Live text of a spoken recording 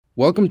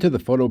Welcome to the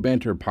Photo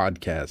Banter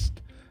podcast.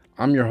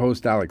 I'm your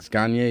host, Alex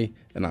Gagne,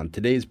 and on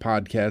today's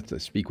podcast, I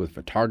speak with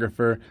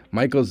photographer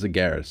Michael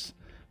Zagaris.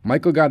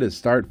 Michael got his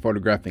start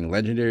photographing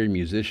legendary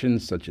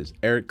musicians such as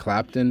Eric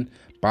Clapton,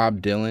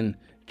 Bob Dylan,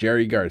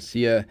 Jerry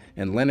Garcia,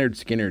 and Leonard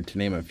Skinner, to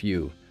name a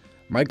few.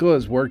 Michael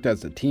has worked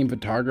as a team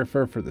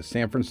photographer for the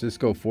San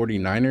Francisco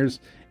 49ers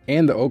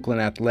and the Oakland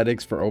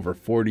Athletics for over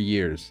 40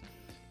 years.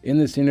 In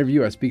this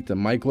interview, I speak to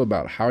Michael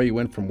about how he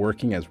went from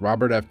working as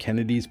Robert F.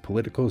 Kennedy's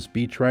political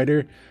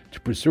speechwriter to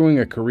pursuing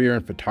a career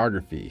in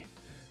photography.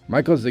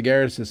 Michael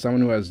Zagaris is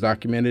someone who has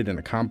documented and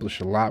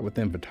accomplished a lot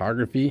within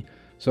photography,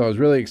 so I was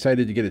really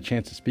excited to get a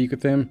chance to speak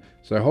with him,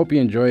 so I hope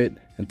you enjoy it,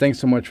 and thanks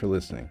so much for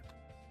listening.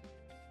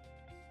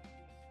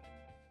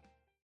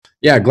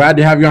 Yeah, glad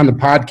to have you on the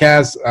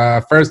podcast.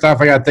 First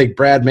off, I got to thank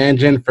Brad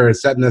Mangian for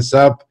setting this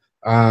up.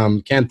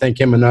 Can't thank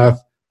him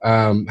enough.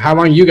 How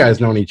long you guys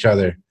known each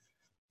other?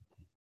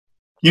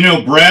 You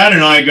know, Brad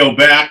and I go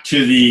back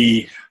to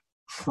the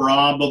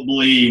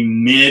probably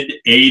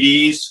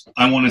mid-'80s.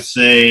 I want to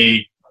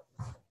say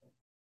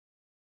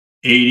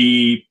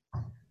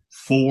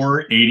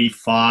 84,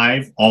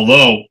 85.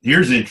 Although,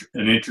 here's an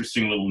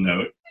interesting little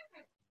note.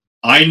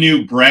 I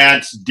knew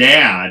Brad's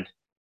dad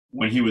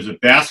when he was a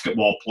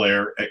basketball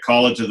player at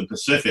College of the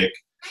Pacific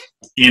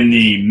in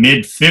the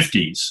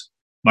mid-'50s.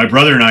 My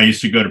brother and I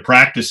used to go to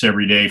practice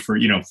every day for,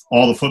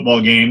 all the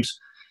football games.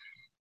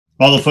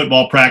 All the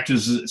football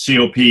practices at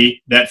COP.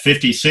 That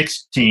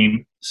 56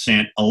 team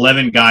sent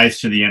 11 guys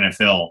to the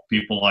NFL.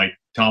 People like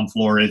Tom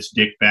Flores,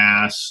 Dick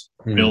Bass,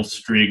 Bill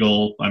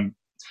Striegel. And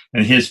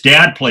his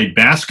dad played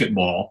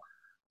basketball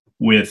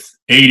with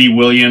A.D.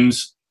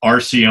 Williams,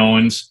 R.C.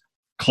 Owens,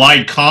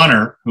 Clyde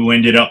Connor, who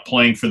ended up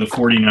playing for the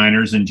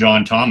 49ers, and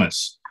John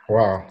Thomas.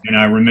 Wow. And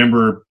I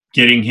remember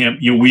getting him,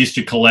 we used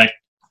to collect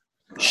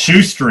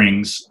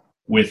shoestrings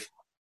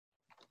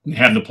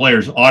have the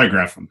players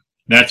autograph them.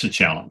 That's a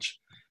challenge.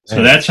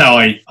 So that's how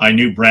I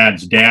knew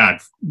Brad's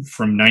dad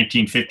from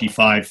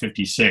 1955,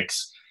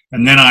 56.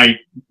 And then I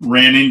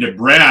ran into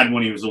Brad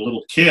when he was a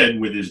little kid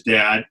with his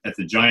dad at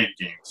the Giant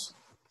games.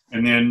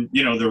 And then,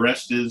 the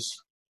rest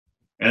is,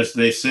 as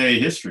they say,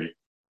 history.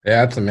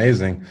 Yeah, that's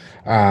amazing.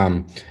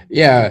 I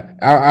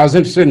was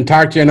interested in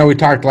talking to you. I know we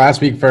talked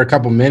last week for a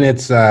couple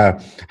minutes.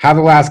 How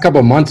the last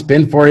couple months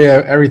been for you?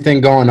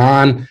 Everything going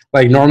on?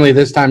 Like normally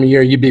this time of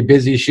year, you'd be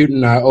busy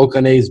shooting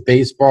Oakland A's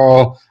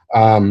baseball.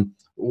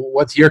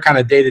 What's your kind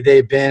of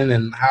day-to-day been,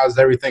 and how's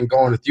everything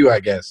going with you, I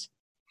guess?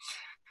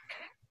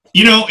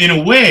 In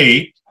a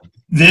way,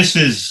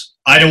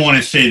 I don't want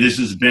to say this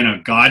has been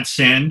a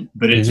godsend,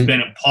 but it's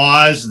been a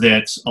pause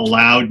that's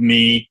allowed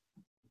me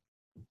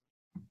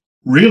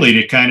really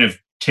to kind of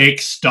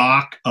take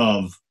stock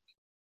of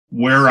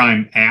where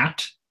I'm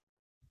at,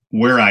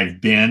 where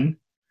I've been.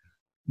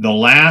 The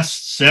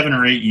last 7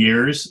 or 8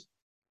 years,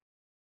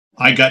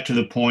 I got to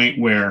the point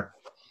where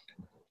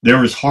there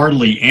was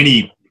hardly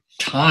any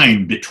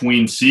time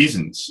between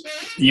seasons.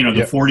 The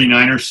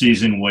 49ers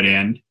season would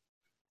end.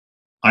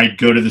 I'd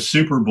go to the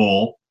Super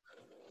Bowl,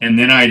 and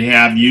then I'd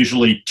have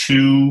usually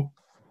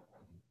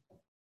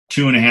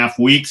 2.5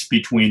 weeks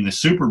between the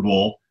Super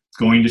Bowl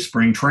going to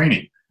spring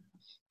training.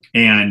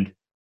 And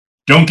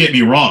don't get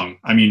me wrong.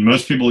 I mean,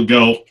 most people would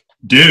go,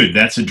 dude,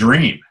 that's a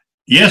dream.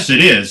 Yes,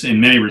 it is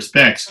in many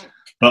respects.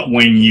 But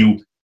when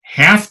you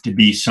have to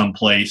be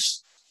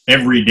someplace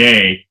every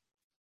day,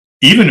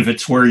 even if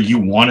it's where you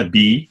want to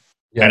be,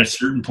 at a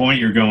certain point,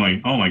 you're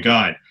going, oh, my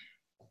God.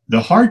 The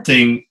hard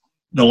thing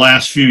the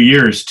last few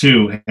years,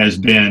 too, has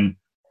been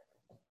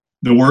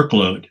the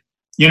workload.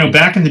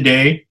 Back in the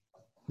day,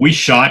 we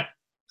shot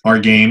our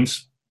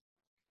games.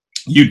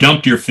 You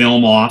dumped your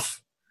film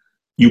off.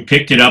 You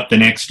picked it up the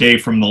next day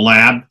from the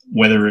lab,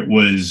 whether it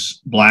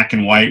was black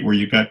and white where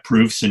you got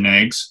proofs and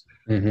eggs,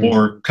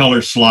 or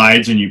color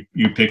slides and you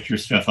picked your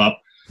stuff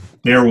up.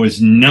 There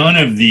was none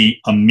of the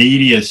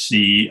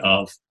immediacy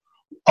of,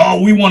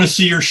 oh, we want to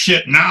see your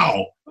shit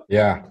now.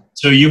 Yeah.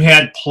 So you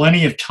had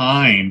plenty of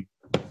time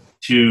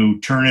to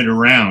turn it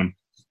around.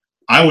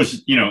 I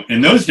was,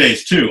 in those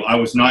days too, I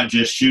was not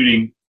just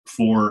shooting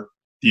for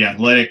the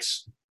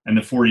Athletics and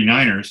the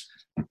 49ers.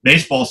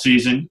 Baseball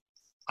season,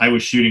 I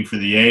was shooting for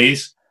the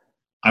A's.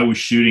 I was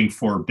shooting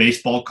for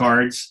baseball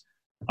cards,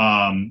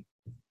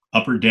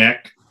 Upper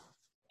Deck,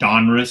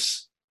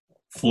 Donruss,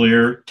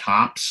 Fleer,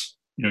 Tops,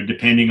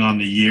 depending on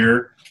the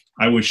year.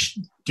 I was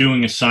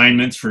doing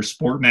assignments for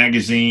Sport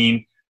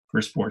Magazine,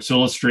 for Sports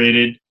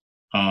Illustrated.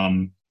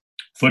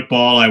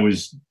 Football, I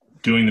was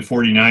doing the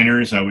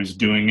 49ers. I was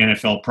doing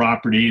NFL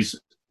properties.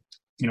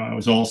 I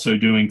was also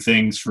doing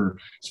things for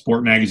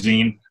Sport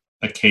Magazine,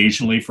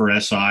 occasionally for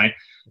SI.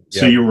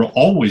 So you were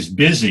always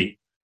busy,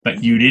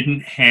 but you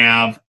didn't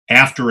have,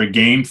 after a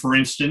game, for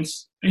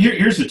instance, and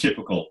here's the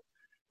typical.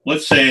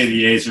 Let's say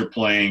the A's are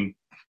playing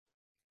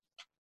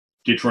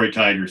Detroit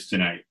Tigers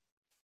tonight.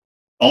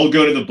 I'll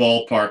go to the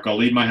ballpark. I'll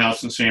leave my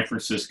house in San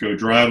Francisco,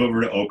 drive over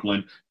to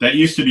Oakland. That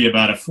used to be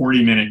about a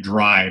 40-minute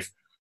drive.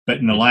 But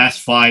in the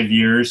last 5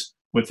 years,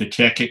 with the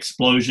tech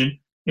explosion,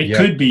 it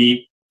could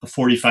be a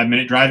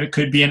 45-minute drive. It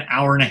could be an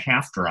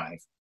hour-and-a-half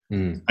drive.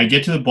 Mm. I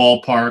get to the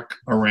ballpark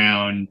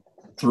around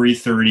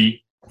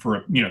 3:30 for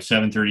a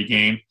 7:30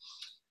 game.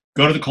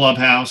 Go to the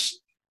clubhouse,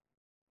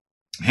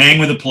 hang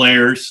with the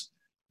players,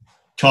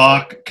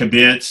 talk,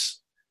 kibitz,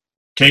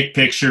 take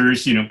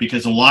pictures,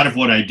 because a lot of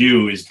what I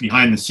do is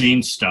behind the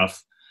scenes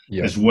stuff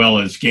as well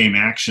as game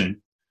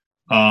action.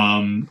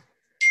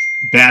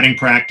 Batting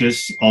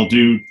practice, I'll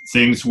do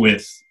things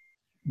with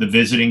the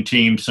visiting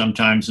team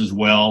sometimes as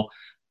well,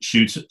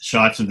 shoot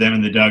shots of them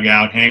in the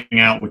dugout, hang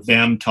out with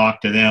them,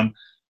 talk to them.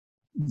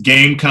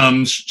 Game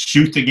comes,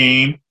 shoot the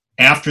game.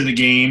 After the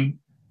game,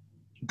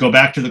 go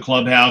back to the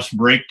clubhouse,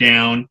 break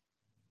down,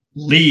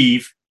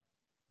 leave.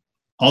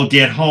 I'll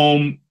get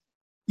home,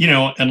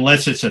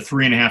 unless it's a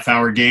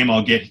 3.5-hour game,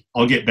 I'll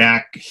get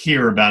back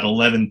here about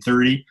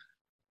 11:30.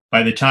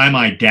 By the time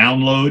I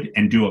download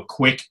and do a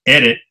quick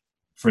edit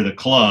for the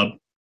club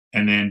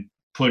and then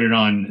put it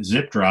on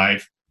zip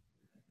drive,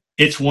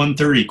 it's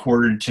 1:30,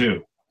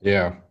 1:45.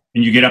 Yeah.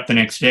 And you get up the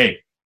next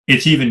day.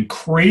 It's even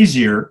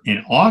crazier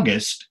in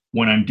August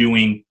when I'm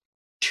doing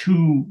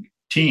 2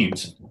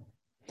 teams.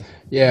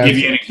 Yeah. I'll give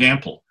you an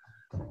example.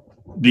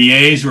 The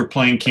A's were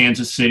playing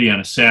Kansas City on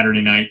a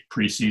Saturday night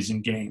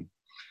preseason game.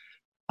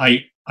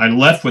 I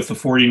left with the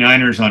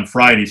 49ers on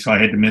Friday, so I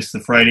had to miss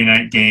the Friday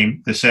night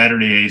game, the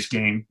Saturday A's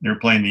game. They were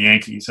playing the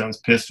Yankees. I was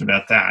pissed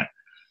about that.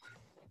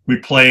 We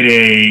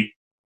played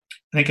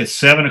a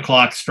 7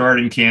 o'clock start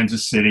in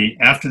Kansas City.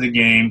 After the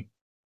game,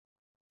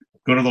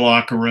 go to the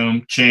locker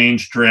room,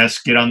 change, dress,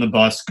 get on the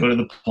bus, go to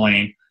the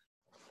plane.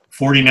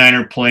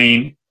 49er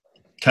plane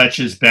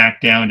touches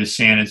back down to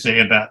San Jose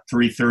about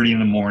 3:30 in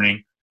the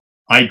morning.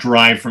 I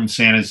drive from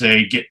San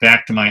Jose, get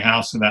back to my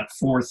house about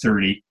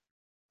 4:30,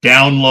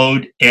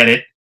 download,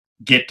 edit,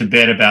 get to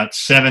bed about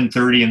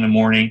 7:30 in the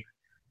morning,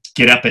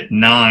 get up at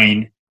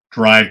 9,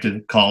 drive to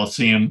the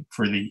Coliseum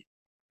for the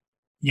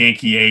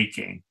Yankee A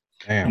game.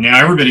 And now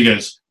everybody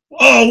goes,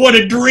 "Oh, what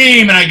a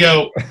dream." And I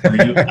go, "Are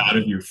you out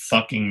of your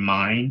fucking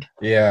mind?"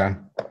 Yeah.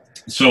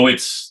 So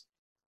it's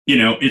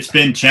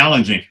been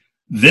challenging.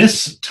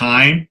 This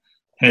time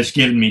has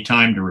given me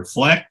time to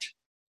reflect.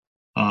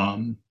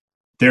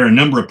 There are a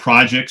number of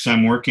projects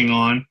I'm working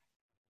on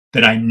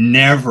that I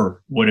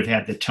never would have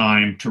had the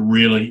time to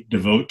really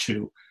devote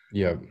to.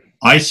 Yeah.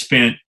 I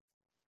spent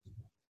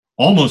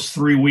almost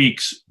 3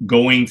 weeks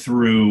going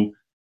through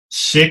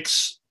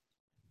 6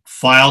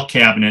 file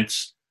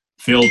cabinets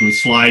filled with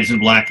slides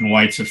and black and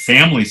whites of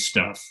family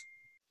stuff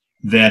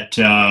that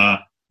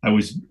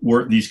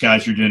these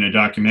guys are doing a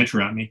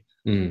documentary on me.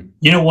 Mm.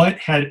 You know what?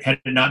 Had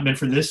it not been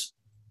for this,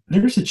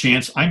 there's a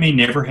chance I may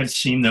never have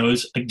seen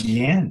those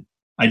again.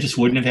 I just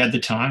wouldn't have had the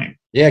time.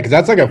 Yeah, because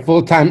that's like a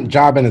full-time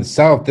job in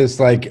itself, this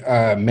like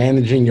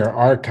managing your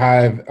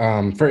archive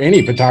for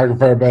any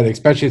photographer, but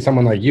especially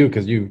someone like you,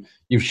 because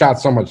you've shot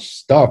so much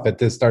stuff that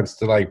this starts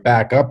to like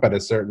back up at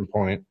a certain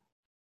point.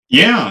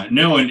 Yeah,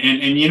 no,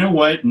 and you know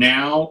what?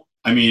 Now,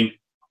 I mean,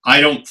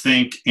 I don't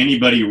think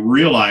anybody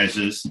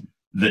realizes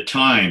the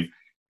time.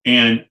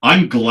 And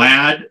I'm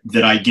glad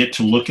that I get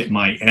to look at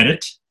my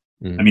edit.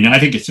 Mm. I mean, I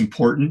think it's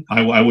important.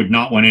 I would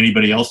not want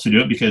anybody else to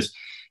do it because,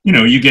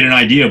 you get an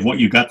idea of what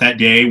you got that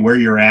day, where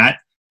you're at,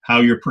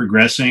 how you're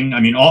progressing. I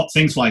mean, all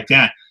things like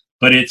that.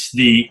 But it's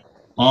the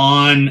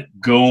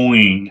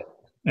ongoing,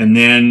 and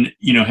then,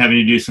 having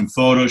to do some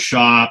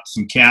Photoshop,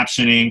 some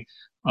captioning,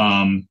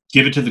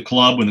 give it to the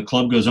club when the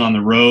club goes on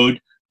the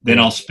road. Then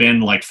I'll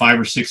spend like 5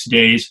 or 6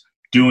 days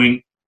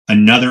doing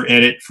another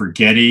edit for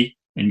Getty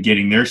and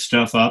getting their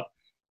stuff up.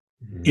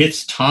 Mm-hmm.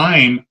 It's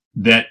time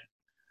that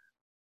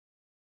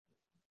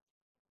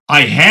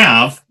I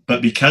have,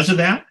 but because of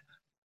that,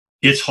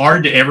 it's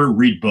hard to ever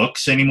read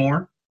books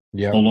anymore.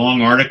 Yeah. A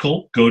long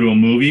article, go to a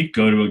movie,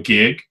 go to a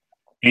gig.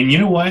 And you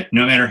know what?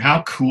 No matter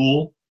how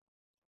cool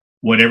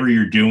whatever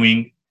you're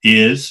doing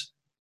is,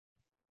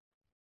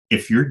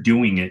 if you're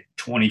doing it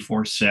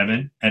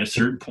 24/7 at a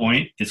certain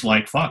point, it's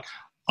like, fuck.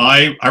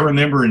 I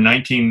remember in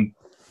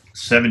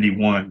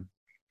 1971,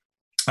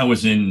 I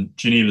was in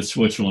Geneva,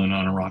 Switzerland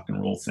on a rock and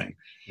roll thing.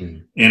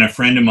 Mm. And a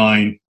friend of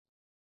mine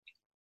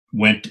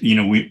went,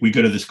 we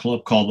go to this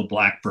club called the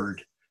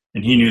Blackbird,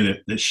 and he knew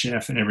the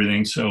chef and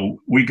everything.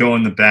 So we go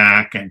in the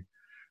back and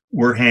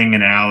we're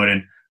hanging out,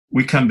 and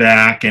we come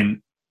back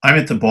and I'm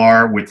at the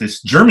bar with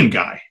this German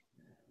guy,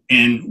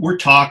 and we're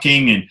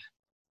talking, and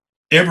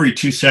every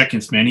 2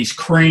 seconds, man, he's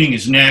craning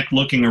his neck,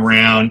 looking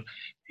around,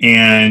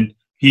 and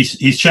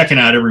he's checking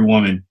out every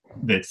woman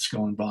that's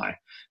going by.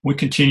 We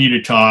continue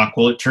to talk.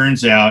 Well, it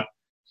turns out,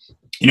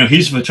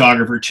 he's a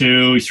photographer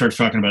too. He starts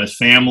talking about his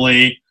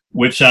family,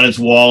 whips out his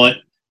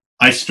wallet.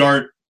 I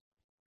start,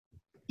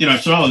 I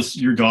said, "Oh, this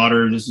is your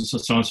daughter. This is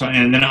so-and-so."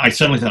 And then I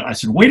suddenly thought, I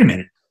said, "Wait a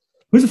minute.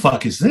 Who the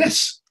fuck is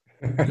this?"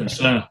 He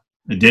goes,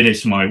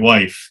 "It's my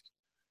wife."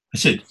 I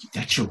said,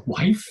 "That's your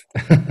wife?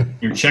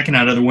 You're checking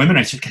out other women?"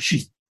 I said, "God,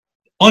 she's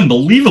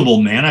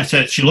unbelievable, man." I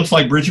said, "She looks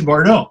like Brigitte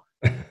Bardot."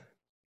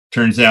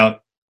 Turns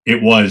out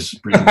it was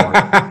Brigitte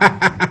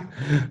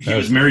Bardot. He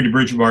was married to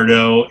Brigitte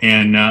Bardot,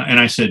 and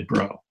I said,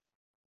 "Bro,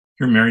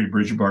 you're married to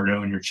Brigitte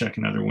Bardot and you're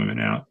checking other women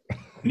out."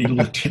 And he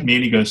looked at me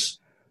and he goes,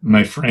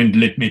 "My friend,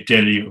 let me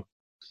tell you,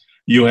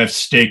 you have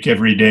steak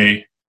every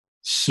day.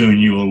 Soon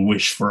you will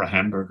wish for a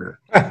hamburger.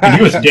 And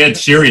he was dead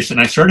serious.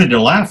 And I started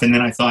to laugh. And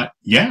then I thought,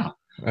 yeah,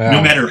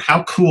 no matter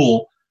how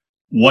cool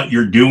what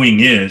you're doing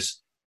is,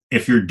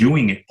 if you're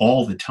doing it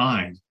all the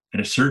time,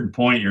 at a certain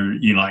point,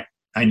 you're like,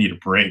 I need a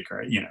break,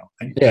 or, I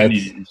need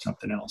to do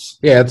something else.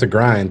 Yeah, it's a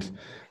grind.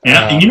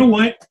 And you know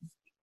what?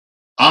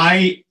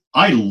 I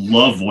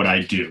love what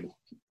I do.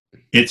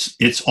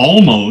 It's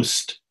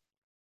almost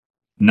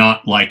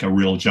not like a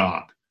real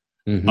job.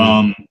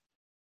 Mm-hmm.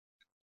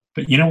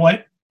 But you know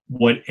what?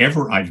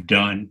 Whatever I've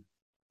done,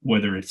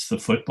 whether it's the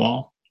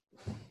football,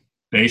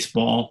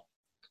 baseball,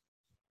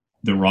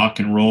 the rock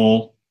and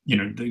roll,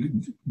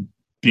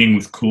 being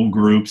with cool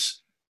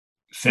groups,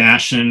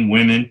 fashion,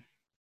 women,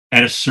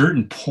 at a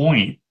certain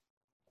point,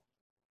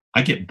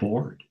 I get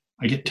bored.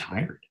 I get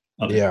tired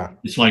of it. Yeah.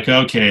 It's like,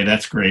 okay,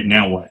 that's great.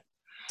 Now what?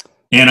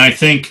 And I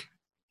think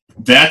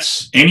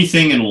that's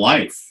anything in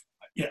life.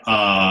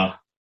 I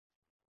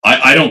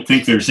don't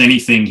think there's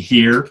anything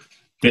here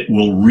that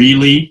will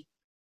really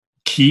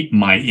keep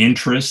my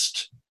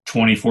interest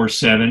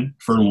 24/7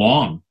 for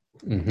long.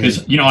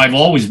 Because, I've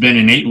always been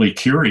innately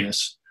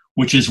curious,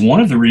 which is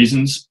one of the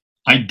reasons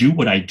I do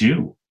what I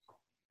do.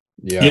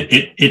 Yeah.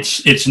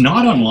 It's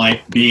not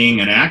unlike being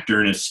an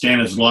actor in a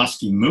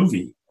Stanislavski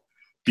movie,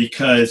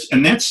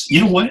 and that's,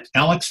 you know what,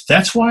 Alex,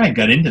 that's why I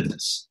got into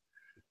this.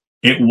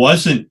 It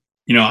wasn't,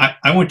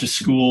 I went to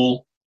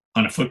school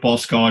on a football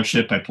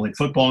scholarship. I played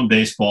football and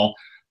baseball.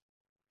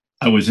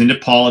 I was into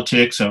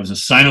politics. I was a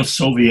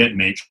Sino-Soviet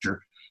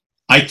major.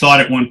 I thought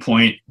at one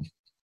point,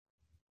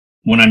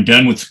 when I'm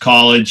done with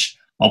college,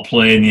 I'll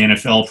play in the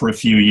NFL for a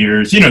few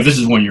years. This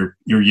is when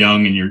you're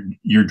young and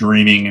you're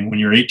dreaming. And when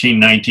you're 18,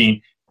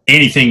 19,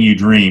 anything you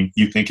dream,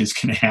 you think is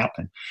going to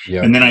happen.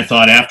 Yep. And then I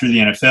thought after the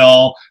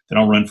NFL, then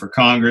I'll run for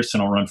Congress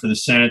and I'll run for the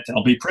Senate, and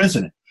I'll be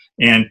president.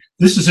 And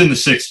this is in the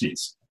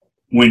 60s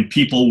when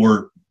people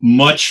were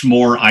much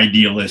more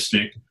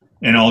idealistic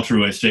and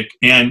altruistic,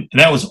 and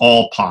that was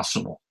all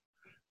possible.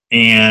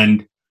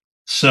 And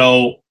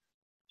so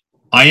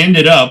I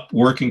ended up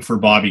working for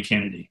Bobby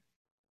Kennedy.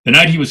 The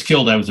night he was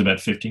killed, I was about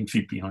 15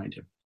 feet behind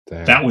him.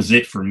 Damn. That was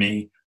it for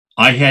me.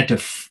 I had to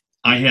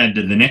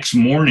the next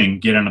morning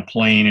get on a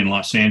plane in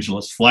Los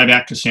Angeles, fly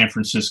back to San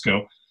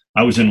Francisco.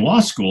 I was in law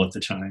school at the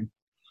time.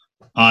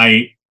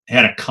 I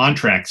had a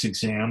contracts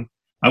exam.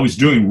 I was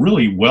doing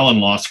really well in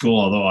law school,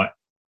 although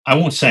I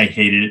won't say I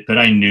hated it, but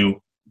I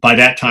knew by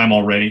that time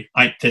already,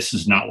 this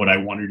is not what I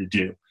wanted to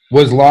do.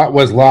 Was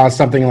law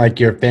something like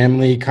your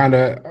family kind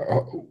of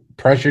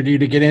pressured you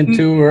to get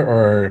into,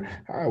 or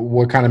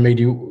what kind of made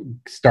you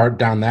start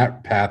down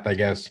that path, I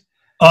guess?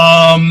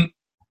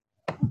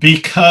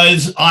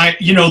 Because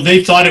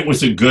they thought it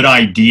was a good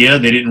idea.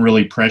 They didn't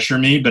really pressure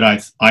me, but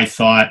I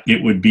thought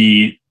it would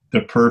be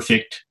the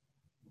perfect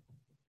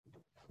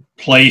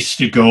place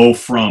to go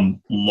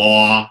from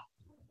law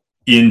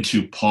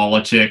into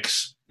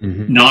politics,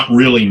 not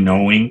really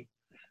knowing.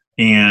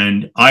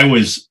 And I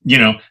was,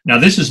 now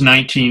this is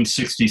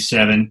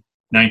 1967,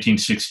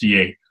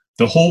 1968.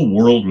 The whole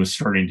world was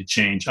starting to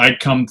change. I'd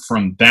gone to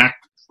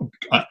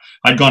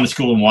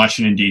school in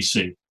Washington,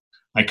 D.C.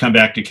 I come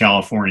back to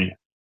California.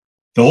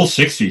 The whole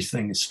 60s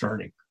thing is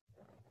starting.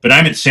 But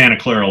I'm at Santa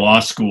Clara Law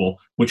School,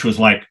 which was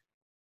like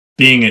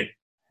being at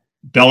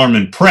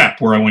Bellarmine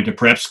Prep, where I went to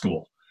prep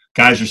school.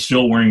 Guys are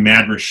still wearing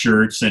Madras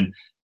shirts, and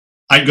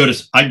I'd go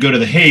to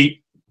the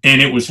Haight,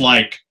 and it was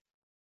like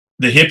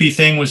the hippie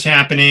thing was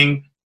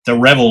happening. The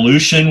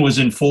revolution was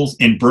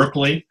in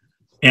Berkeley,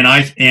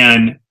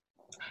 and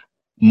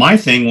my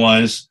thing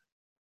was,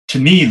 to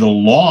me, the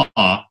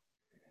law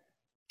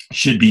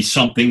should be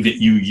something that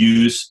you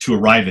use to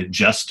arrive at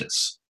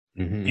justice.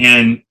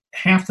 And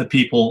half the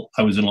people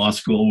I was in law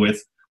school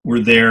with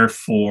were there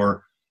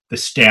for the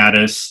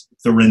status,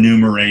 the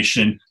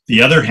remuneration.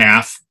 The other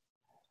half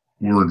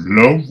were in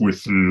love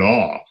with the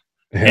law.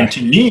 And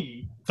to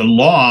me, the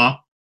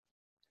law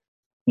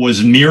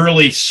was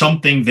merely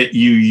something that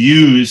you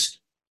used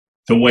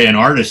the way an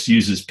artist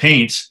uses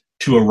paints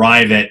to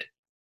arrive at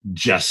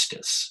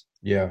justice.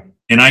 Yeah.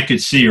 And I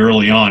could see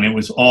early on it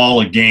was all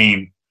a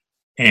game.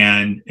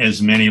 And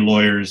as many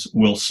lawyers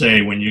will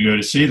say when you go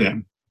to see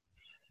them,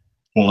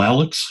 well,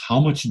 Alex, how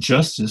much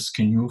justice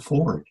can you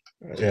afford?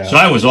 Yeah. So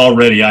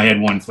I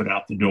had one foot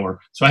out the door.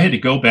 So I had to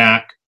go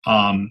back.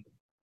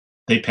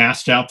 They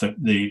passed out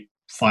the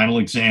final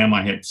exam.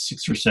 I had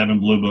 6 or 7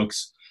 blue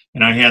books,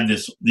 and I had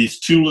these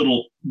 2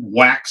 little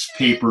wax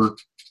paper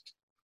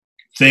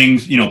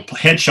things,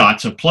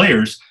 headshots of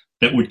players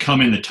that would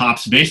come in the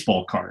Topps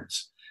baseball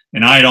cards.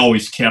 And I had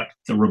always kept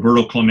the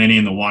Roberto Clemente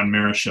and the Juan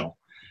Marichal.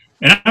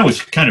 And I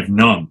was kind of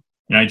numb.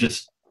 And I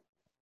just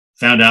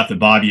found out that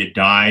Bobby had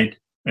died.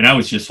 And I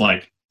was just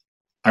like,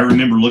 I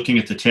remember looking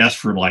at the test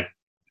for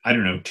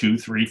 2,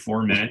 3,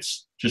 4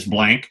 minutes, just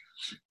blank.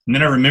 And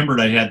then I remembered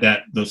I had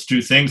those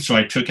 2 things. So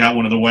I took out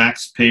one of the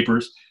wax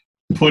papers,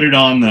 put it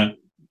on the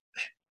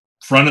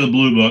front of the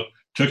blue book,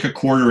 took a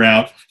quarter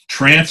out,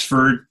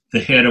 transferred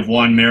the head of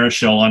Juan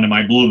Marichal onto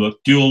my blue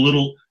book,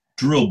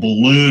 drew a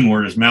balloon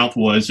where his mouth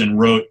was, and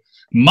wrote,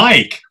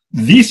 Mike,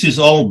 this is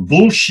all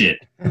bullshit.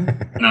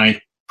 And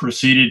I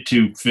proceeded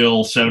to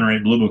fill 7 or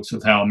 8 blue books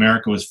with how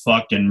America was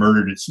fucked and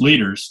murdered its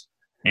leaders.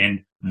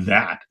 And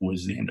that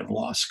was the end of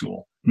law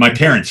school. My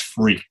parents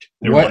freaked.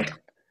 They were like,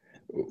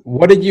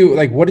 what did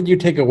you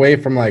take away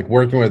from like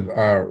working with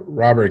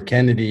Robert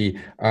Kennedy?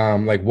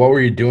 Like what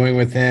were you doing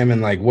with him,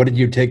 and like what did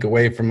you take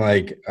away from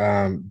like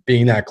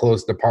being that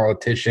close to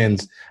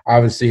politicians?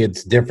 Obviously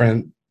it's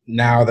different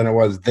now than it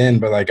was then,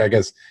 but like I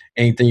guess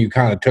anything you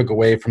kind of took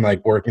away from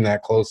like working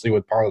that closely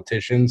with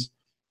politicians?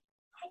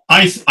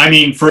 I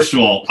mean, first of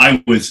all,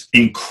 I was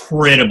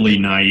incredibly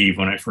naive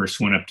when I first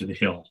went up to the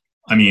Hill.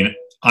 I mean,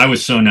 I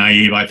was so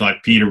naive, I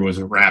thought Peter was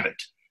a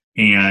rabbit.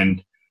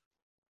 And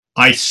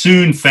I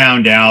soon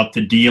found out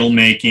the deal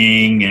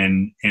making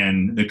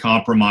and the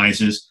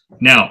compromises.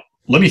 Now,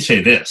 let me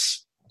say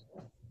this.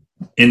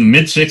 In the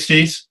mid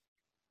 60s,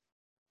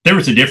 there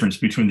was a difference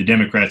between the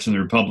Democrats and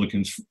the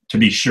Republicans, to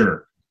be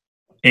sure.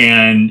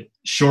 And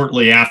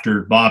shortly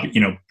after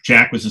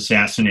Jack was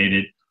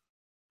assassinated,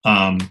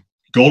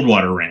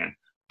 Goldwater ran.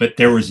 But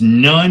there was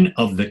none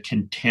of the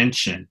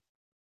contention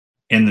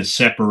and the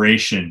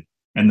separation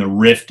and the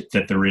rift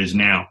that there is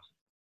now.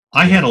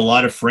 I had a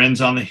lot of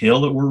friends on the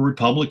Hill that were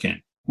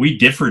Republican. We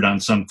differed on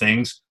some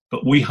things,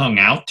 but we hung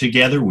out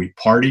together. We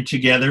partied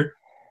together.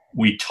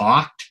 We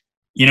talked.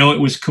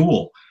 It was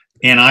cool.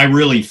 And I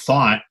really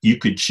thought you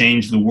could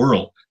change the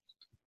world.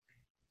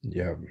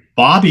 Yeah.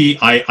 Bobby,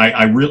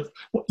 I really,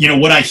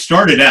 when I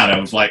started out, I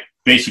was like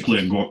basically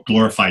a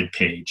glorified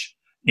page.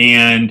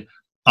 And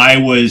I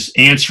was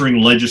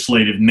answering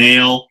legislative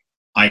mail.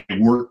 I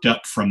worked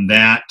up from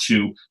that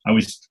to,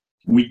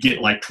 we'd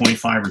get like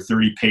 25 or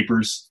 30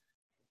 papers,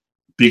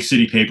 big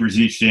city papers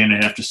each day, and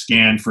I'd have to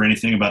scan for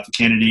anything about the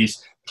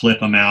Kennedys, clip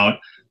them out.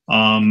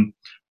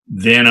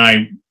 Then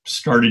I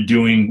started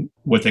doing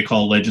what they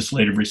call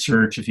legislative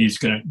research. If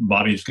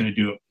Bobby's going to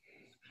do a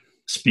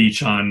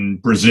speech on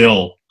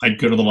Brazil, I'd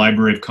go to the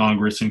Library of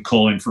Congress and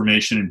cull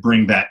information and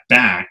bring that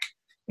back.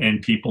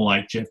 And people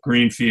like Jeff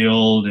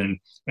Greenfield and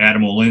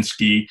Adam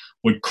Olinsky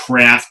would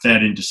craft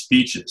that into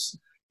speeches.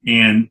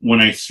 And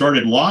when I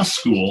started law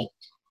school,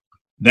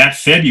 that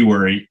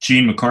February,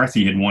 Gene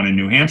McCarthy had won in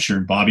New Hampshire,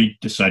 and Bobby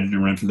decided to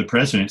run for the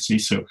presidency.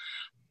 So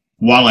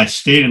while I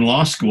stayed in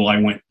law school, I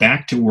went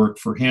back to work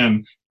for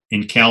him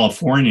in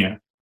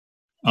California,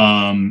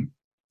 out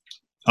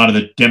of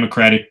the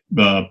Democratic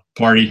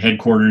Party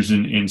headquarters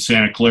in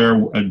Santa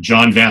Clara.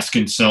 John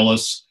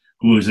Vasconcellos,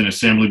 who was an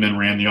assemblyman,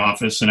 ran the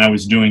office, and I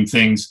was doing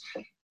things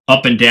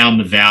up and down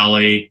the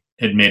valley,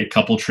 had made a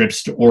couple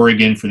trips to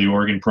Oregon for the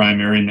Oregon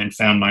primary, and then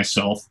found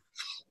myself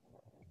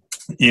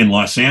in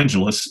Los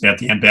Angeles at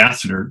the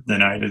Ambassador the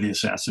night of the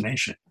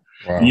assassination.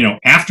 Wow.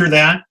 After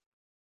that,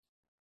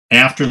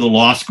 after the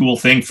law school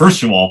thing,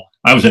 first of all,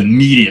 I was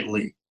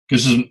immediately,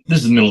 because this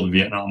is the middle of the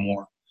Vietnam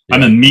War, yeah.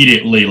 I'm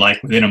immediately,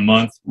 like within a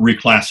month,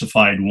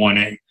 reclassified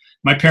 1A.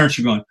 My parents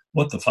are going,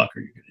 what the fuck are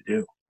you going to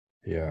do?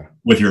 Yeah,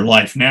 with your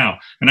life now?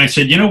 And I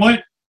said, you know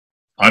what?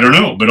 I don't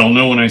know, but I'll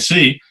know when I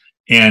see.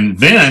 And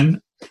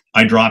then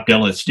I dropped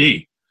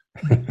LSD,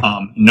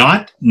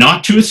 not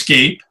to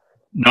escape,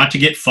 not to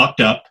get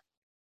fucked up.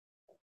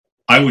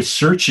 I was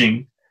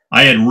searching.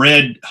 I had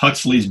read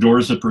Huxley's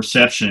Doors of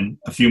Perception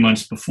a few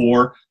months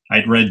before.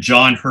 I'd read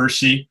John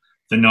Hersey,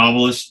 the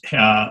novelist,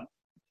 had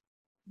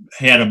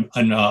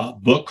a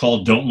book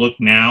called Don't Look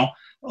Now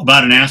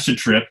about an acid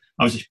trip.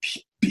 I was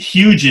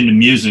huge into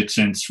music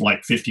since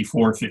like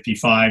 54,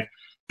 55,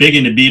 big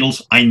into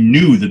Beatles. I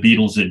knew the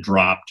Beatles had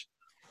dropped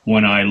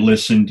when I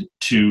listened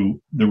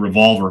to the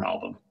Revolver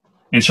album.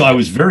 And so I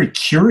was very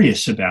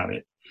curious about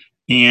it.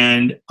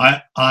 And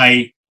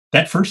I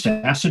that first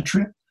acid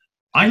trip,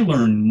 I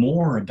learned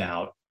more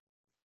about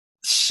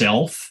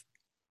self,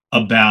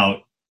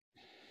 about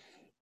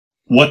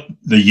what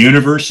the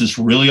universe is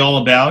really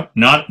all about,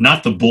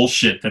 not the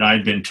bullshit that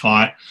I'd been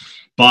taught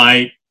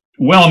by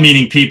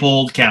well-meaning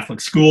people, Catholic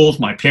schools,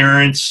 my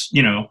parents,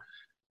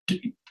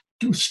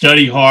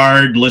 study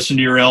hard, listen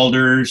to your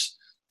elders,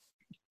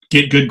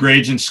 get good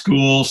grades in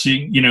school, so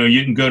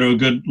you can go to a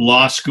good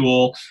law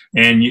school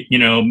and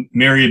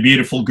marry a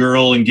beautiful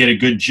girl and get a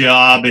good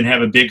job and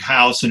have a big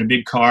house and a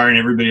big car and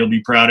everybody will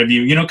be proud of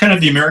you. Kind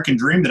of the American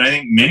dream that I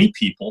think many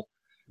people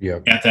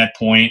at that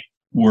point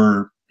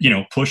were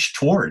pushed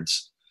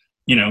towards.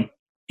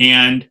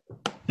 And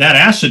that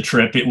acid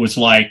trip, it was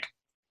like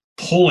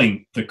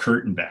pulling the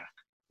curtain back.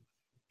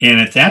 And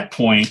at that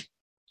point,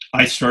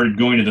 I started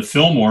going to the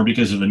Fillmore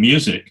because of the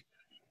music.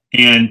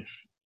 And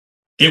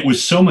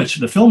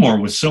the Fillmore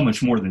was so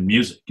much more than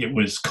music. It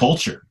was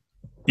culture.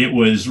 It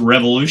was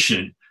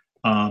revolution.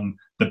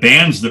 The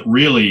bands that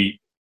really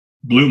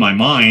blew my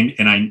mind,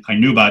 and I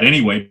knew about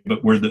anyway,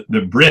 but were the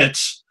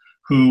Brits,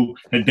 who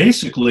had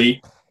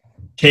basically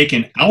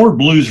taken our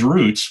blues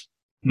roots,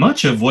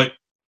 much of what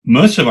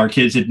most of our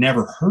kids had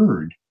never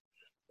heard,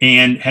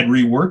 and had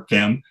reworked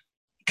them,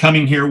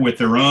 coming here with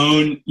their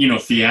own,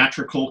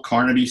 theatrical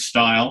Carnaby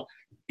style,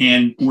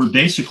 and were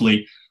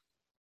basically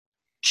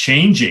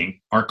changing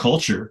our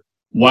culture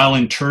while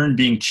in turn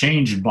being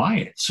changed by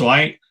it. So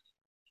I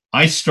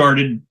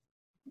started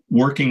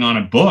working on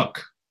a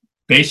book,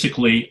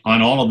 basically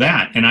on all of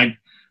that. And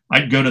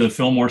I'd go to the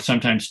Fillmore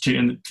sometimes too,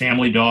 and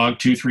Family Dog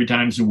 2-3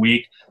 times a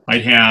week.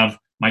 I'd have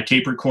my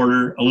tape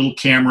recorder, a little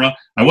camera.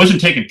 I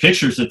wasn't taking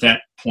pictures at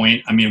that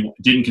point. I mean,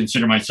 didn't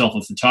consider myself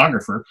a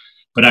photographer,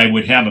 but I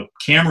would have a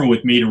camera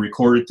with me to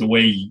record it the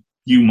way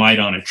you might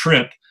on a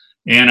trip.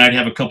 And I'd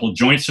have a couple of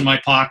joints in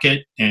my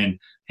pocket and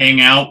hang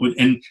out with,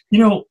 and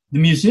the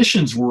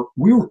musicians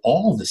we were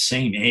all the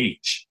same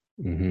age.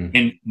 Mm-hmm.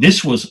 And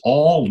this was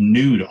all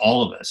new to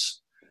all of us.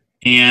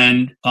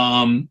 And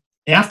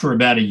after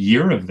about a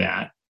year of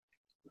that,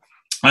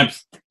 I'd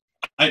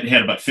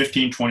had about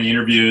 15, 20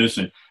 interviews.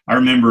 And I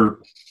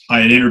remember I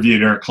had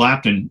interviewed Eric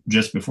Clapton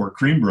just before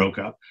Cream broke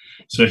up.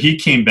 So he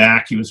came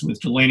back. He was with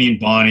Delaney and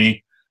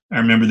Bonnie. I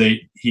remember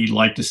he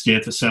liked to stay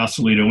at the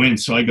Sausalito Inn.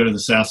 So I go to the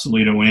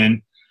Sausalito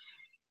Inn,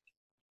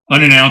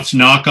 unannounced,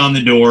 knock on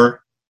the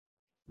door.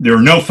 There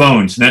were no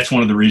phones. That's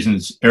one of the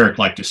reasons Eric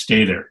liked to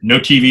stay there. No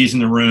TVs in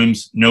the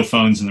rooms, no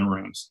phones in the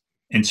rooms.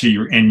 And so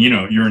you're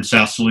in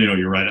Sausalito,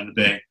 you're right on the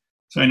bay.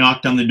 So I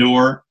knocked on the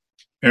door.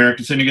 Eric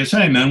said, he goes,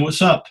 "Hey man,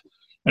 what's up?"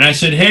 And I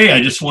said, "Hey,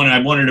 I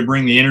wanted to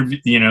bring the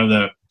interview,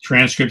 the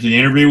transcript of the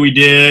interview we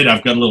did.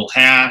 I've got a little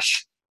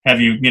hash.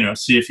 Have you,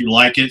 see if you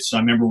like it." So I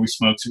remember we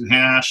smoked some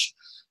hash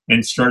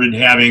and started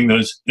having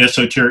those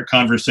esoteric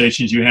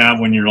conversations you have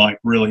when you're like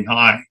really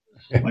high.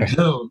 Like,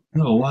 oh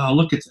wow,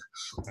 look at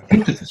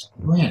this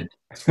bread.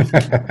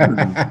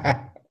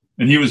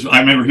 And I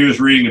remember he was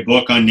reading a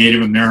book on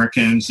Native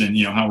Americans and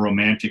how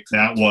romantic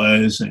that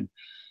was,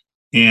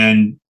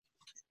 and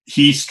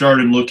he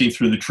started looking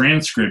through the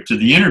transcript of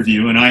the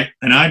interview, and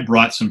I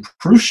brought some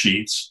proof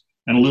sheets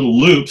and a little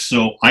loop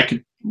so I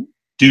could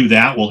do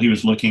that while he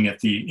was looking at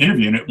the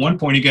interview. And at one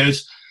point he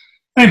goes,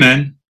 "Hey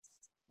man,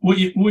 what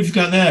you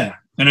got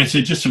there?" And I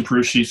said, "Just some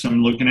proof sheets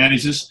I'm looking at." He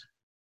says,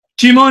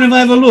 "Do you mind if I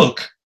have a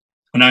look?"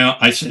 And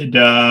I said,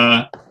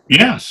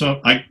 "Yeah." So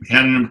I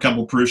handed him a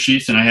couple proof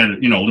sheets, and I had a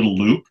little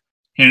loop.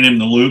 Handed him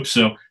the loop,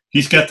 so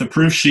he's got the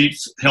proof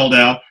sheets held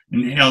out,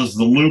 and he has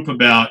the loop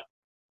about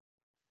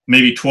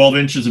maybe 12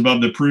 inches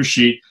above the proof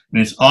sheet, and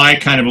his eye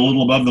kind of a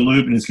little above the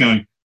loop, and it's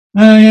going,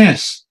 "Oh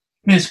yes,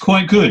 it's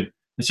quite good."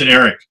 I said,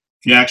 "Eric,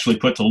 if you actually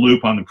put the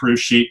loop on the proof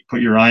sheet, put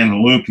your eye on the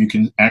loop, you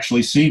can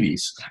actually see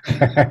these."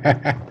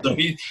 So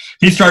he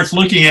starts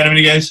looking at him, and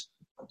he goes,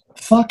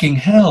 "Fucking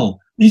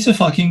hell, these are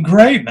fucking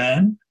great,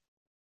 man."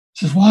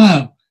 He says,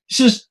 "Wow." He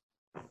says,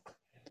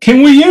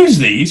 "Can we use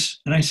these?"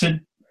 And I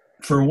said,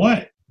 "For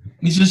what?"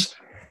 He says,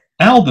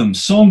 "Albums,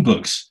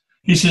 songbooks."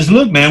 He says,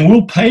 "Look, man,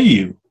 we'll pay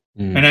you."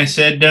 And I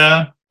said,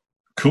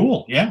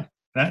 "Cool, yeah,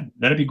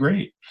 that'd be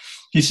great."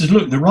 He says,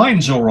 "Look, the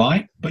writing's all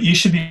right, but you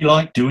should be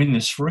like doing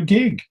this for a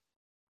gig."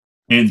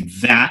 And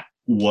that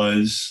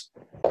was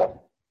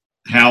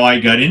how I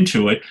got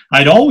into it.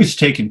 I'd always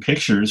taken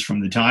pictures from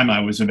the time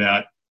I was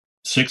about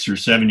 6 or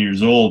 7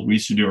 years old. We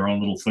used to do our own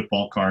little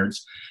football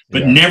cards,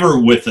 but never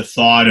with the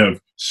thought of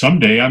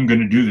someday I'm going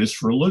to do this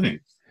for a living.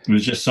 It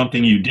was just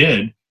something you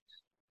did.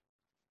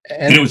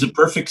 And it was a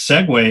perfect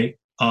segue.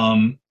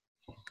 And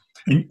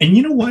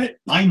you know what?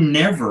 I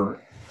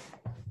never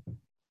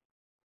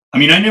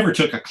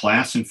took a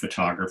class in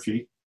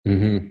photography,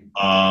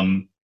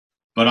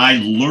 but I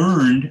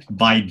learned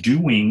by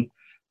doing,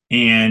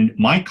 and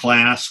my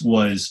class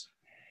was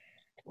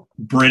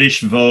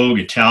British Vogue,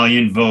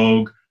 Italian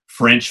Vogue,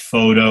 French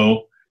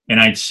photo, and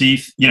I'd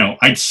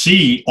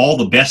see all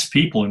the best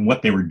people and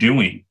what they were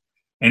doing,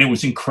 and it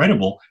was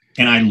incredible.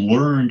 And I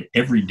learned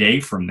every day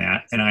from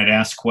that, and I'd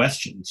ask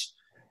questions.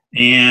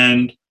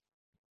 And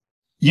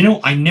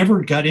I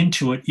never got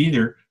into it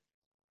either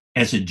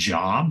as a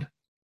job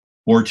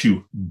or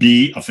to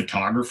be a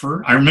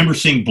photographer. I remember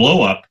seeing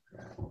Blow Up,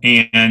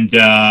 and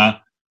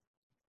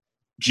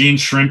Jean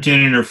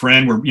Shrimpton and her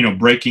friend were,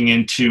 breaking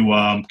into,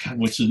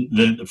 what's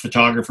the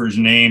photographer's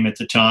name at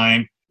the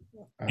time,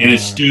 in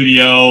his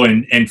studio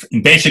and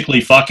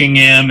basically fucking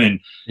him. And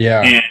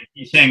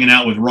he's hanging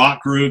out with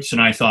rock groups.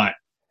 And I thought,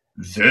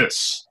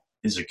 this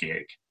is a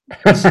gig.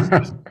 This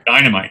is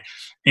dynamite.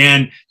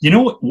 And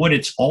what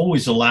it's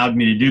always allowed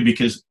me to do,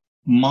 because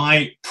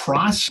my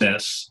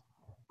process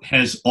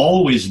has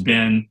always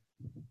been,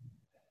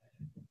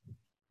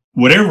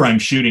 whatever I'm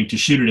shooting, to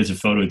shoot it as a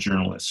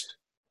photojournalist.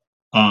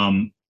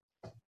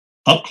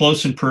 Up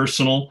close and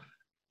personal,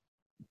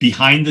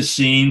 behind the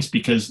scenes,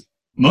 because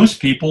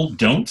most people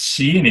don't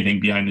see anything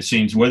behind the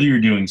scenes, whether you're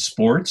doing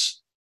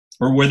sports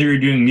or whether you're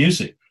doing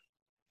music.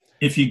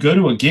 If you go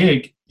to a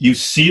gig, you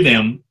see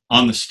them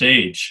on the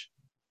stage.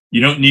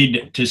 You don't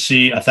need to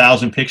see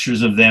 1,000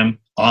 pictures of them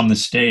on the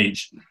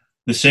stage.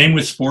 The same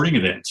with sporting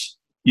events.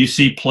 You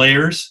see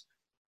players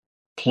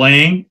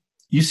playing,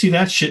 you see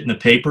that shit in the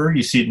paper,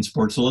 you see it in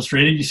Sports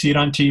Illustrated, you see it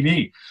on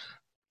TV.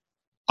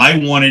 I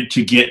wanted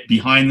to get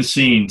behind the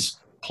scenes,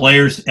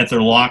 players at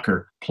their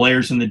locker,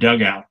 players in the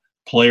dugout,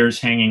 players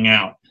hanging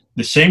out.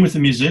 The same with the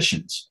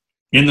musicians,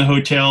 in the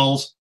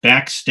hotels,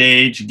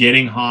 backstage,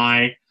 getting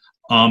high.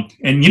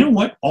 And you know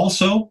what?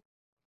 Also,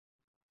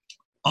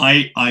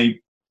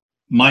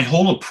 my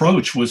whole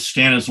approach was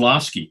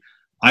Stanislavski.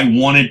 I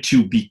wanted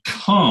to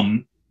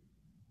become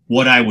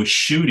what I was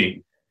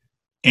shooting.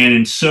 And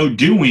in so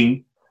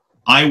doing,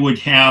 I would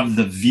have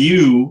the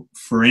view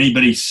for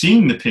anybody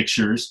seeing the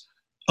pictures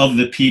of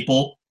the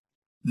people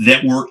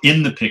that were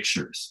in the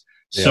pictures.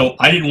 Yeah. So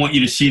I didn't want you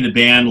to see the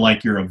band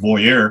like you're a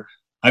voyeur.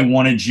 I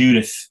wanted you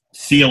to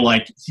feel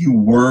like you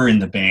were in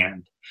the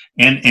band.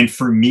 And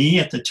for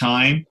me at the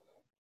time,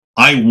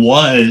 I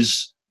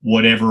was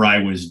whatever I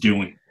was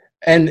doing.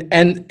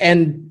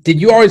 And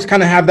did you always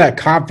kind of have that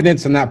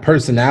confidence and that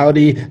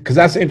personality? Because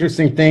that's an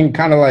interesting thing,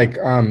 kind of like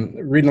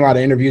reading a lot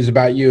of interviews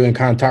about you and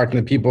kind of talking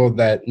to people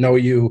that know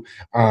you.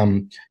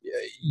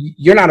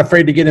 You're not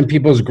afraid to get in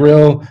people's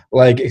grill,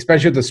 like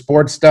especially with the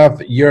sports stuff.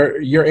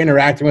 You're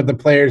interacting with the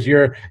players.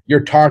 You're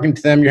talking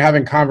to them. You're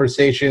having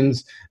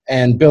conversations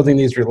and building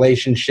these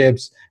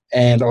relationships.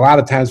 And a lot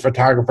of times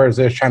photographers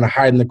are just trying to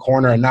hide in the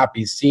corner and not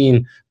be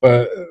seen,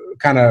 but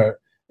kind of,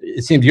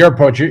 it seems your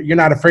approach, you're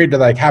not afraid to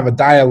like have a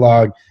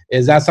dialogue.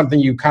 Is that something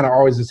you kind of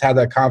always just had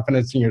that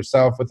confidence in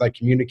yourself with like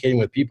communicating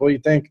with people, you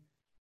think?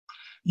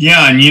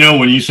 Yeah. And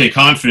when you say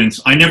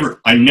confidence, I never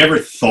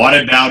thought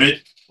about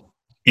it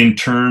in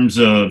terms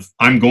of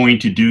I'm going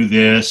to do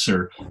this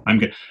or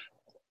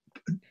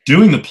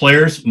doing the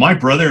players. My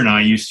brother and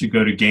I used to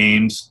go to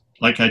games.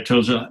 Like I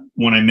told you,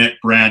 when I met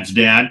Brad's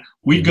dad,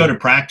 we'd go to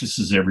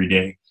practices every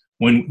day.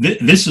 When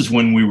this is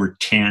when we were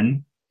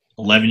 10,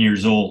 11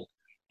 years old,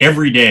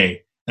 every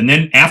day. And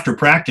then after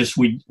practice,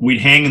 we'd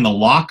hang in the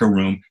locker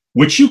room,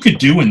 which you could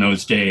do in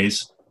those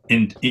days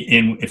in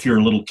if you're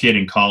a little kid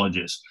in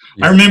colleges.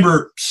 Yeah. I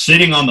remember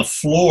sitting on the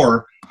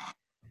floor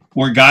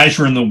where guys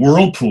were in the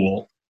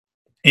whirlpool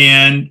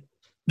and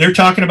they're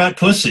talking about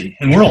pussy.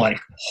 And we're like,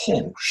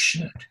 oh,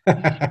 shit.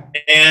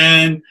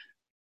 and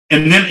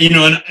then,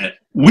 and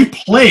we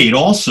played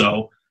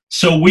also.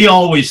 So we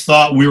always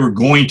thought we were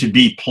going to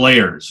be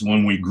players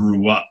when we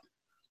grew up.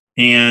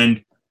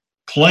 And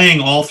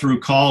playing all through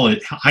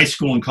college, high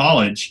school and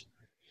college,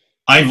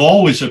 I've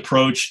always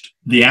approached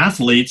the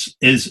athletes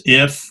as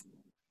if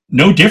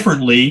no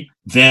differently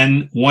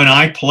than when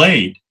I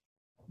played.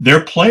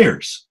 They're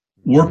players.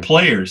 We're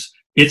players.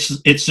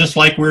 It's just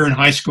like we're in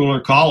high school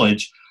or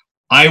college.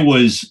 I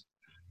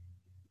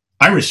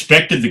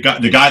respected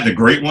the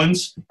great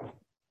ones,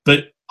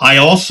 but I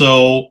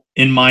also,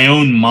 in my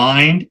own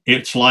mind,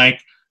 it's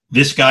like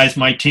this guy's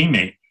my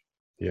teammate.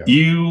 Yeah.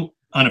 You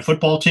on a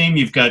football team,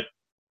 you've got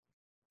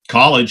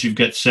college, you've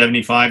got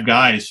 75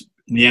 guys.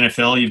 In the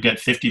NFL, you've got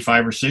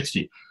 55 or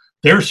 60.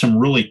 There are some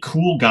really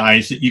cool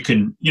guys that you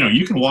can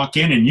walk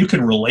in and you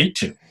can relate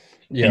to.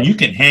 Yeah. And you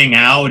can hang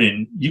out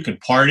and you can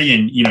party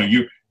and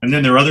and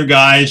then there are other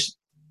guys,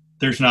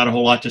 there's not a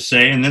whole lot to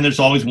say. And then there's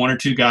always one or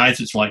two guys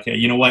that's like, hey,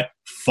 you know what?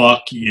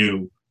 Fuck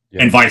you.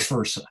 Yeah. And vice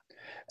versa.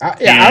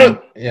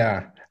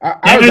 It's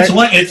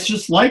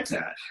just like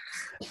that.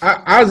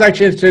 I was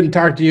actually interested in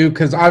talking to you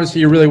because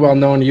obviously you're really well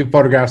known. You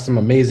photographed some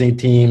amazing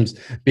teams,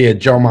 be it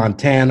Joe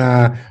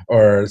Montana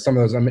or some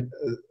of those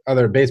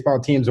other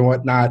baseball teams and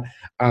whatnot.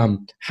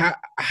 How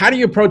do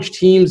you approach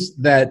teams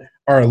that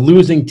are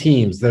losing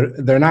teams?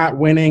 They're not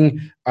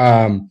winning.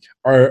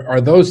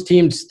 Are those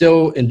teams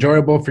still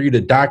enjoyable for you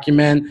to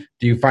document?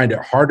 Do you find it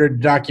harder to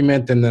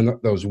document than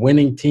those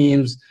winning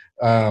teams?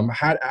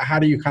 How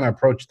do you kind of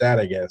approach that,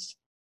 I guess?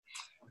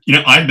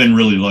 I've been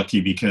really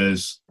lucky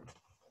because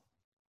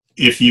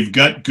if you've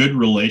got good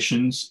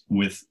relations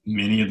with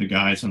many of the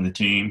guys on the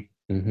team,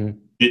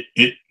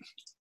 it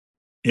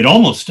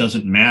almost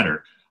doesn't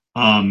matter.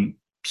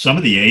 Some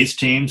of the A's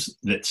teams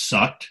that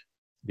sucked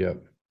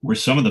were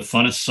some of the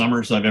funnest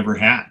summers I've ever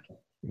had,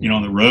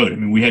 on the road. I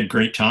mean, we had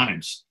great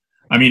times.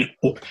 I mean,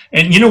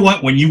 and you know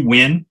what? When you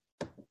win,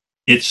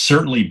 it's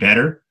certainly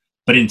better.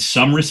 But in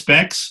some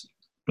respects,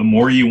 the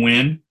more you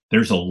win,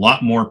 there's a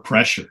lot more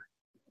pressure.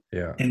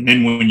 Yeah. And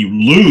then when you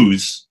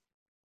lose,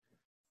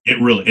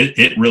 it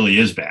really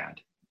is bad.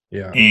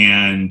 Yeah.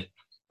 And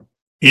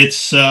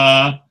it's, in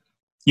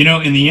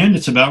the end,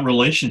 it's about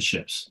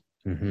relationships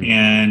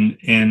and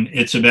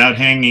it's about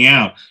hanging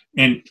out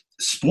and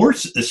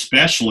sports,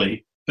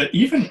 especially, but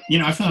even,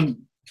 I found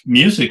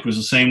music was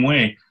the same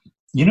way.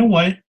 You know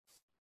what?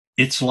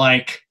 It's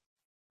like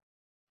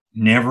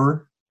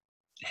never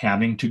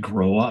having to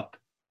grow up.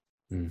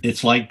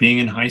 It's like being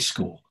in high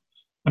school.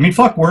 I mean,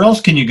 fuck, where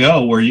else can you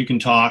go where you can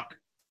talk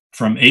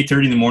from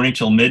 8:30 in the morning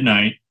till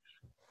midnight?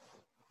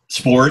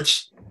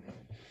 Sports,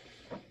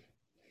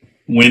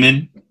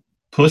 women,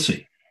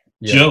 pussy,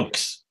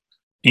 jokes.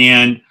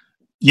 And,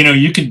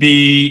 you could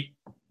be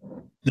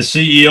the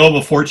CEO of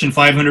a Fortune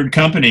 500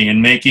 company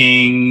and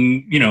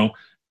making,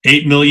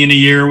 $8 million a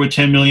year with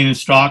 10 million in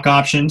stock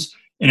options,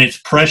 and it's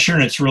pressure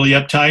and it's really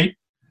uptight.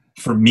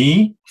 For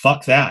me,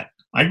 fuck that.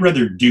 I'd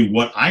rather do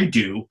what I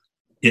do.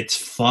 It's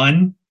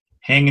fun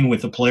hanging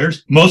with the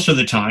players most of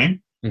the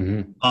time.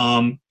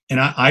 And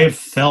I have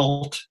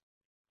felt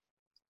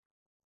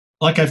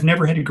like I've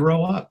never had to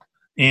grow up.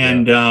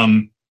 And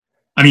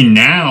I mean,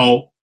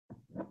 now,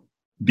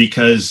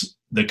 because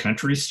the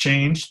country's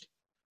changed,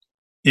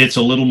 it's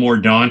a little more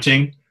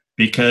daunting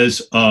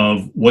because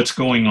of what's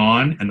going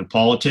on and the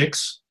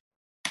politics.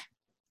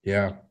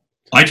 Yeah.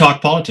 I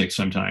talk politics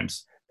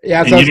sometimes.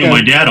 Yeah, so And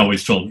my dad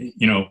always told me,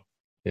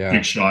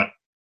 big shot,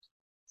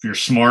 if you're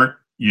smart,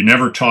 you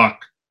never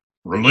talk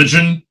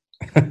religion,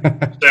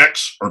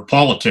 sex, or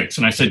politics.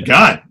 And I said,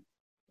 God,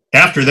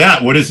 after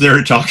that, what is there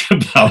to talk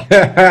about?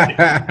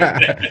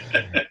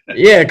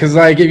 Yeah, because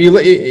like if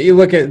you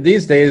look at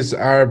these days,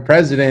 our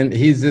president,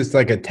 he's just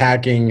like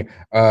attacking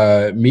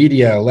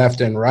media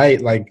left and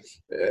right. Like,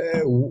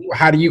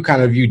 how do you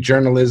kind of view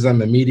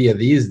journalism and media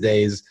these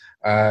days?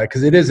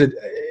 Because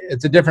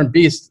it's a different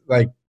beast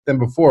like than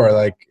before.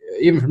 Like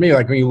even for me,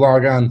 like when you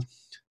log on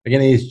like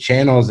any of these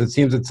channels, it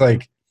seems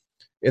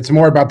it's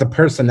more about the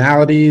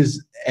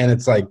personalities and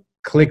it's like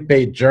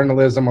clickbait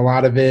journalism, a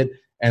lot of it,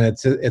 and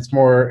it's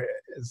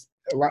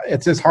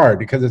just hard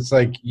because it's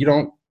like you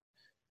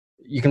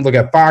can look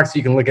at Fox,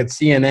 you can look at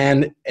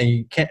CNN, and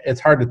you can't. It's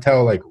hard to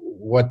tell like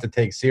what to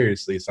take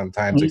seriously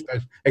sometimes,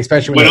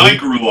 especially when I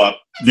grew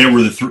up. There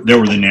were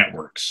the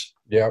networks,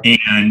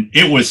 and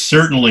it was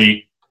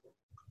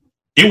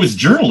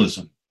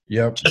journalism,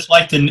 just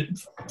like the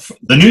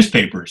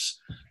newspapers.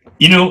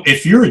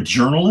 If you're a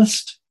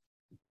journalist,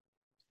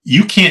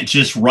 you can't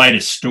just write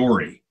a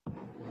story.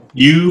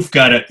 You've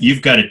got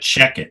to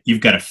check it. You've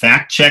got to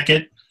fact check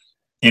it.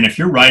 And if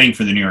you're writing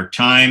for the New York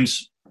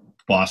Times,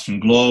 Boston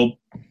Globe,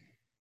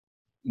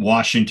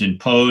 Washington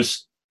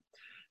Post,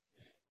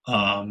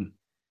 LA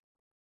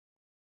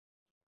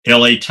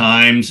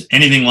Times,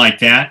 anything like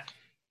that,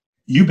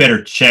 you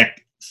better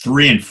check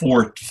 3 and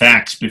 4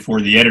 facts before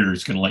the editor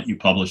is going to let you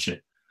publish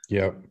it.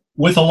 Yep.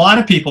 With a lot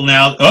of people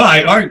now,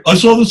 I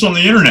saw this on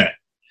the internet.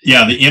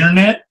 Yeah, the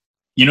internet.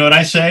 You know what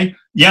I say?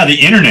 Yeah, the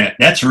internet.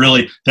 That's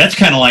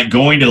kind of like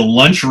going to the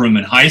lunchroom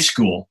in high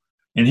school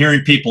and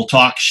hearing people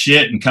talk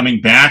shit and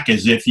coming back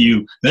as if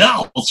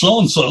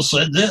so-and-so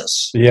said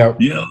this. Yeah.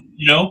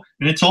 And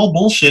it's all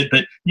bullshit.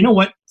 But you know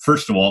what?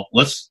 First of all,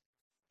 let's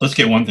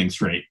get one thing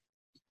straight.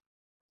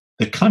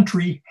 The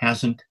country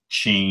hasn't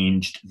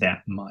changed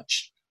that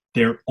much.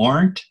 There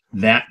aren't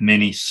that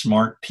many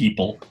smart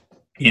people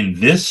in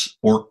this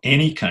or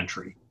any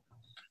country.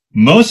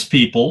 Most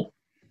people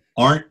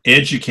aren't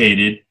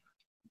educated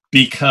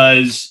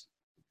because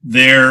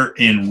they're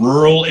in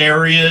rural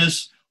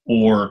areas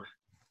or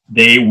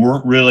they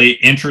weren't really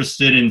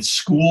interested in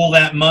school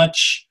that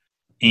much.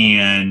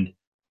 And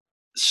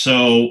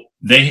so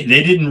they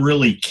didn't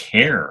really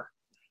care.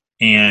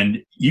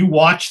 And you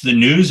watch the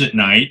news at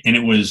night and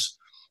it was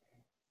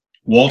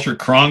Walter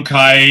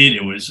Cronkite,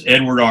 it was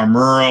Edward R.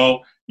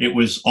 Murrow. It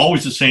was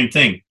always the same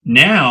thing.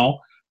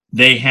 Now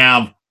they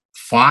have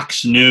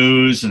Fox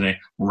News and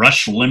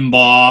Rush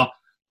Limbaugh,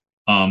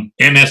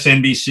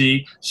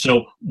 MSNBC.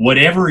 So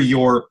whatever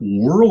your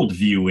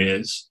worldview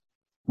is,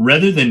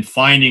 rather than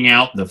finding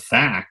out the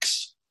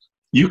facts,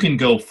 you can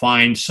go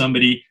find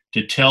somebody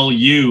to tell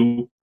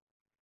you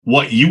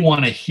what you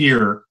want to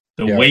hear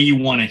the way you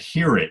want to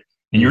hear it.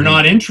 And you're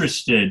not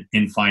interested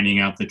in finding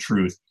out the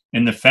truth.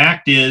 And the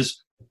fact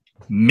is,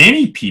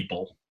 many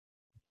people,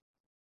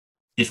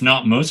 if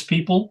not most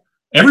people,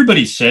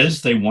 everybody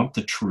says they want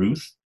the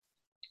truth.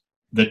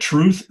 The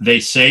truth they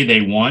say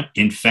they want,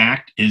 in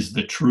fact, is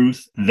the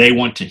truth they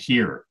want to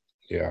hear.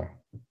 Yeah.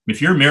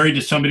 If you're married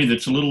to somebody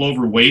that's a little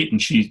overweight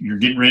and you're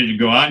getting ready to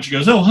go out and she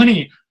goes, "Oh,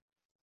 honey,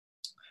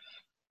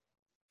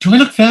 do I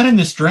look fat in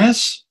this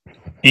dress?"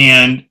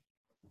 And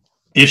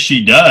if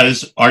she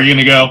does, are you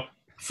going to go,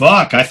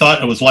 "Fuck, I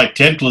thought it was like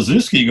Ted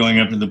Klaczewski going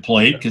up to the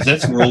plate because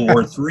that's World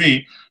War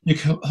III." You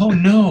go, "Oh,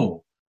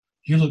 no,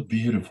 you look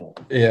beautiful."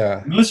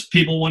 Yeah. Most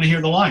people want to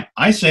hear the lie.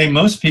 I say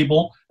most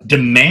people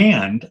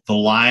demand the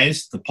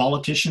lies the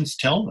politicians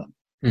tell them.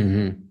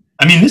 Mm-hmm.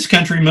 I mean, this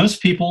country,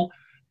 most people,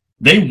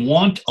 they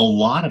want a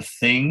lot of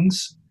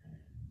things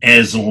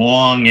as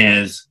long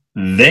as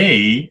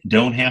they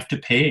don't have to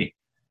pay.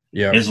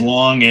 Yeah. As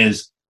long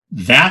as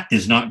that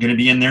is not going to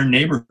be in their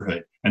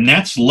neighborhood. And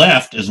that's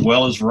left as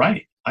well as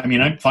right. I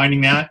mean, I'm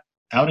finding that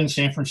out in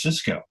San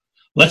Francisco.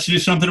 Let's do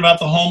something about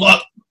the home,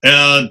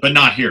 but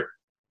not here.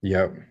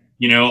 Yep.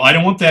 I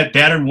don't want that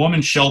battered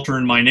woman shelter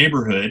in my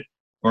neighborhood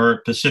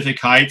or Pacific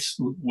Heights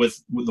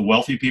with the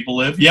wealthy people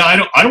live. Yeah, I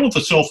don't want the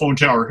cell phone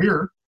tower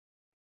here.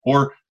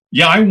 Or,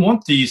 yeah, I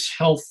want these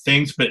health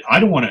things, but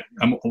I don't want to.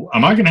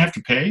 Am I going to have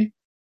to pay?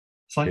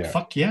 It's like,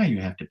 fuck yeah, you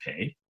have to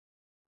pay.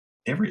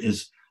 I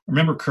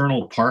remember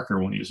Colonel Parker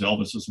when he was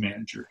Elvis's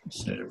manager. He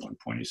said at one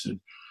point, he said,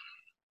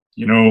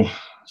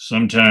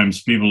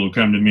 sometimes people will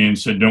come to me and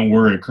say, "Don't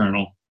worry,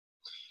 Colonel.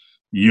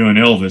 You and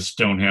Elvis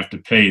don't have to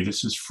pay.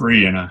 This is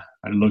free." And I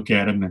look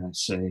at him and I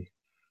say,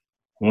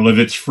 "Well, if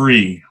it's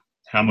free,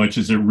 how much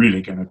is it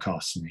really going to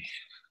cost me?"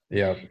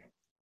 Yeah.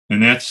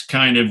 And that's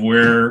kind of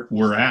where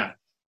we're at.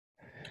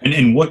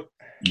 And what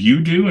you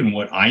do and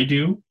what I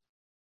do,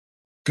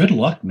 good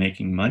luck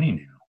making money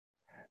now.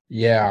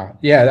 Yeah.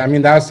 Yeah. I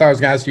mean, that's what I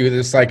was going to ask you.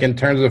 This, like, in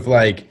terms of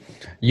like,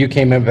 you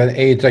came up at an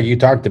age, like you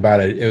talked about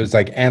it. It was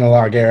like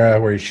analog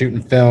era where you're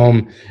shooting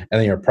film and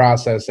then you're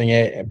processing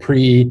it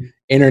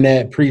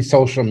pre-internet,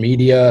 pre-social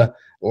media.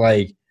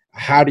 Like,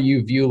 how do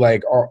you view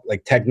like all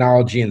like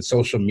technology and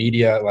social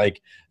media?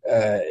 Like,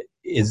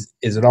 is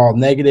it all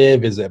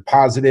negative? Is it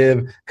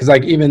positive? Because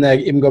like even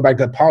go back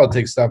to the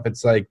politics stuff,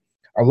 it's like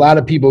a lot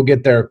of people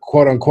get their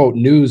quote unquote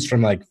news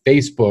from like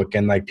Facebook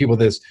and like people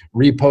this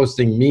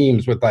reposting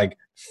memes with like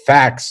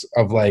facts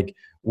of like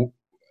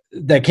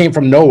that came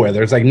from nowhere.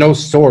 There's like no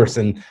source,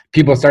 and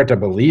people start to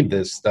believe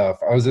this stuff.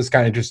 I was just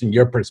kind of interested in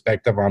your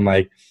perspective on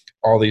like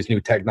all these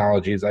new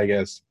technologies, I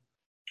guess.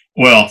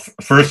 Well,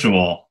 first of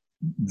all,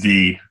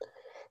 the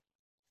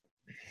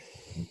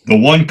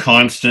one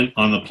constant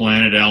on the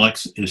planet,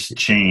 Alex, is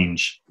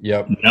change.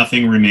 Yep.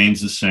 Nothing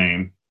remains the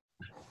same.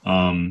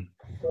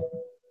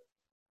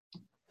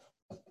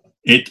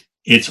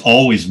 It's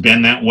always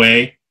been that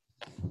way.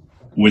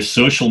 With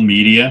social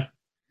media,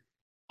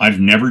 I've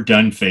never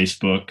done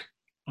Facebook.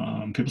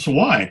 People say,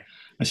 why?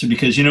 I said,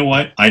 because you know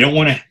what? I don't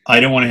want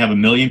to have a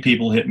million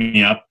people hit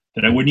me up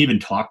that I wouldn't even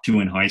talk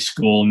to in high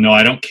school. No,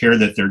 I don't care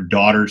that their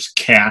daughter's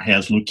cat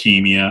has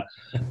leukemia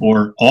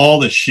or all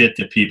the shit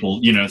that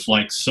people, it's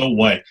like, so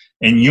what?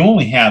 And you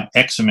only have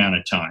X amount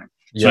of time.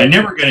 So I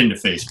never got into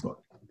Facebook.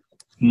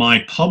 My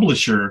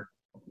publisher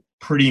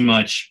pretty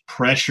much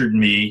pressured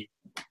me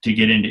to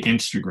get into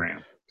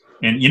Instagram.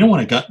 And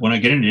when I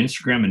get into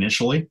Instagram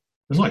initially, it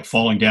was like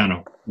falling down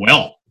a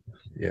well.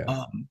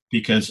 Yeah.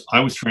 Because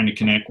I was trying to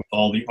connect with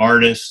all the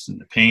artists and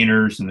the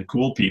painters and the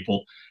cool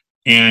people.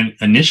 And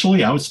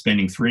initially I was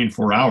spending 3 and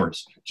 4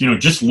 hours,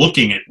 just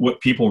looking at what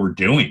people were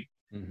doing.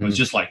 It was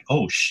just like,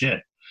 oh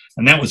shit.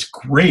 And that was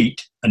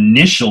great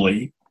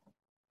initially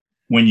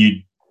when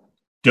you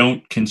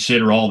don't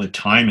consider all the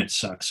time it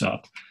sucks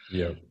up.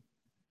 Yeah.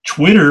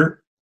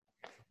 Twitter,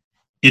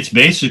 it's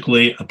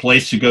basically a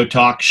place to go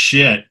talk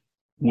shit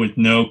with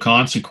no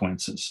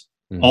consequences.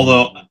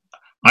 Although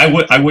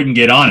I wouldn't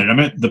get on it. I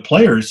mean, the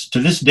players to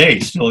this day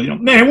still,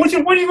 man, when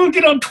are you going to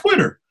get on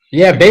Twitter?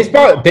 Yeah,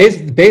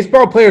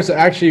 baseball players are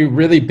actually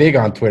really big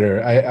on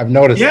Twitter. I've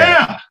noticed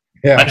that.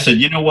 Yeah. I said,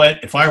 you know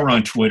what? If I were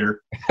on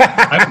Twitter,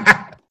 I would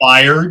be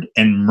fired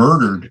and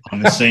murdered on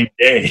the same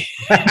day.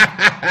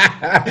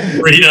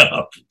 Straight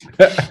up.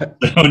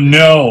 So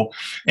no.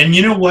 And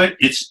you know what?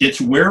 It's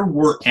where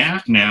we're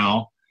at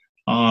now.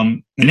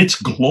 And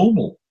it's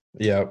global.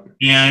 Yeah.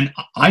 And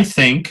I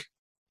think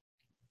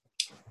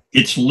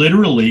it's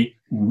literally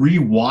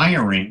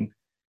rewiring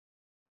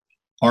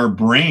our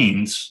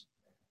brains,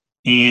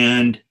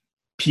 and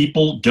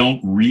people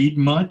don't read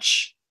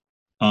much.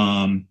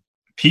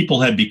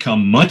 People have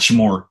become much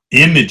more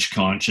image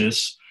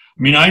conscious.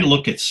 I mean, I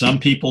look at some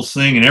people's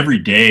thing, and every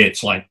day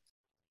it's like,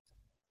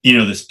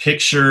 this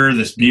picture,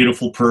 this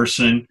beautiful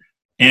person.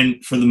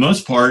 And for the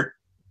most part,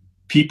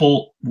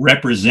 people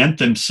represent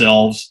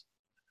themselves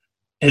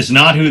as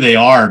not who they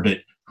are,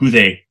 but who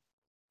they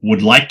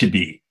would like to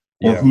be,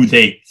 or who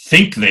they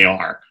think they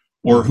are,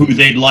 or who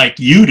they'd like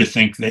you to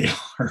think they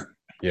are.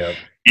 Yeah.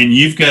 And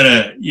you've got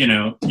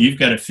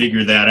to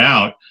figure that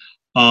out.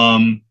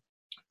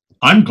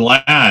 I'm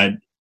glad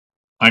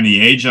I'm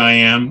the age I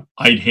am.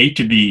 I'd hate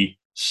to be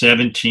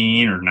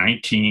 17 or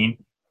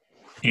 19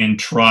 and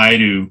try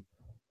to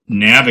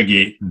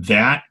navigate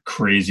that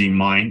crazy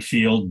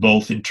minefield,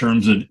 both in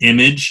terms of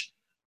image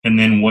and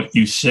then what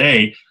you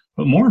say,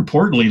 but more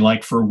importantly,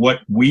 like for what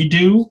we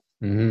do,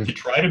 to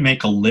try to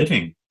make a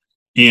living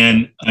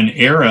in an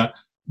era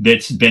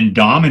that's been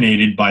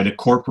dominated by the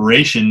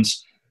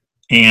corporations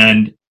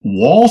and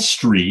Wall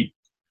Street.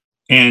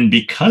 And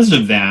because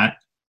of that,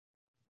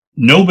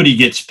 nobody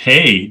gets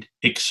paid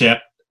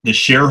except the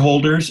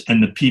shareholders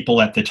and the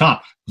people at the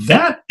top.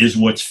 That is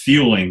what's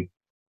fueling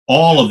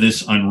all of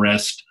this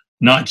unrest,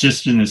 not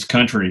just in this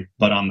country,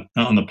 but on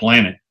the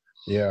planet.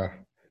 Yeah.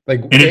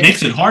 And it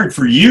makes it hard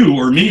for you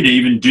or me to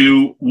even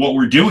do what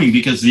we're doing,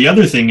 because the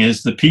other thing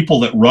is the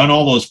people that run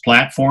all those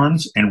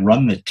platforms and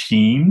run the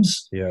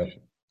teams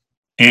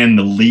and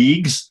the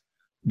leagues,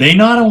 they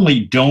not only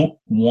don't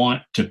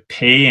want to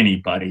pay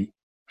anybody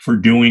for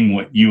doing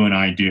what you and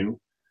I do,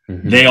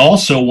 they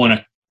also want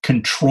to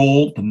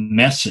control the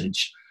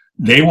message.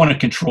 They want to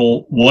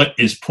control what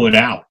is put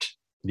out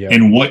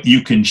and what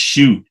you can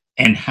shoot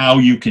and how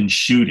you can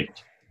shoot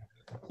it.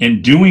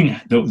 And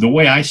doing the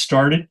way I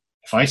started,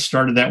 if I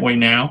started that way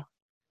now,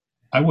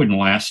 I wouldn't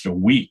last a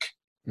week.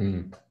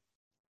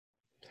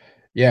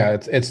 Yeah,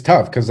 it's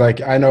tough because,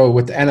 like, I know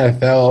with the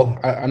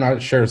NFL, I'm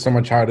not sure so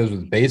much how it is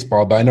with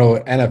baseball, but I know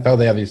NFL,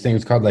 they have these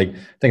things called, like,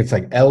 I think it's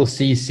like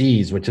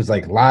LCCs, which is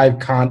like live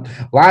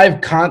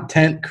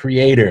content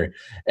creator.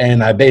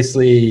 And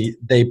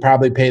they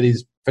probably pay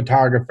these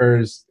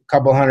photographers a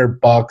couple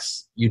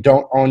 $100. You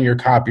don't own your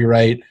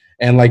copyright.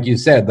 And like you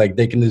said, like,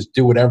 they can just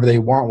do whatever they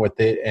want with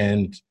it.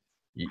 And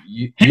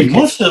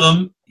most of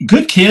them,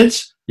 good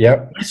kids.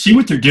 Yep. I see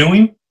what they're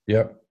doing.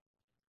 Yep.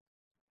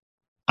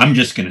 I'm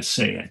just going to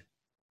say it.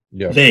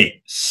 Yep.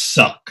 They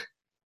suck.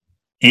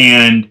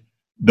 And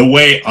the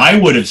way I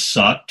would have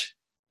sucked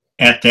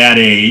at that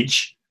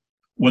age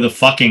with a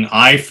fucking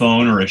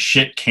iPhone or a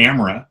shit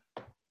camera,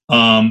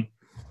 and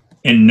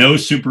no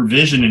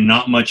supervision and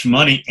not much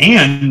money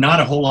and not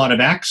a whole lot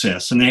of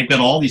access. And they've got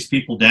all these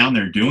people down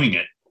there doing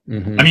it.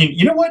 I mean,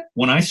 you know what?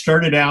 When I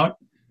started out,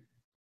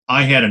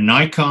 I had a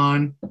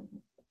Nikon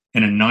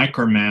and a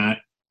Nicormat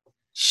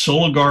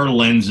Soligar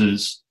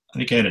lenses. I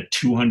think I had a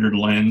 200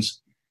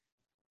 lens,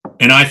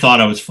 and I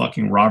thought I was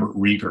fucking Robert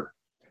Rieger.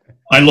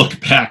 I look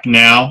back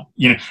now,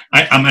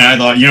 I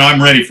thought,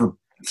 I'm ready for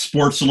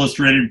Sports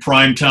Illustrated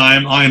prime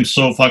time. I am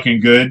so fucking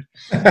good.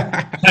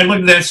 I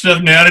look at that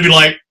stuff now to be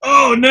like,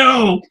 oh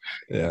no.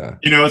 Yeah.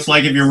 It's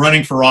like if you're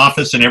running for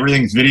office and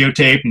everything's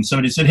videotaped and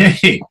somebody said,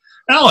 hey,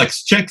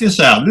 Alex, check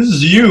this out. This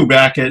is you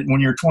back at when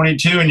you're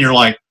 22, and you're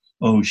like,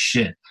 oh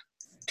shit.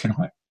 Can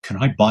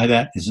I buy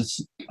that? Is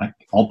this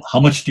how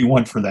much do you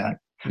want for that?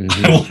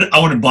 Mm-hmm. I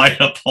want to buy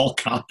up all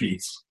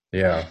copies.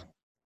 Yeah.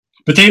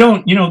 But they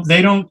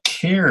don't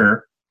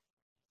care.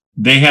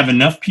 They have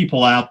enough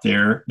people out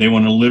there. They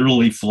want to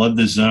literally flood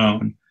the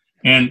zone.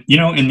 And,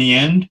 in the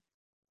end,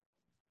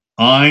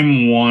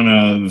 I'm one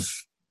of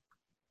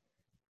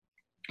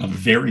a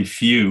very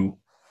few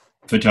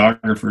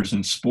photographers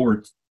in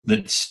sports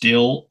that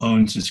still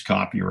owns his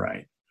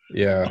copyright.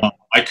 Yeah.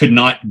 I could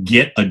not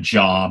get a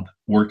job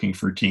working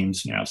for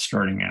teams now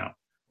starting out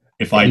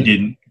if I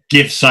didn't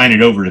sign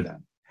it over to them.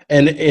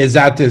 And is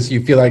that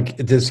you feel like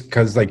this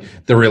because like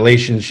the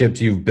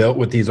relationships you've built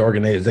with these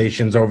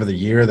organizations over the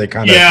year, they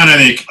kind of. Yeah. And I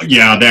think,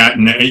 that,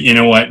 and you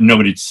know what,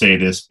 nobody'd say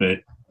this, but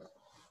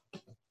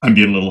I'm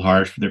being a little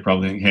harsh, but they're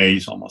probably thinking, hey,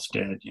 he's almost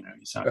dead.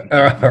 He's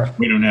not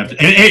we don't have to.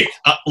 And hey,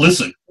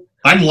 listen,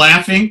 I'm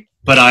laughing,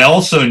 but I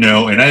also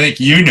know, and I think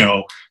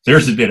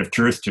there's a bit of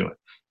truth to it.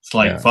 It's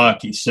like,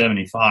 fuck, he's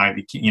 75.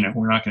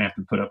 We're not going to have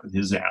to put up with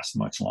his ass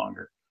much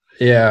longer.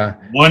 Yeah.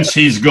 Once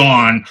he's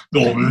gone,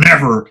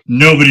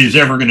 nobody's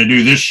ever going to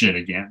do this shit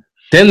again.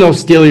 Then they'll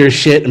steal your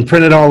shit and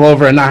print it all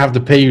over and not have to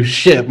pay you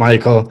shit,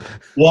 Michael.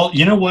 Well,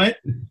 you know what?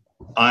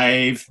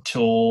 I've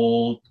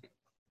told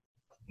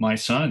my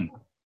son,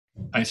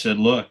 I said,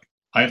 look,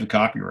 I have the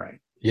copyright.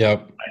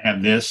 Yep. I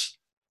have this.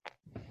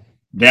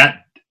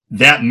 That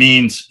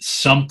means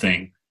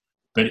something.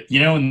 But,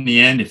 in the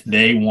end, if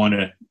they want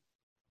to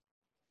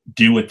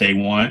do what they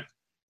want,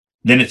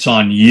 then it's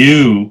on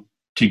you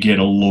to get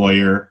a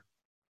lawyer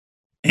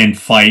and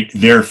fight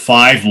their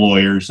 5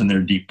 lawyers in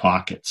their deep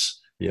pockets.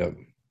 Yep.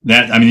 The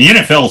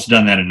NFL's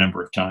done that a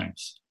number of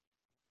times.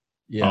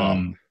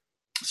 Yeah.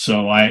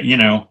 So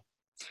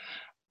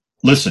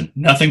listen,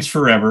 nothing's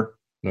forever.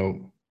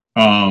 Nope.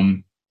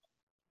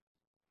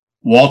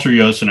 Walter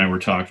Yost and I were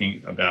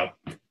talking about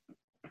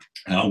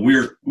how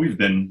we've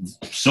been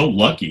so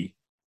lucky.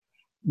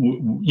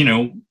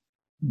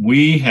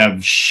 We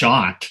have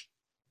shot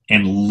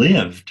and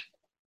lived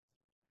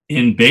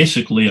in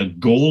basically a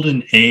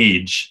golden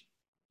age,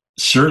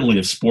 certainly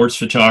of sports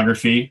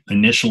photography,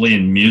 initially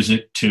in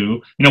music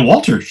too.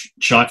 Walter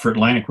shot for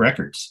Atlantic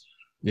Records.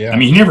 Yeah.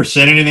 He never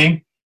said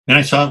anything. Then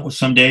I saw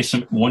someday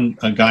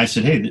a guy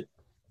said, hey,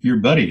 your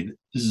buddy,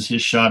 this is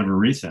his shot of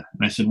Aretha.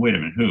 And I said, wait a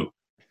minute, who?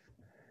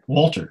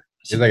 Walter.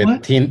 He's like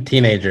what? A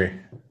teenager.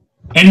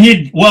 And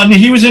he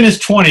was in his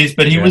 20s,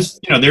 but he was,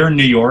 they were in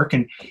New York,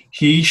 and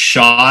he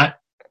shot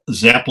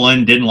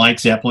Zeppelin, didn't like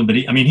Zeppelin, but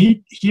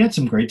he had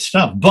some great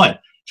stuff. But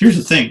here's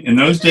the thing. In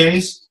those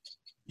days,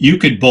 you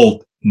could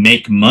both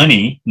make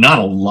money, not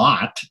a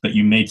lot, but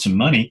you made some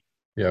money.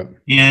 Yeah.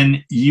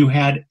 And you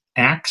had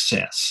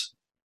access.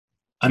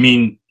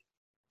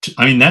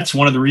 That's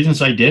one of the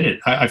reasons I did it.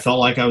 I felt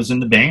like I was in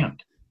the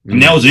band. Mm-hmm.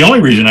 And that was the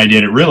only reason I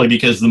did it, really,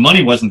 because the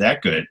money wasn't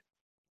that good.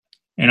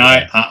 And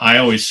I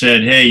always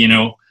said, hey,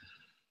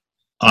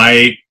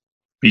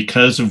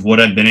 because of what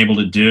I've been able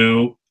to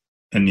do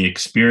and the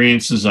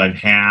experiences I've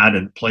had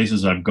and the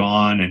places I've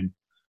gone and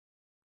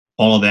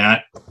all of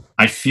that,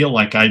 I feel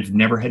like I've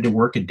never had to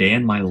work a day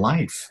in my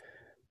life.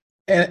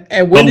 But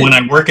when I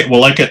look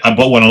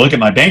at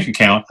my bank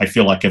account, I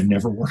feel like I've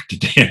never worked a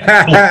day in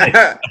my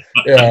life.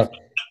 Yeah.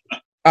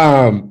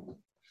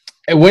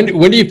 And when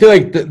do you feel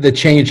like the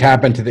change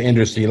happened to the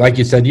industry? Like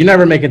you said, you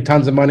never making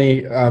tons of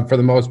money for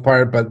the most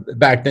part, but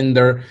back then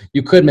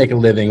you could make a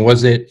living.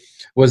 Was it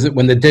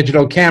when the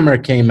digital camera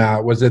came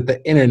out? Was it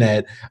the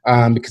internet?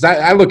 Because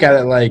I look at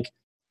it like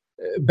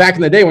back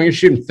in the day when you're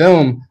shooting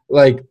film,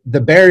 like the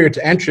barrier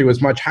to entry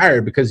was much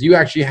higher because you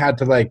actually had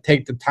to like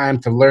take the time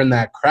to learn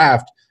that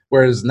craft.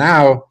 Whereas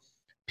now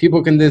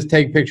people can just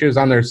take pictures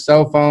on their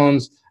cell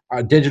phones,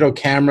 digital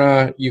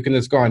camera, you can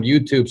just go on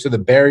YouTube. So the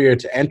barrier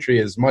to entry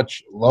is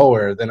much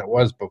lower than it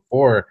was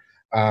before.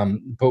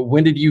 But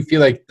when did you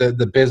feel like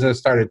the business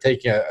started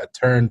taking a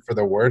turn for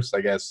the worse,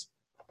 I guess?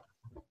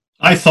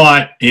 I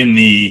thought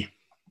when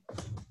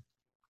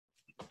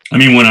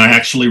I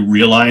actually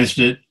realized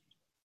it,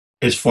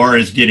 as far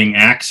as getting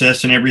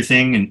access and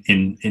everything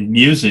in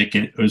music,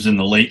 it was in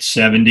the late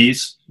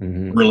 70s,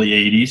 mm-hmm. early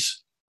 80s,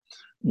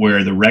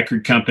 where the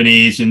record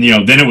companies and,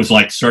 then it was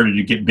like started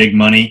to get big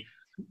money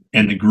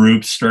and the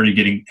groups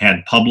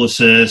had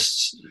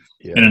publicists.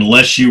 Yeah. And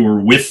unless you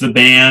were with the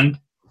band,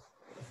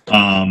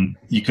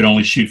 you could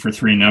only shoot for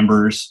 3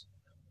 numbers.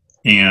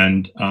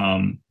 And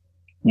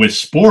with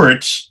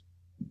sports,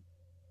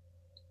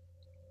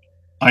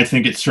 I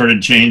think it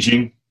started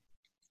changing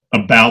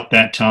about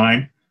that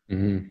time.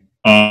 Mm-hmm.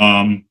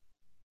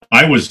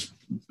 I was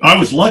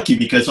lucky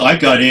because I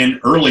got in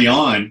early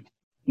on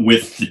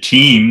with the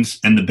teams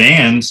and the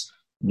bands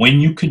when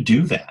you could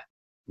do that.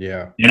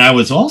 Yeah. And I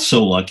was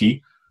also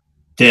lucky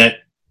that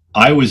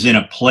I was in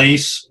a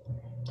place,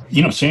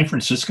 San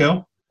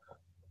Francisco.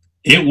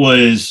 It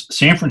was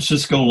San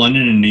Francisco,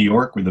 London, and New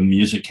York were the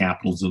music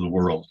capitals of the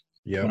world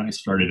when Yep. I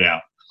started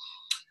out.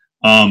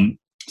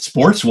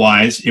 Sports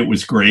wise, it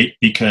was great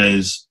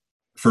because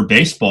for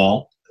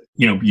baseball,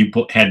 you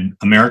had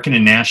American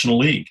and National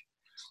League.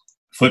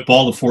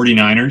 Football, the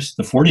 49ers.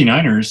 The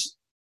 49ers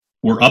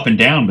were up and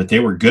down, but they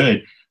were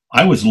good.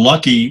 I was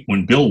lucky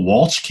when Bill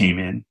Walsh came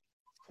in.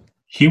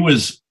 He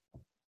was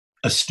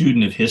a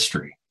student of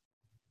history.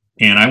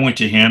 And I went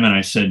to him and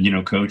I said,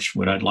 Coach,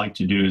 what I'd like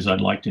to do is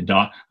I'd like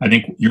to I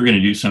think you're going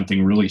to do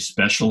something really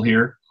special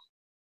here.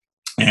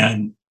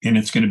 And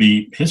it's going to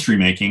be history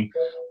making.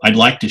 I'd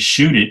like to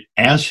shoot it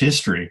as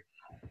history,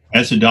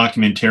 as a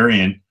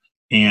documentarian,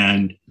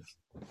 and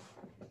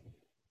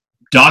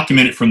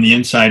document it from the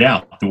inside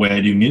out, the way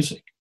I do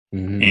music.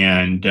 Mm-hmm.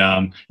 And,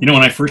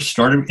 when I first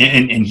started,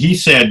 and he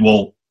said,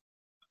 well,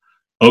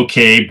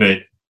 okay, but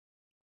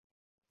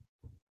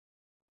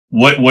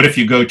what if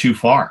you go too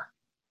far?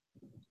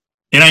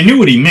 And I knew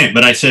what he meant,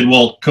 but I said,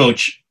 well,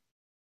 Coach,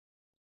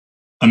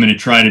 I'm going to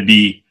try to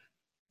be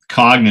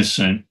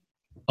cognizant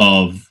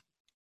of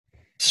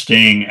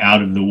staying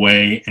out of the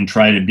way and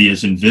try to be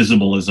as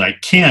invisible as I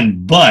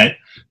can. But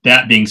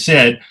that being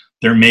said,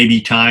 there may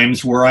be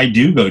times where I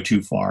do go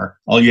too far.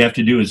 All you have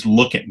to do is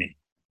look at me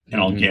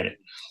and I'll get it.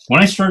 When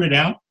I started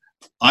out,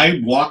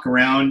 I'd walk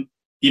around,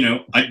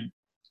 I'd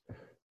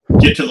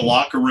get to the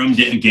locker room,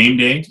 get in game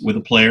day with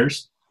the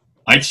players.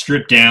 I'd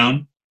strip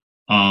down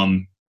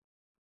to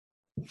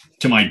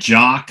my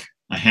jock,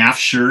 a half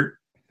shirt.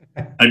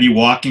 I'd be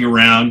walking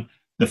around.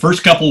 The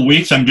first couple of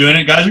weeks I'm doing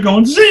it, guys are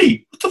going,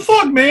 Z, what the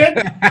fuck, man?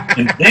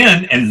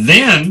 and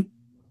then,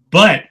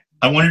 but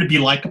I wanted to be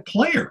like a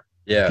player.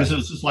 Yeah. Because it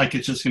was just like,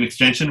 it's just an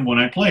extension of when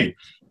I played.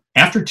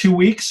 After 2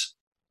 weeks,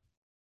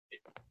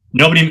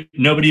 nobody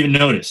even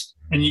noticed.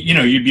 And,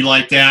 you'd be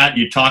like that.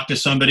 You talk to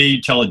somebody,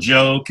 you tell a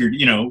joke,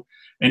 and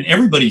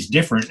everybody's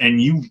different.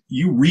 And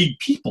you read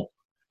people,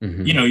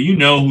 Mm-hmm. you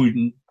know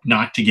who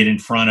not to get in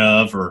front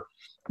of, or,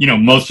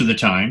 most of the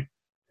time,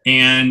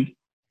 and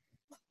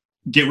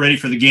get ready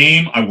for the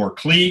game. I wore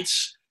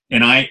cleats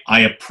and I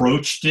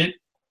approached it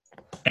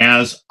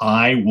as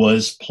I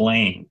was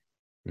playing.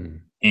 Mm-hmm.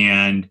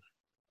 And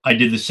I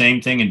did the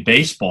same thing in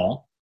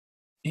baseball.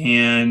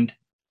 And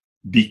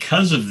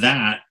because of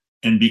that,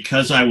 and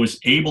because I was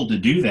able to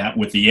do that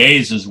with the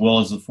A's as well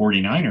as the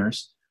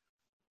 49ers,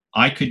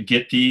 I could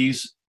get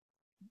these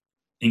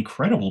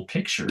incredible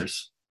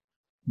pictures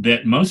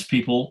that most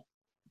people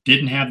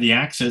didn't have the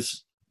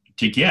access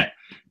to get.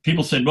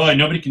 People said, boy,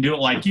 nobody can do it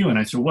like you. And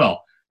I said,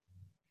 well,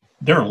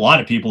 there are a lot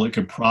of people that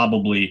could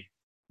probably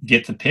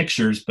get the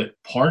pictures, but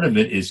part of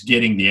it is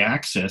getting the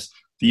access.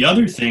 The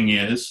other thing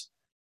is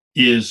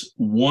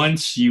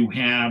once you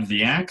have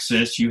the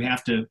access, you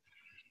have to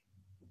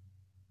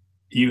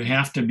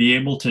be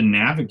able to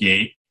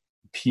navigate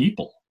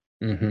people.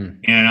 Mm-hmm.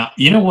 And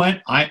you know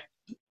what?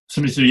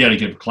 Somebody said you got to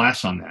give a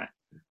class on that.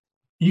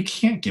 You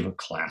can't give a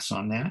class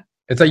on that.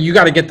 It's like you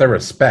got to get the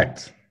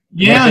respect.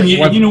 Yeah, and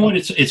you know what?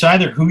 It's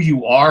either who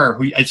you are,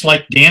 or it's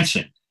like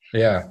dancing.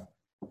 Yeah.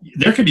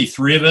 There could be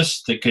three of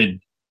us that could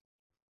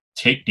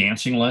take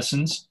dancing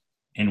lessons,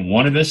 and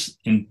one of us,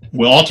 and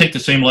we'll all take the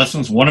same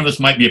lessons. One of us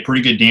might be a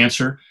pretty good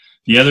dancer.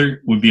 The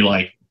other would be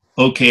like,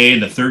 okay.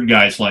 The third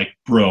guy's like,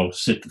 bro,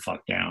 sit the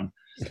fuck down.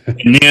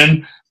 And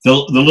then the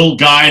little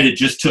guy that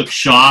just took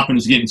shop and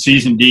is getting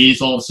C's and D's,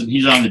 all of a sudden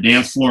he's on the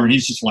dance floor and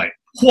he's just like,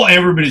 whoa,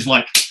 everybody's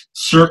like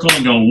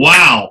circling, going,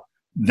 wow,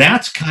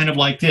 that's kind of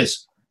like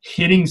this.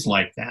 Hitting's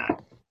like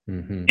that.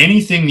 Mm-hmm.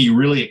 Anything that you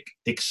really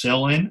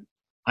excel in,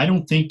 I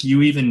don't think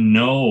you even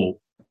know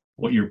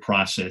what your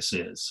process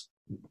is.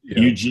 Yeah.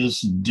 You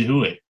just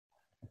do it.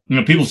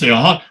 People say,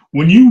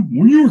 when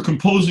you were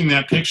composing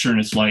that picture, and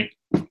it's like,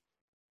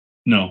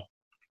 no.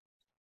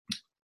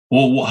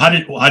 Well, how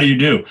do you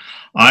do?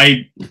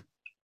 I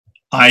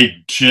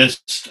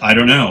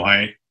don't know.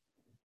 I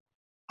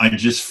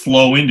just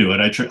flow into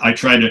it. I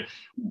try to,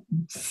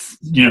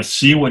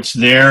 see what's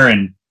there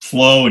and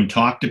flow and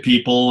talk to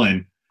people,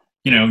 and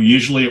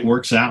usually it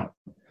works out.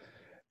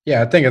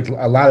 Yeah, I think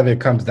a lot of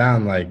it comes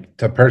down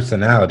to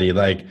personality.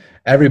 Like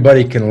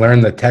everybody can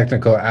learn the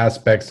technical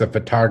aspects of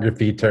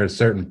photography to a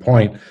certain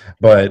point,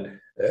 but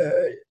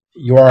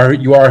you are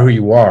who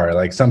you are.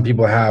 Like some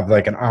people have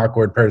an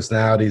awkward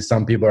personality,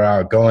 some people are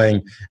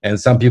outgoing, and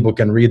some people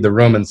can read the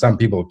room and some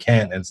people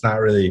can't. And it's not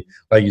really,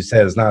 like you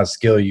said, it's not a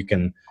skill you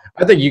can.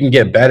 I think you can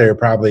get better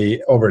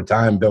probably over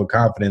time, build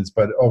confidence,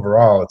 but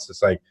overall it's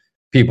just like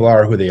people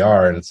are who they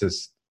are, and it's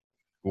just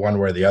one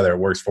way or the other. It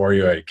works for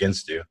you or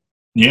against you.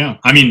 Yeah.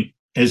 I mean,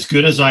 as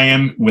good as I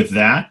am with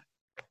that,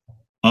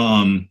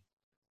 I'm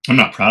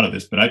not proud of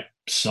this, but I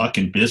suck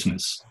in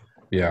business.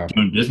 Yeah.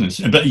 Doing business.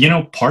 But,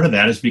 part of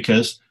that is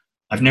because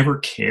I've never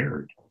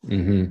cared.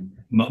 Mm-hmm.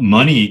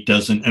 Money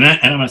doesn't, and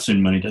I'm not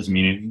saying money doesn't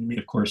mean anything to me.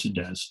 Of course it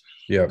does.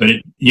 Yeah. But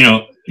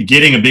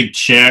getting a big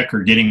check or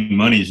getting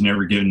money has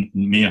never given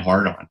me a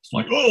hard on. It's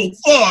like, oh,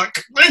 fuck,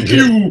 thank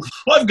you.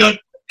 I've got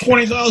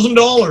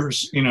 $20,000.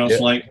 It's Yeah.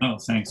 like, oh,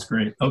 thanks,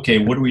 great. Okay,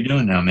 what are we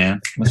doing now, man?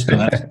 Let's go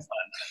have some fun.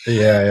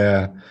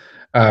 Yeah,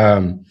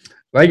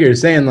 like you're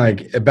saying,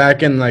 like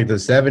back in like the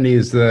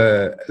 70s,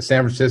 the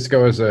San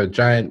Francisco was a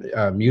giant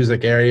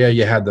music area.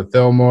 You had the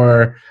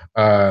Fillmore,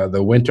 the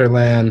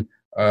Winterland,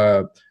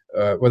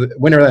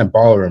 Winterland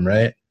Ballroom,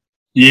 right?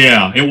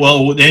 Yeah,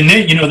 well, and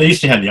they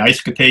used to have the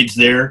ice capades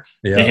there.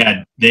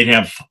 Yeah. They'd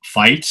have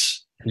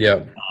fights.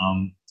 Yeah.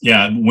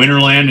 Yeah,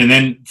 Winterland, and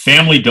then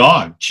Family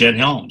Dog, Chet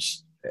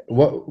Helms.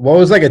 What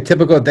was like a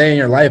typical day in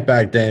your life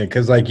back then?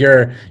 Because like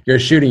you're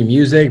shooting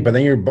music, but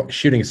then you're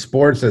shooting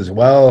sports as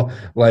well.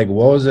 Like,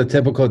 what was a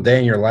typical day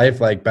in your life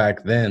like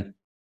back then?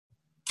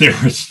 There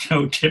was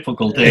no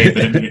typical day,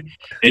 but I mean,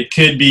 it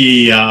could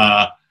be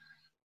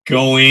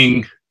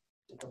going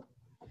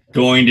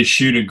to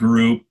shoot a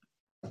group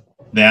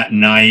that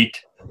night,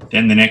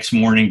 then the next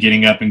morning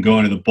getting up and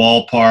going to the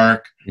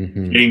ballpark,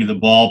 getting to the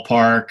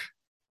ballpark,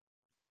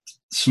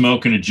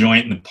 smoking a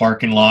joint in the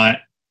parking lot,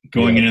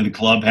 going into the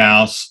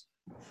clubhouse,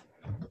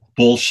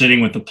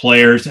 bullshitting with the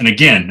players. And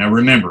again, now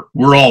remember,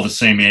 we're all the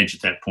same age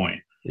at that point.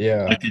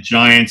 Yeah. Like the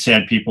Giants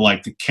had people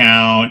like the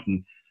Count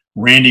and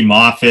Randy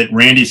Moffat.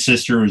 Randy's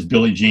sister was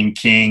Billie Jean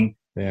King.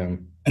 Yeah.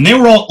 And they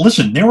were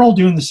all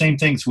doing the same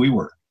things we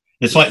were.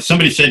 It's like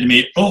somebody said to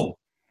me, "Oh,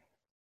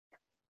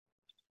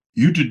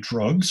 you did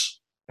drugs?"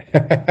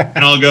 And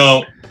I'll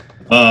go,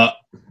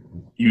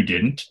 you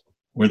didn't.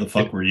 Where the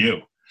fuck were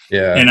you?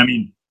 Yeah. And I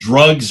mean,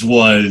 drugs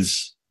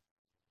was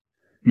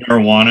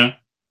marijuana,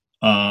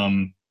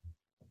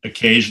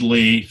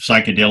 occasionally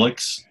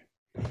psychedelics.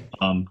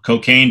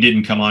 Cocaine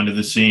didn't come onto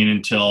the scene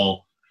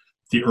until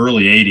the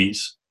early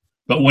 80s.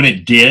 But when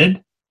it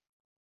did,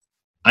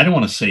 I don't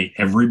want to say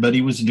everybody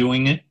was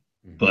doing it,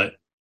 but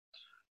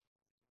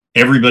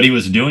everybody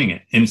was doing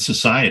it in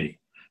society.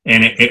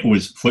 And it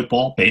was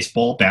football,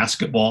 baseball,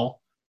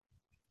 basketball,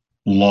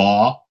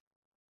 law,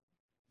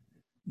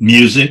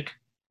 music,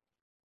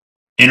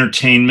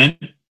 entertainment.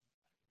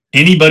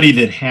 Anybody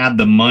that had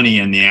the money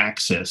and the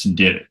access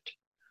did it.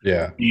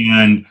 Yeah.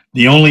 And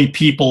the only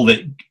people that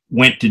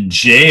went to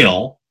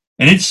jail,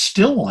 and it's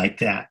still like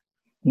that,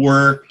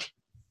 were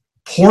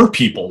poor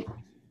people,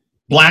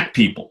 black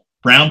people,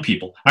 brown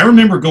people. I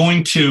remember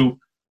going to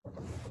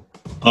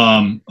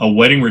a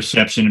wedding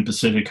reception in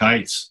Pacific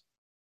Heights,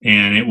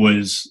 and it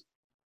was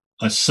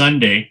a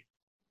Sunday,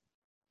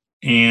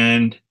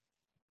 and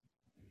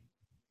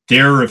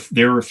there were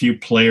a few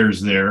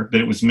players there, but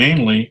it was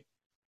mainly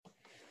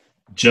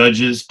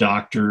judges,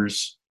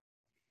 doctors,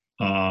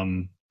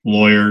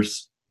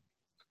 lawyers,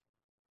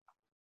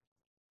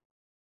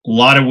 a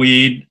lot of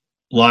weed,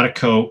 a lot of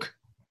coke.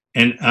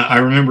 And I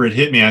remember it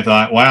hit me. I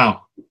thought,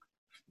 wow,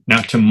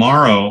 now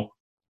tomorrow,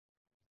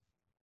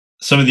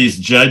 some of these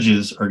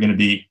judges are going to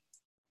be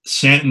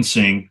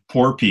sentencing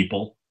poor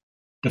people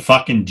to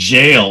fucking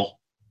jail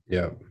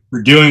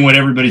for doing what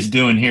everybody's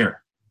doing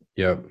here.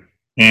 Yep.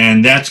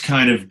 And that's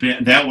kind of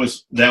been, that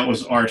was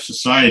our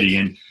society.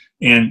 And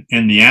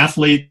the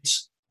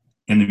athletes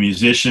and the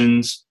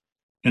musicians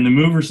and the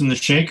movers and the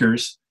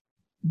shakers,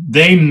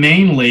 they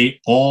mainly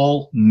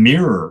all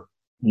mirror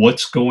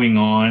what's going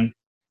on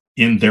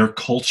in their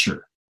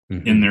culture,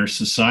 in their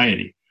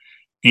society.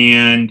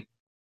 And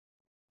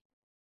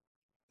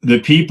the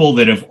people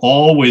that have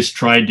always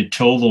tried to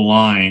toe the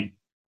line,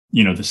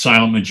 the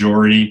silent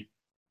majority,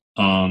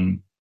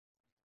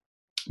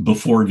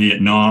 before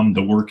Vietnam,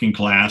 the working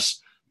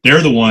class,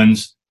 they're the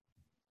ones,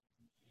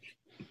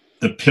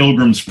 the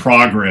Pilgrim's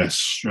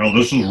Progress.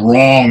 This is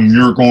wrong.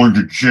 You're going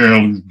to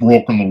jail. You've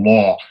broken the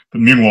law.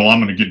 But meanwhile,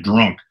 I'm going to get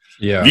drunk.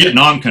 Yeah.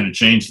 Vietnam kind of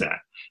changed that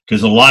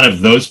because a lot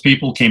of those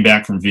people came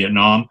back from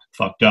Vietnam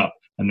fucked up.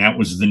 And that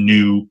was the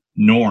new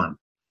norm.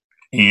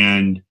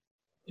 And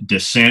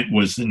dissent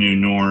was the new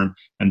norm.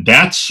 And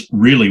that's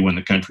really when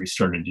the country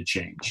started to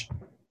change.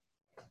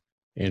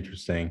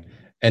 Interesting.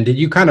 And did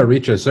you kind of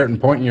reach a certain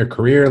point in your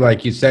career?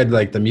 Like you said,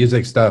 like the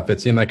music stuff, it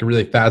seemed like a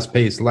really fast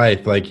paced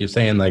life. Like you're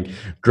saying, like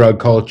drug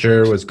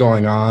culture was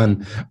going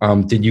on.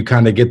 Did you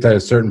kind of get to a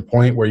certain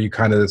point where you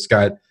kind of just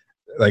got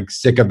like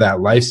sick of that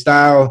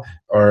lifestyle,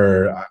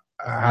 or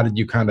how did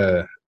you kind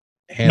of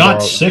handle?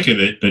 Not sick of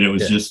it, but it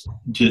was just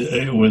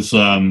it was,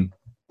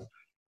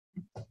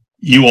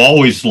 you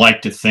always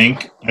like to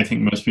think, I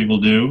think most people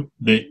do,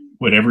 that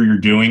whatever you're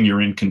doing,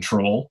 you're in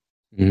control.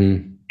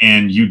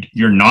 And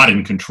you're not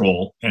in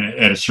control. And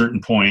at a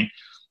certain point,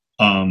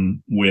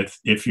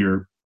 if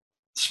you're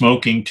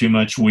smoking too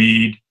much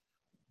weed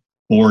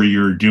or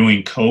you're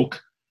doing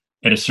coke,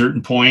 at a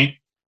certain point,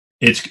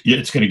 it's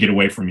going to get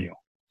away from you.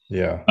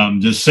 Yeah.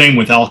 The same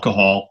with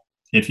alcohol.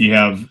 If you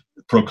have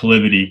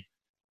proclivity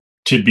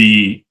to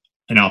be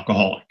an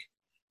alcoholic,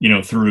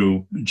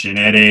 through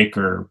genetic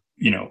or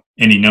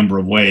any number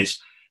of ways,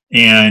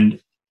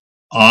 and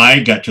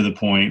I got to the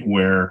point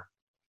where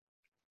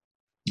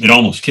it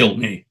almost killed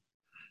me.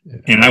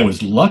 And I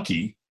was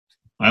lucky.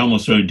 I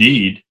almost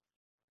OD'd.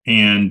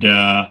 And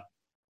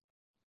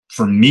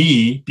for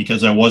me,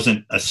 because I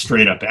wasn't a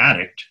straight up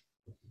addict,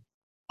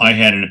 I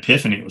had an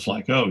epiphany. It was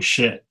like, oh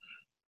shit,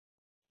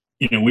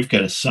 we've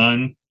got a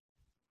son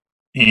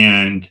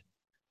and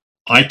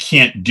I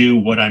can't do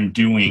what I'm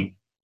doing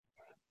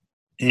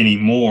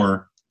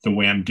anymore the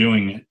way I'm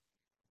doing it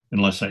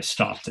unless I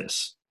stop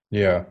this.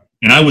 Yeah.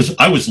 And I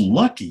was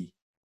lucky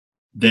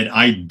that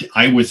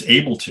I was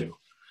able to.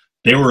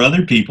 There were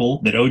other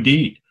people that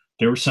OD'd.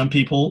 There were some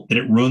people that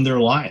it ruined their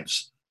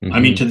lives. I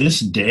mean, to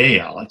this day,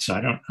 Alex,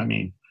 I'm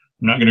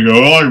not going to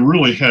go, oh, I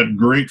really had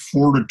great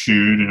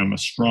fortitude and I'm a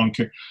strong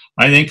character.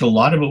 I think a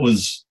lot of it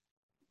was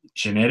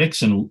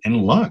genetics and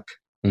luck,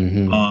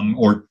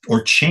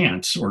 or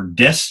chance or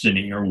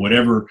destiny or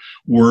whatever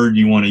word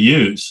you want to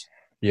use.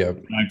 Yeah.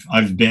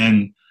 I've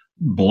been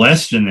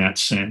blessed in that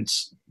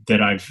sense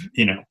that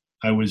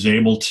I was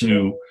able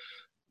to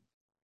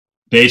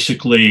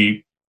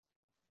basically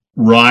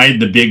ride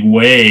the big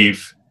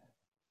wave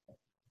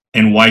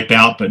and wipe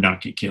out but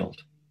not get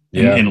killed,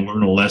 and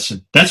learn a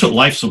lesson. That's what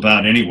life's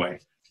about anyway.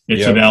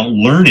 It's about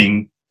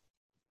learning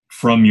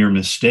from your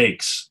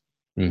mistakes.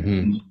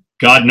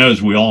 God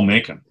knows we all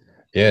make them.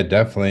 Yeah,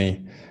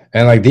 definitely.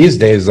 And like these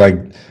days, like,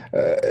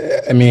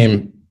 I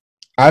mean,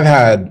 I've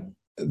had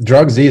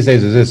drugs these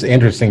days is this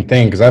interesting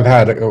thing because I've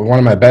had one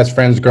of my best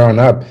friends growing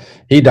up.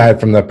 He died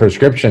from the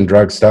prescription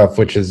drug stuff,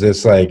 which is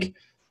this like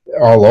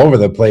all over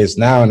the place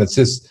now. And it's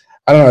just,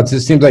 I don't know, it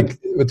just seems like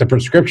with the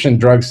prescription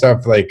drug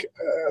stuff, like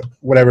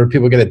whatever,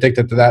 people get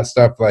addicted to that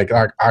stuff, like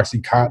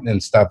Oxycontin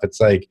and stuff. It's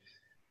like,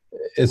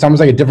 it's almost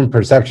like a different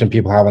perception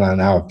people have on it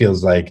now. It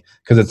feels like,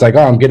 because it's like,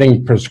 oh, I'm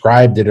getting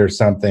prescribed it or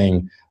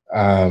something.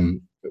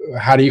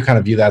 How do you kind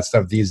of view that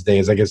stuff these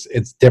days? I guess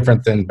it's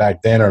different than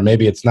back then, or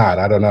maybe it's not.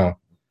 I don't know.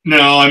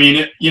 No, I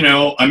mean,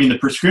 the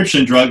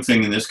prescription drug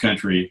thing in this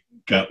country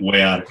got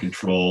way out of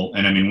control.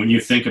 And I mean, when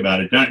you think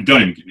about it, don't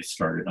even get me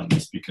started on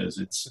this because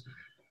it's,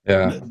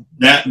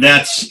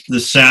 that's the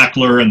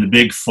Sackler and the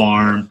big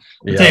farm.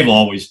 They've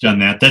always done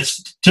that.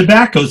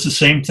 Tobacco's the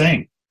same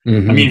thing. I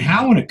mean,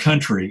 how in a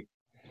country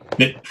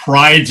that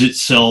prides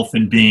itself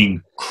in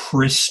being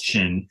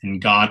Christian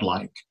and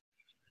godlike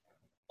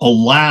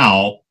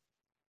allow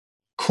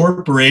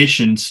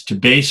corporations to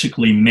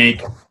basically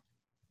make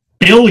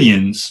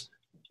billions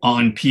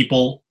on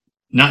people,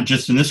 not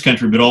just in this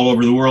country, but all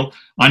over the world,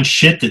 on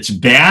shit that's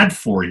bad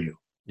for you.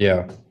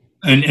 Yeah.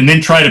 And then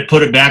try to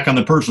put it back on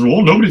the person.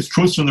 Well, nobody's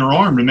twisting their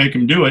arm to make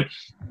them do it.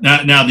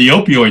 Now the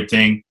opioid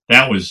thing,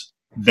 that was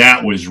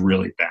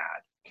really bad.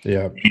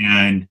 Yeah.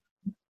 And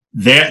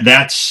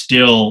that's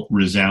still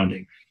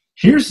resounding.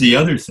 Here's the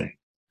other thing.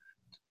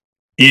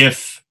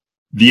 If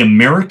the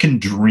American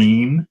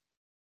dream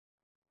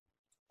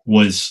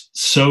was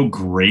so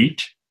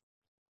great,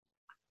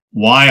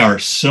 why are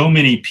so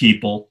many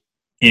people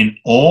in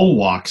all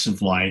walks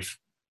of life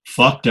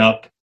fucked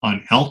up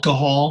on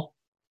alcohol,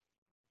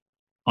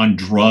 on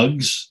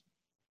drugs,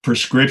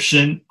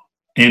 prescription,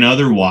 and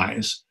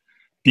otherwise?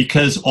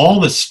 Because all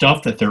the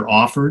stuff that they're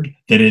offered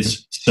that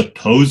is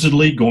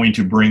supposedly going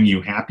to bring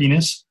you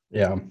happiness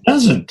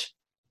doesn't.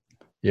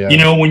 Yeah. You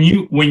know, when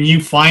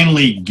you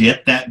finally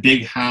get that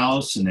big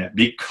house and that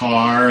big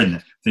car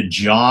and the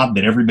job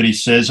that everybody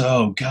says,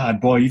 oh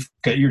God, boy, you've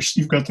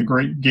got the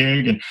great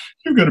gig and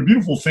you've got a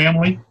beautiful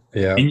family.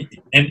 Yeah.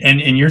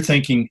 And you're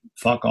thinking,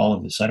 fuck all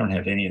of this. I don't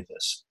have any of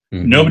this.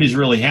 Nobody's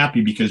really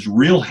happy, because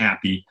real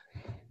happy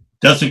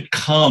doesn't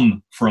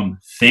come from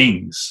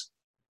things.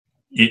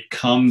 It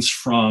comes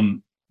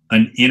from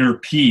an inner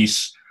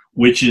peace,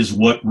 which is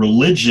what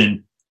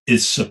religion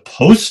is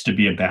supposed to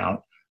be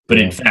about, but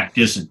in fact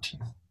isn't.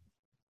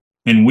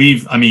 And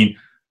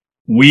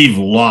we've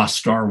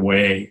lost our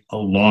way a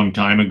long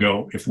time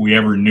ago, if we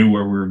ever knew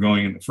where we were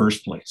going in the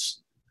first place.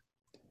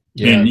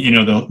 Yeah. And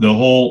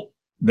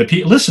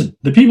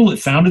the people that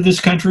founded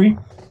this country,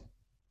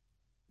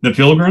 the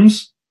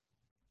Pilgrims,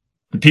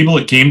 the people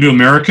that came to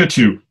America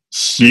to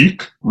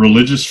seek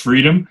religious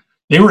freedom,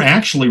 they were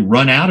actually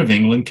run out of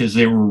England because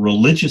they were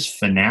religious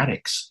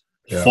fanatics,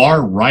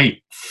 far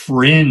right,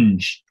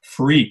 fringe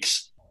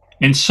freaks.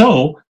 And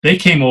so they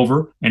came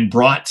over and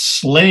brought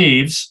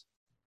slaves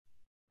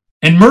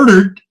and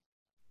murdered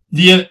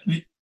the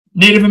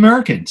Native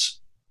Americans,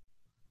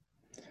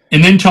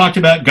 and then talked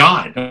about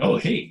God. Oh,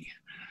 hey,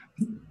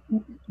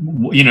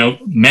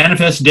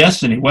 manifest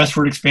destiny,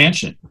 westward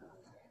expansion.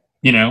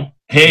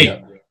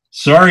 Hey,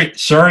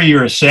 sorry,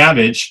 you're a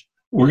savage.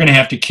 We're going to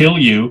have to kill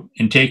you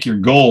and take your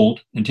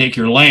gold and take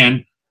your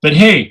land. But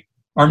hey,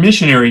 our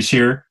missionaries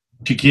here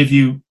to give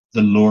you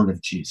the Lord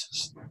of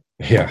Jesus.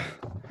 Yeah.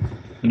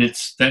 And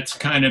that's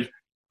kind of,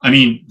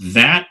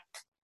 it's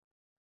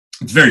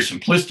very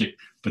simplistic,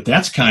 but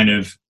that's kind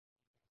of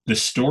the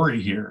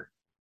story here.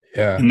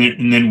 Yeah.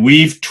 And then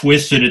we've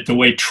twisted it the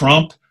way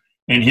Trump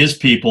and his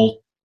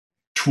people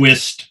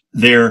twist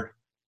their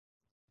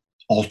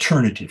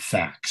alternative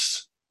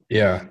facts.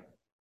 Yeah.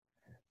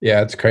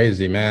 Yeah, it's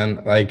crazy,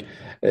 man. Like,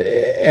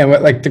 and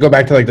like to go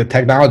back to like the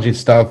technology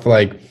stuff,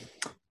 like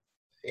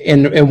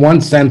in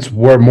one sense,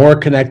 we're more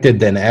connected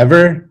than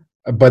ever,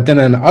 but then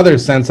in other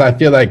sense, I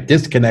feel like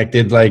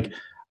disconnected. Like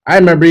I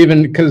remember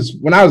even because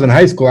when I was in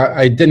high school,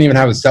 I didn't even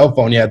have a cell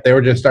phone yet. They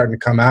were just starting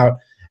to come out,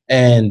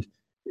 and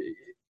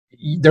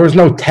there was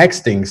no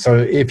texting. So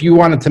if you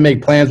wanted to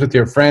make plans with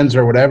your friends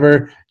or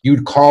whatever,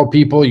 you'd call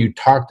people, you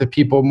talk to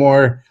people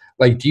more.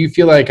 Like, do you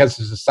feel like as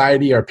a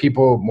society, are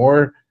people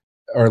more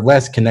or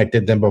less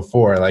connected than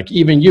before? Like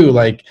even you,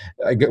 like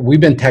we've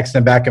been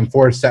texting back and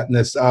forth, setting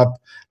this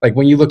up. Like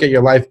when you look at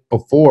your life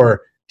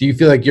before, do you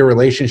feel like your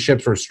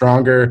relationships were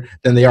stronger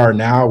than they are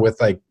now with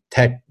like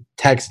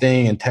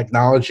texting and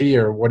technology,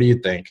 or what do you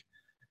think?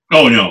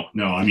 Oh no.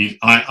 I mean,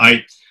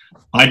 I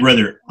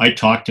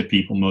talk to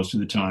people most of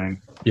the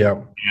time,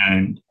 Yeah.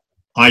 and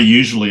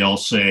I'll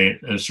say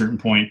at a certain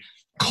point,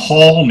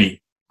 call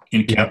me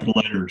in Yep. capital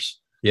letters.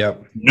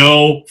 Yep.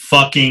 No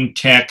fucking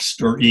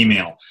text or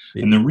email.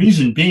 And the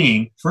reason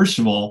being, first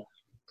of all,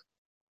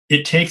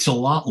 it takes a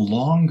lot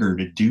longer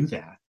to do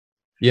that.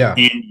 Yeah.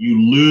 And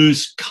you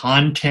lose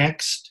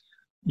context.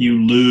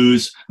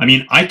 I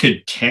mean, I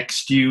could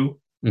text you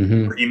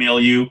or email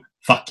you,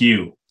 fuck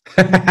you.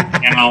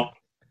 Now,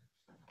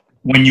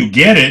 when you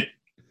get it,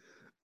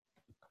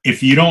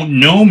 if you don't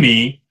know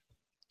me,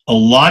 a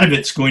lot of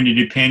it's going to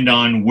depend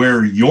on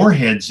where your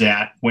head's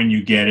at when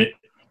you get it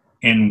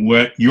and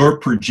what you're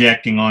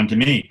projecting onto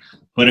me.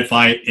 But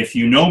if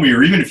you know me,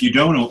 or even if you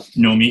don't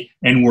know me,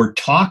 and we're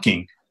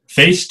talking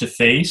face to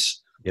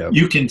face,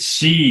 you can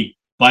see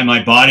by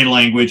my body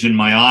language and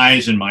my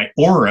eyes and my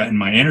aura and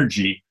my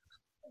energy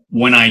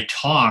when I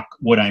talk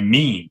what I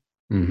mean.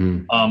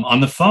 On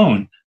the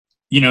phone,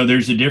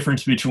 there's a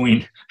difference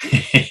between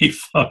hey,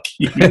 fuck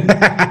you,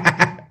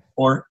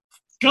 or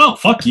go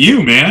fuck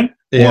you, man.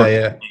 Yeah, or,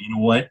 yeah. You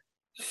know what?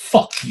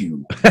 Fuck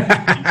you.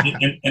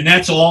 and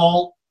that's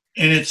all.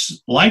 And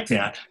it's like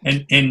that.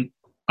 And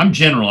I'm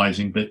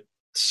generalizing, but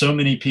so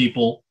many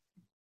people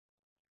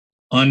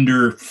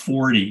under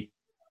 40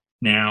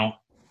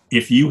 now,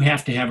 if you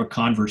have to have a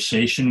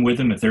conversation with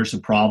them, if there's a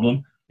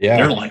problem,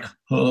 they're like,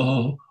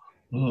 oh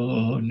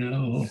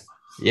no.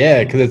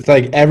 Yeah, because it's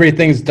like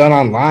everything's done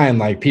online.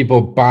 Like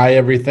people buy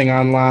everything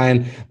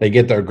online. They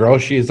get their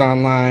groceries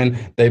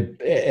online.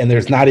 And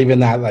there's not even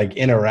that like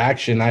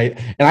interaction. I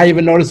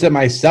even noticed it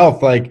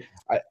myself. Like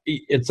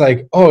it's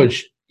like, oh,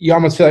 you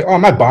almost feel like, oh,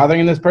 am I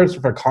bothering this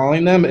person for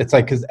calling them? It's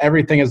like because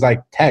everything is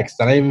like text.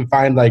 And I even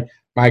find like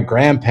my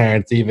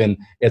grandparents even.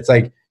 It's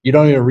like you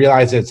don't even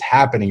realize it's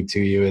happening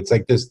to you. It's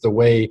like this the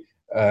way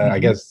I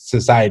guess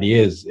society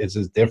is. It's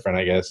just different,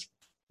 I guess.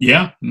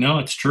 Yeah, no,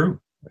 it's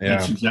true. Yeah.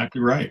 That's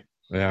exactly right.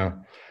 Yeah.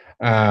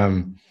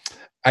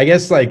 I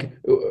guess like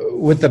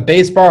with the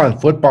baseball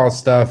and football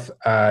stuff,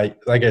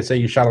 like I say,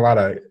 you shot a lot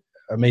of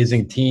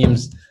amazing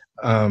teams.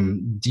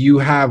 Do you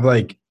have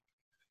like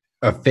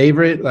a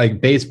favorite,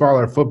 like baseball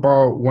or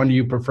football? One do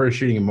you prefer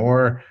shooting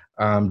more?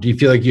 Do you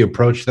feel like you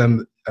approach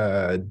them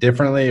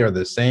differently or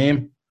the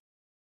same?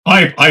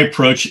 I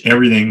approach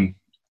everything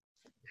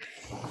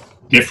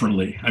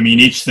differently. I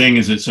mean, each thing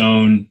is its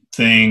own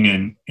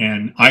thing.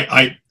 And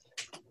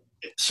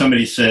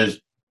somebody says,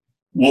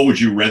 what would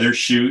you rather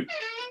shoot?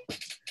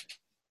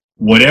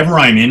 Whatever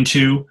I'm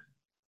into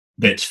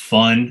that's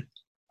fun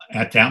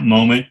at that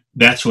moment,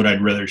 that's what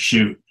I'd rather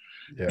shoot.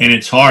 Yeah. And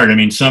it's hard. I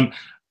mean,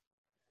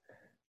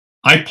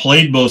 I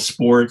played both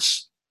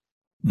sports.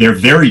 They're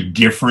very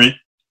different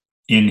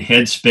in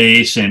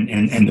headspace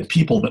and the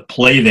people that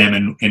play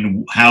them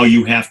and how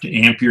you have to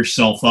amp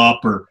yourself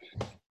up or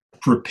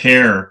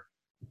prepare.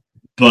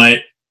 But,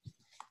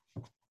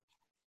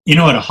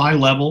 at a high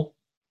level,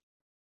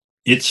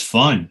 it's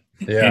fun.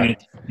 Yeah.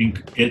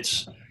 And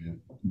it's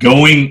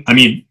going, I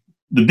mean,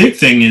 the big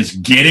thing is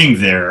getting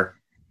there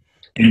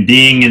and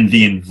being in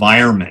the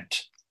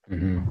environment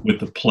with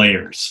the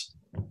players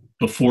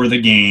before the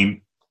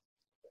game.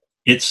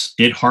 It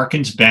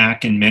harkens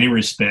back in many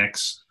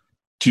respects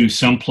to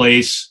some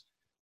place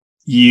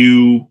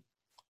you've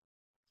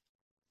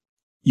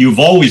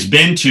always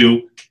been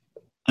to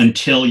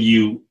until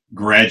you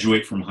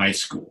graduate from high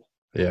school.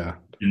 Yeah.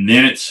 And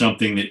then it's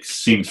something that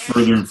seems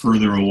further and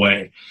further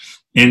away.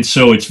 And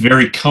so it's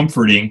very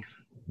comforting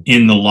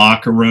in the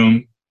locker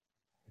room,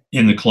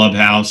 in the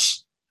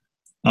clubhouse.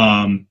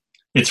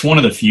 It's one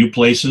of the few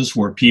places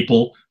where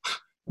people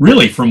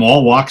really from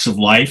all walks of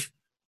life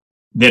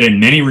that in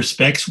many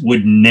respects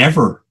would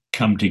never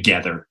come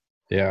together.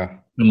 Yeah.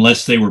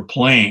 Unless they were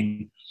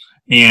playing.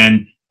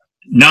 And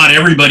not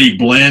everybody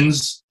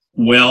blends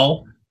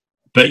well,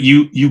 but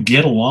you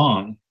get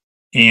along.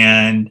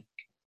 And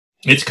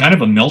it's kind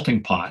of a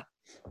melting pot.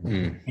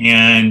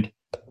 And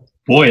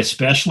boy,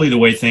 especially the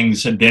way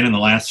things have been in the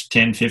last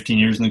 10, 15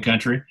 years in the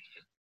country,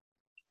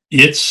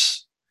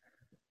 it's,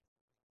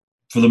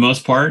 for the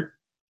most part,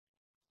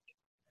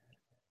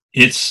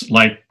 it's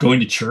like going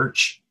to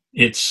church.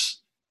 It's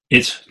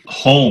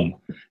home.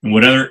 And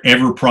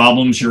whatever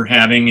problems you're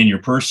having in your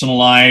personal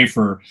life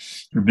or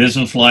your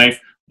business life,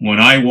 when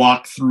I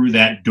walk through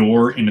that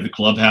door into the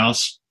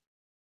clubhouse,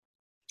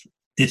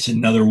 it's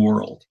another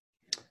world.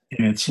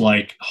 And it's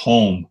like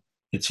home.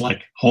 It's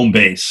like home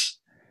base.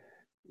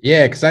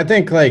 Yeah, because I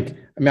think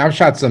I've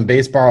shot some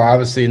baseball,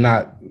 obviously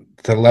not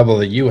to the level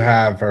that you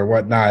have or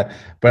whatnot,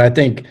 but I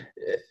think,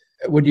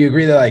 would you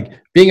agree that like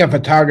being a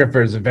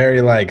photographer is a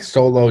very like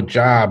solo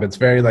job? It's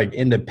very like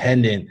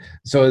independent.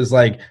 So it's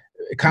like,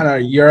 kind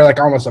of you're like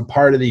almost a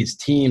part of these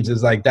teams.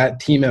 Is like that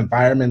team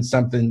environment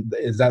something?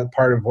 Is that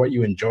part of what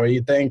you enjoy?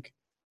 You think?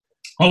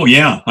 Oh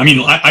yeah, I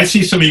mean, I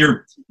see some of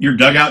your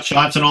dugout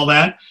shots and all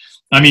that.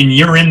 I mean,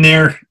 you're in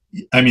there.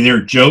 I mean, there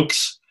are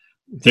jokes.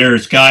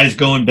 There's guys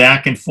going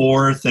back and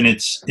forth, and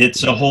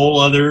it's a whole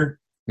other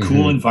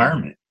cool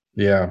environment.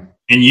 Yeah.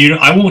 And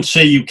I won't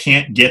say you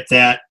can't get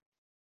that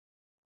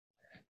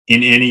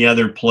in any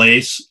other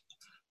place.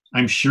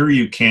 I'm sure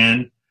you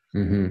can,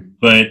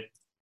 but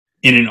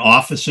in an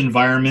office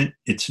environment,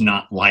 it's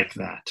not like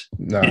that.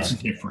 No. It's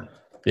different.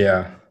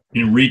 Yeah.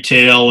 In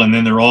retail, and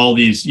then there are all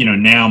these,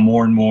 now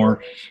more and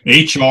more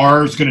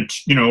HR is going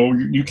to,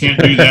 you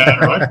can't do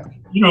that.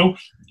 Or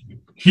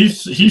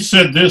he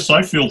said this,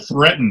 I feel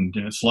threatened.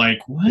 And it's like,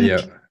 what?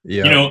 Yeah.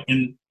 Yeah.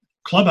 In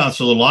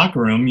clubhouse or the locker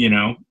room,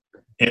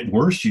 at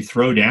worst you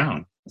throw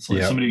down. It's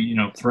like somebody,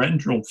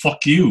 threatened, oh,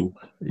 fuck you,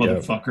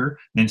 motherfucker.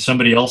 Then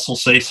somebody else will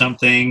say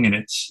something, and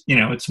it's,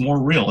 it's more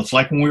real. It's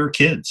like when we were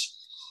kids.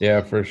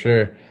 Yeah, for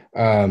sure.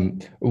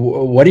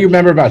 What do you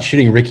remember about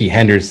shooting Ricky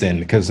Henderson?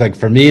 Because like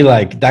for me,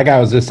 like that guy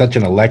was just such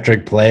an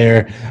electric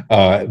player,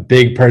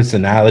 big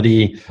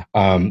personality.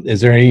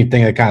 Is there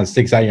anything that kind of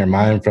sticks out in your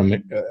mind from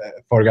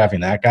photographing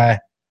that guy?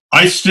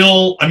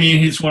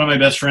 He's one of my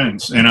best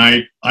friends, and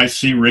I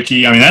see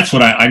Ricky. I mean, that's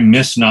what I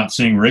miss not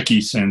seeing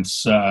Ricky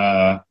since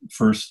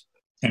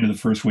end of the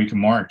first week of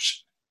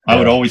March. I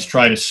would always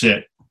try to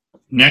sit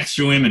next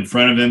to him, in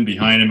front of him,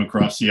 behind him,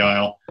 across the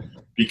aisle,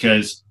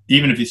 because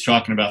even if he's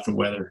talking about the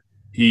weather,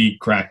 he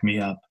cracked me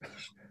up.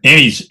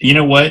 And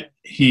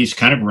he's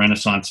kind of a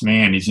Renaissance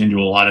man. He's into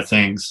a lot of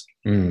things.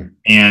 And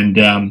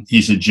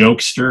he's a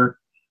jokester.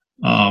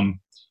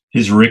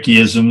 His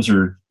Rickyisms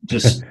are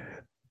just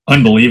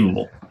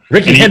unbelievable.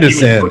 Ricky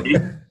Henderson.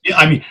 When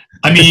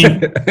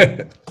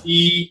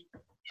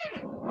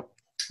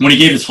he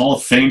gave his Hall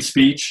of Fame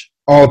speech.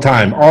 All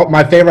time.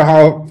 My favorite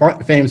Hall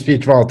of Fame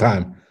speech of all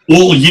time.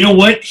 Well, you know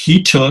what?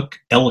 He took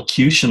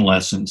elocution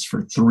lessons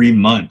for 3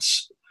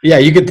 months. Yeah,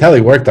 you could tell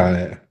he worked on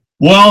it.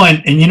 Well,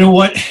 and you know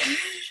what?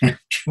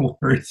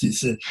 Afterwards, he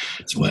said,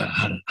 "Well,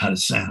 how to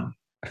sound?"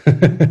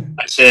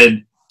 I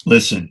said,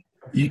 "Listen,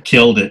 you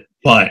killed it,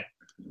 but,"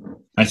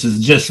 I said,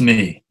 "It's just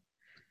me.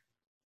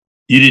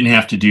 You didn't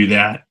have to do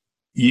that.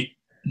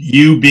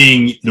 You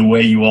being the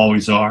way you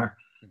always are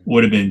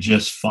would have been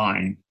just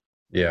fine."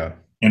 Yeah.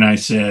 And I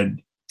said,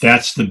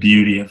 "That's the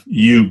beauty of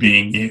you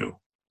being you."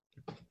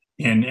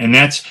 And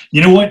that's, you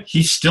know what?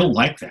 He's still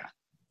like that.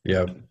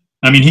 Yeah.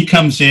 I mean, he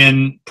comes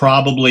in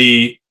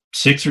probably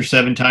 6 or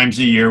 7 times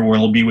a year where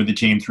he'll be with the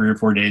team 3 or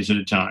 4 days at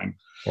a time.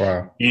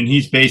 Wow. And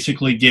he's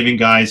basically giving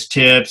guys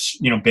tips,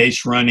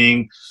 base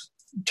running,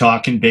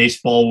 talking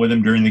baseball with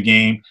them during the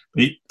game.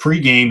 But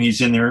pre-game,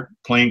 he's in there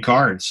playing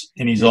cards,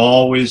 and he's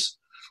always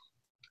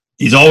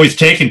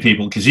taking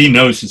people because he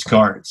knows his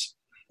cards.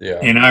 Yeah.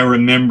 And I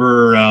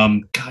remember,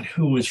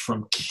 who was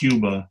from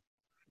Cuba?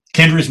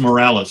 Kendrys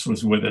Morales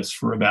was with us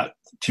for about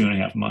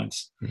 2.5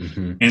 months.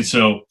 And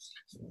so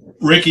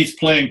Ricky's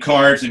playing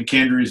cards, and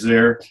Kendrys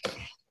there,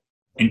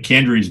 and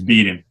Kendrys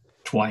beat him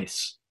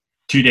twice,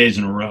 2 days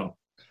in a row,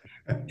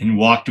 and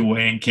walked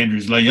away. And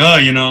Kendrys like, "Oh,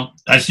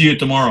 I see you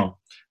tomorrow."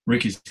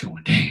 Ricky's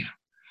going, "Damn."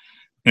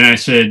 And I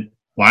said,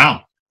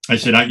 "Wow." I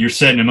said, "You're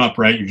setting him up,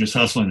 right? You're just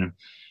hustling him."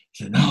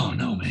 He said, No,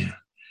 man.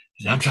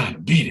 He said, "I'm trying to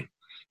beat him."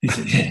 He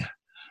said, "Yeah.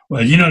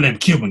 Well, them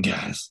Cuban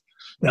guys,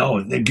 they're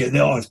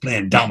always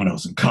playing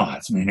dominoes and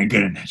cards, man. They're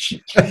good in that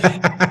shit."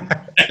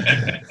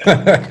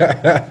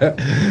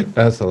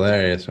 That's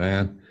hilarious,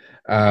 man.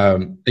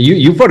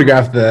 You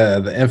photographed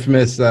the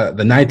infamous the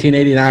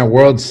 1989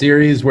 World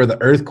Series where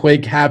the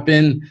earthquake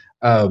happened.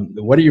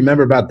 What do you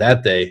remember about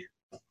that day?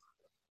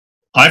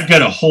 I've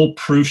got a whole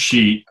proof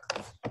sheet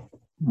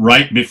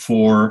right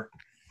before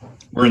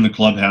we're in the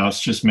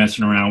clubhouse just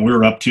messing around. We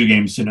were up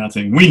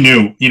 2-0. We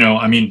knew,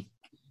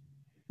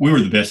 we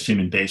were the best team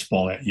in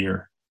baseball that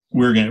year.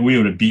 We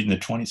would have beaten the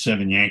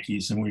 27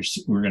 Yankees, and we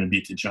were going to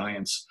beat the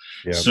Giants.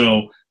 Yep.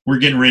 So we're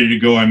getting ready to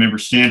go. I remember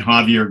Stan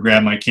Javier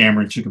grabbed my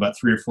camera and took about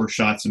 3 or 4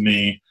 shots of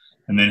me.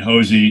 And then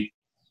Hosey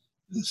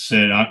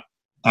said,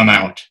 "I'm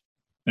out."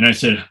 And I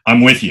said,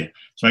 "I'm with you."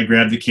 So I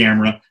grabbed the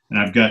camera, and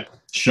I've got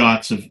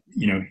shots of,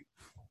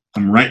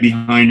 I'm right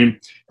behind him,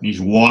 and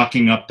he's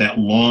walking up that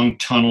long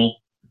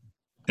tunnel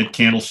at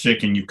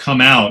Candlestick, and you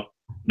come out,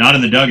 not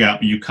in the dugout,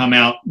 but you come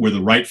out where the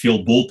right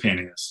field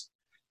bullpen is.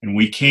 And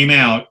we came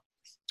out,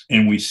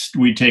 and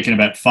we'd taken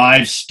about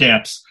 5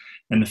 steps,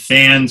 and the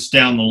fans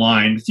down the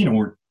line,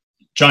 we're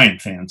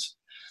Giant fans,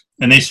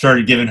 and they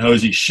started giving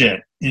Hosey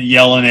shit and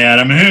yelling at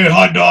him, "Hey,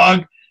 hot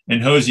dog!"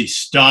 And Hosey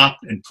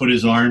stopped and put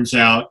his arms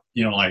out,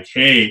 like,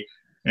 "Hey!"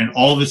 And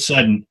all of a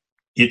sudden,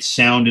 it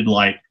sounded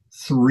like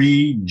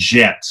 3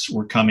 jets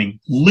were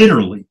coming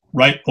literally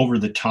right over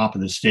the top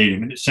of the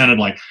stadium, and it sounded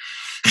like.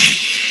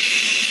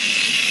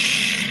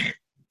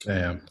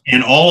 Damn.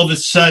 And all of a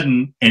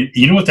sudden, and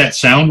you know what that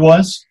sound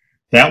was?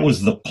 That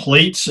was the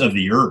plates of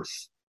the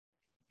earth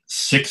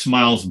 6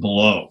 miles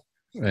below.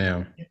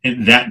 Damn.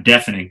 And that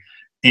deafening.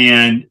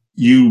 And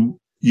you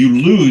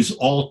lose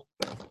all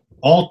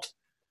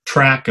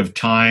track of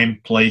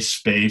time, place,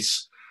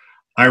 space.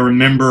 I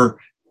remember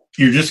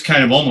you're just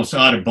kind of almost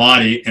out of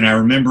body. And I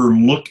remember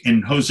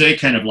and Jose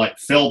kind of like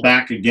fell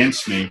back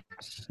against me,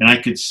 and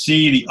I could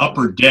see the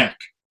upper deck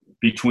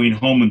between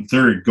home and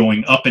third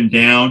going up and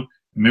down. I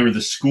remember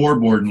the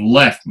scoreboard and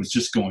left was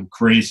just going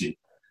crazy.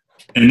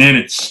 And then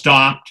it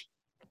stopped,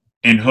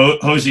 and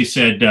Jose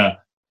said,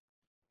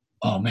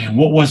 oh man,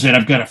 what was it?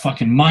 I've got a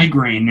fucking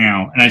migraine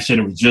now. And I said,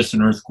 it was just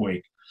an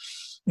earthquake.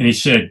 And he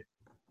said,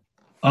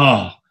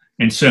 oh.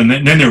 And so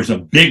then there was a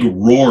big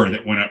roar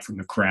that went up from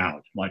the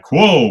crowd, like,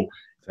 whoa.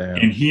 Damn.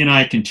 And he and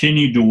I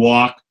continued to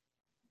walk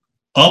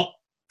up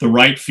the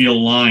right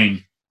field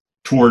line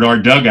toward our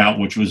dugout,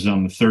 which was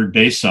on the third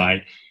base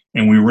side.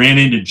 And we ran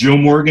into Joe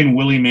Morgan,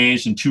 Willie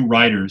Mays, and 2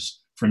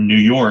 writers from New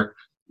York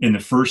in the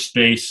first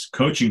base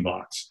coaching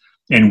box.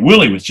 And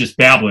Willie was just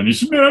babbling. He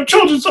said, man, I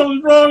told you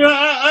something's wrong.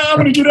 I'm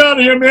going to get out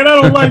of here, man.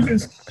 I don't like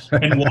this.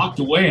 And walked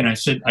away. And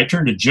I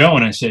turned to Joe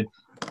and I said,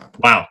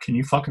 wow, can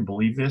you fucking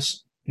believe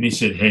this? And he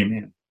said, hey,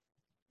 man.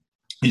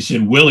 He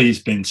said,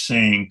 Willie's been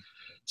saying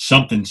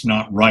something's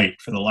not right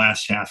for the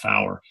last half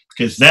hour.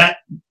 Because that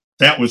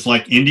was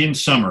like Indian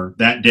summer.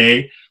 That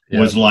day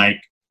was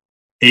like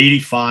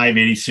 85,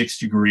 86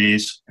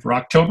 degrees. For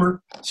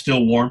October,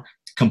 still warm,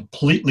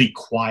 completely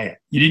quiet.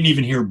 You didn't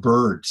even hear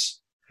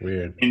birds.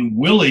 Weird. And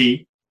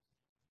Willie,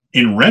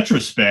 in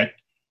retrospect,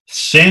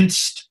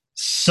 sensed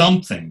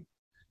something.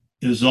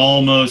 Is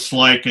almost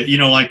like,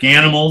 like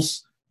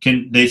animals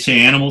they say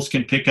animals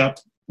can pick up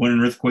when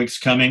an earthquake's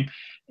coming.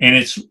 And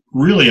it's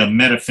really a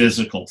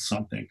metaphysical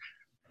something.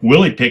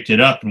 Willie picked it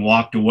up and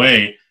walked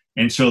away.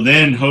 And so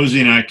then Jose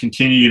and I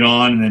continued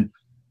on, and then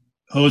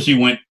Jose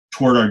went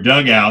toward our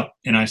dugout,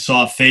 and I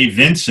saw Faye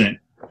Vincent,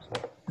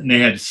 and they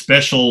had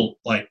special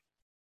like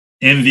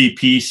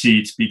MVP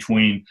seats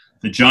between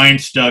the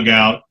Giants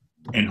dugout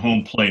and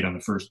home plate on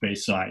the first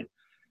base side.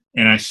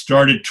 And I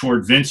started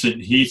toward Vincent,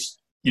 and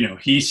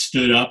he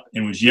stood up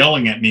and was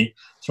yelling at me.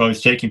 So I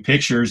was taking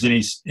pictures,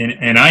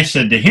 and I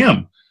said to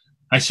him,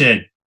 I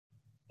said,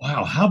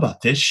 wow, how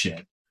about this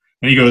shit?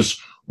 And he goes,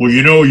 well,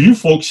 you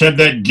folks had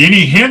that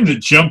guinea hen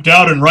that jumped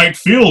out in right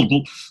field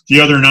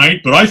the other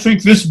night, but I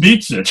think this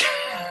beats it.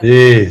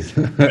 Jeez.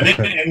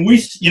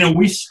 and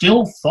we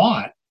still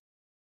thought,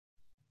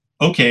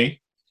 okay,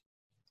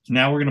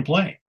 now we're going to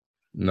play.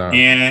 No.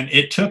 And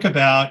it took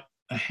about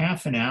a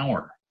half an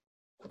hour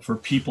for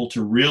people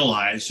to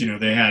realize,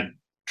 they had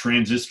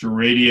transistor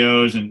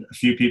radios and a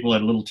few people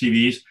had little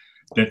TVs,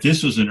 that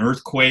this was an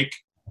earthquake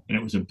and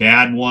it was a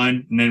bad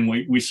one. And then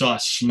we saw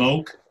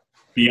smoke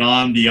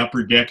beyond the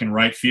upper deck and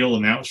right field,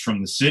 and that was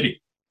from the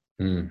city.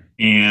 And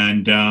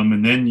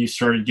then you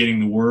started getting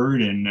the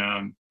word,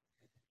 and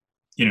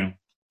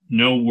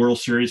no World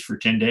Series for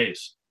 10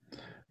 days.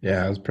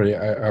 Yeah, it was pretty.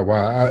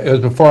 Wow, it was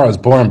before I was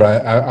born,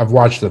 but I've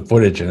watched the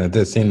footage, and it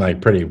did seem like a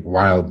pretty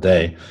wild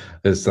day.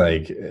 It's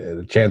like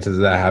the chances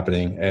of that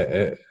happening,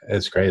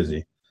 it's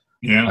crazy.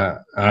 Yeah.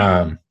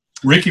 I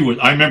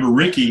remember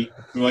Ricky.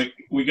 Like,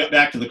 we got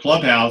back to the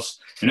clubhouse,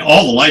 and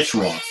all the lights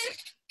were off,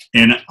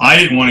 and I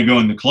didn't want to go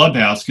in the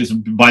clubhouse because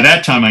by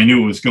that time I knew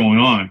what was going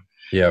on.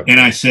 Yeah. And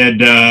I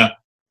said,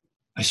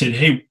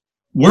 hey,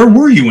 where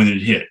were you when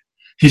it hit?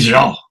 He said,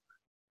 oh,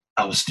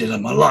 I was still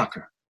in my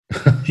locker.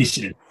 He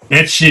said,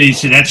 that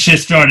shit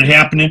started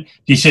happening.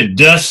 He said,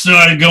 dust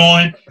started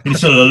going. And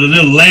so the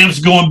little lamps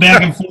going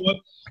back and forth.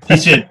 He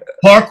said,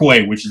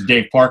 Parkway, which is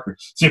Dave Parker,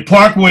 said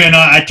Parkway, and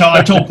I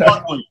told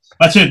Parkway,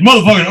 I said,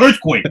 motherfucking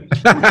earthquake. Ran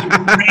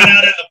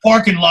out in the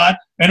parking lot,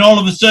 and all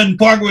of a sudden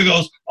Parkway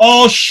goes,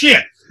 oh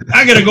shit,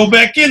 I got to go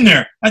back in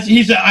there. I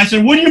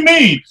said, what do you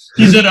mean?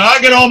 He said,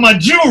 I got all my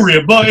jewelry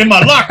in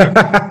my locker.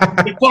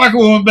 And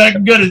Parkway went back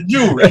and got his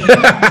jewelry.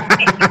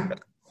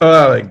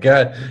 Oh my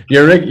God,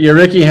 your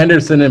Ricky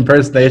Henderson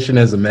impersonation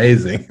is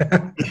amazing.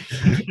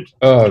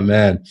 Oh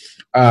man,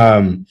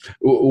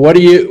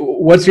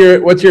 what's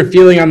your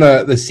feeling on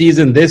the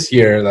season this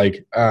year?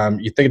 Like,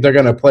 you think they're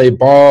gonna play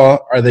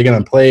ball? Are they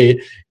gonna play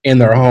in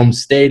their home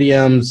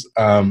stadiums?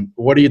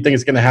 What do you think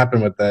is gonna happen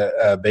with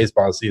the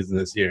baseball season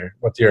this year?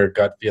 What's your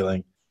gut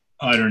feeling?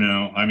 I don't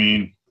know. I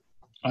mean,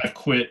 I've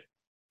quit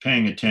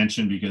paying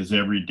attention because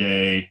every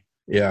day.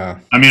 Yeah.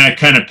 I mean, I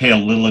kind of pay a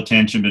little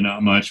attention, but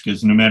not much,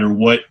 because no matter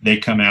what they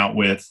come out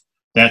with,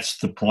 that's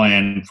the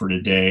plan for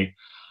today.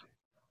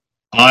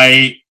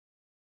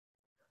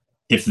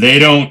 If they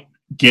don't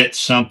get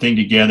something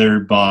together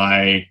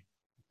by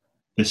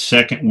the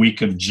second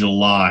week of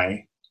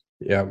July,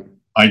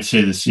 I'd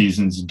say the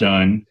season's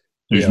done.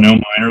 There's no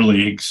minor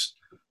leagues.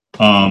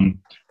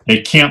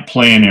 They can't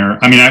play in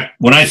there. I mean,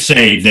 when I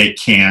say they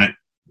can't,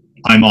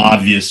 I'm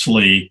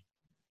obviously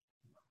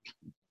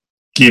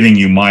giving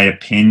you my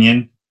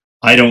opinion.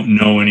 I don't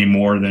know any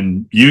more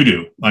than you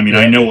do. I mean,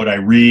 I know what I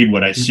read,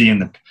 what I see in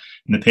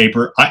the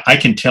paper. I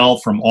can tell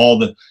from all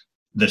the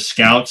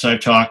scouts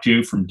I've talked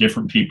to from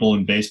different people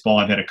in baseball.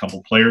 I've had a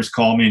couple players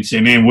call me and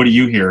say, man, what do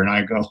you hear? And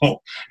I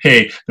go,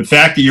 hey, the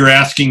fact that you're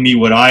asking me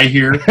what I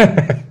hear,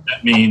 that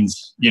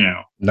means,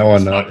 no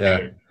one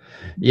knows.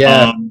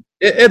 Yeah.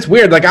 It's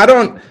weird. Like I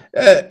don't.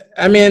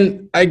 I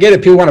mean, I get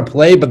it. People want to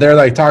play, but they're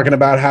like talking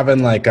about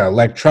having like an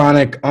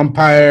electronic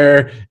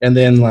umpire, and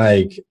then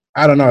like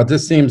I don't know. It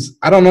just seems.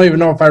 I don't even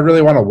know if I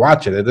really want to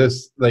watch it. It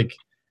just like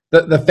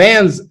the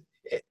fans.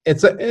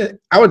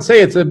 I would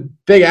say it's a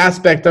big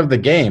aspect of the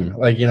game.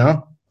 Like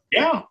Yeah,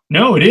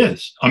 no, it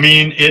is. I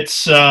mean,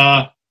 it's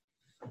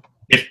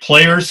if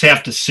players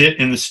have to sit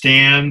in the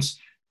stands,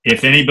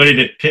 if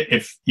anybody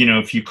if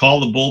you call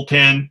the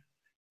bullpen,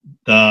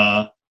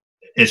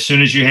 as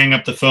soon as you hang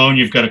up the phone,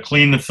 you've got to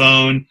clean the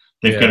phone.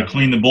 They've got to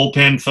clean the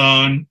bullpen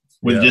phone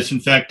with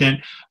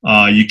disinfectant.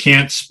 You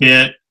can't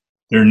spit.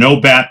 There are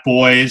no bat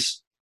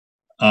boys.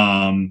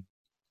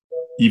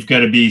 You've got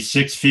to be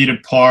 6 feet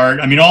apart.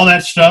 I mean, all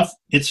that stuff.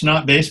 It's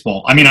not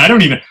baseball. I mean, I don't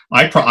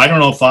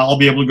know if I'll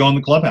be able to go in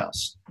the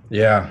clubhouse.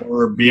 Yeah.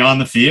 Or be on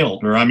the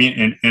field. Or I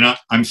mean,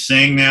 I'm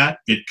saying that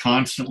it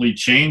constantly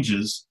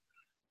changes.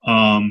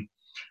 I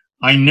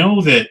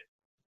know that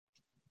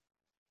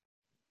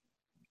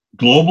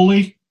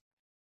globally,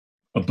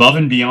 above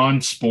and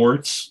beyond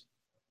sports,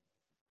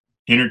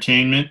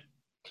 entertainment,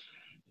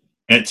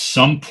 at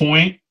some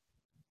point,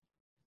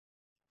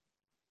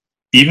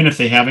 even if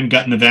they haven't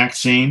gotten the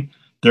vaccine,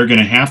 they're going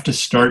to have to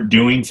start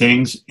doing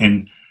things.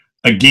 And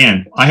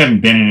again, I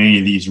haven't been in any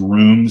of these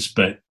rooms,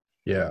 but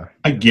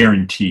I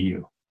guarantee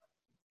you,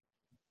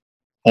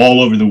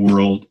 all over the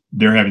world,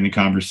 they're having the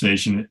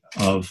conversation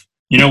of,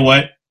 you know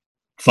what?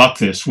 Fuck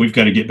this. We've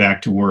got to get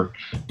back to work.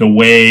 The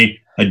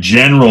way a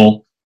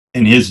general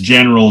and his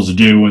generals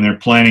do when they're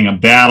planning a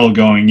battle,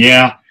 going,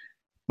 yeah,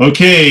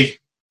 okay,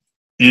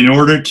 in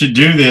order to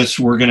do this,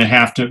 we're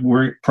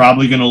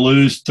probably going to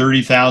lose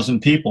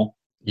 30,000 people.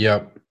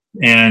 Yep.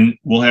 And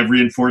we'll have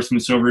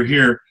reinforcements over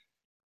here.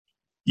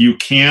 You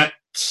can't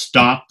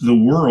stop the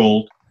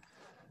world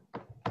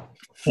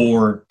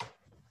for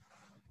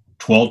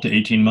 12 to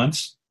 18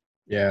 months.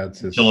 Yeah.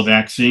 Until a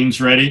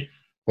vaccine's ready.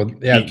 Well,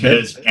 yeah.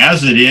 Because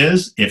as it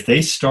is, if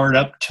they start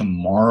up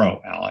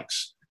tomorrow,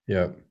 Alex,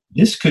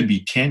 this could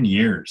be 10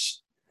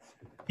 years.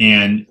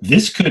 And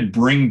this could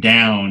bring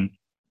down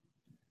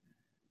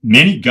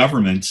many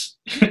governments,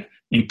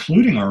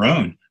 including our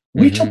own.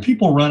 Wait till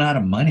people run out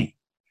of money.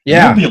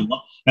 Yeah.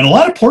 And a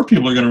lot of poor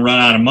people are going to run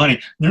out of money.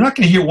 They're not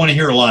going to want to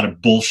hear a lot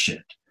of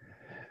bullshit.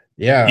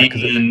 Yeah.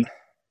 And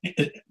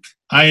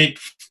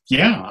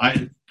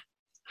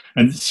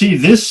see,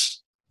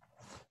 this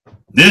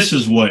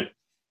is what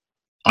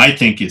I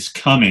think is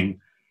coming,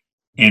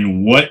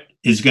 and what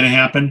is going to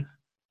happen,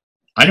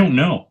 I don't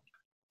know.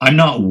 I'm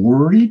not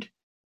worried,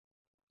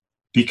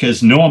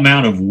 because no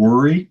amount of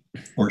worry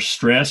or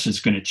stress is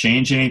going to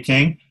change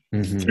anything.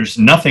 There's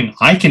nothing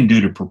I can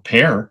do to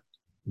prepare.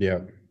 Yeah.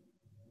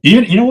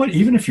 Even, you know what?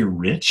 Even if you're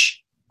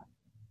rich,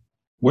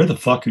 where the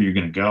fuck are you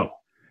going to go?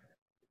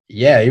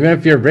 Yeah, even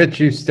if you're rich,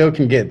 you still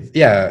can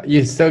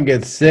you still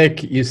get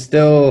sick. You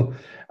still,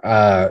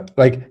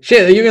 like,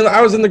 shit, even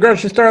I was in the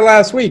grocery store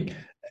last week,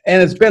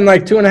 and it's been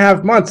like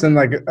 2.5 months, and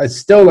like, it's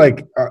still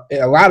like,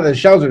 a lot of the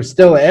shelves are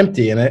still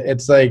empty, and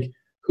it's like,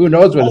 who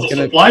knows what it's going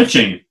to. Supply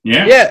chain,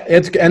 yeah. Yeah,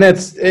 it's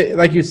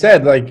like you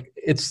said, like,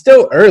 it's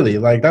still early.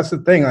 Like, that's the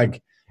thing.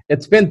 Like,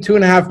 it's been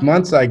 2.5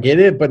 months, I get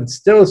it, but it's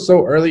still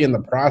so early in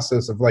the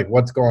process of like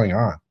what's going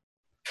on.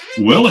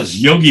 Well,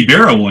 as Yogi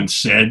Berra once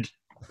said,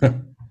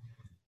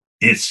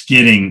 it's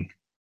getting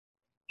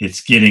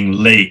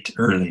late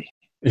early.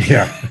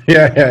 Yeah.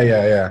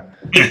 Yeah.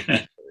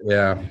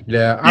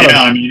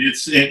 I mean,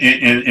 it's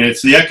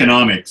the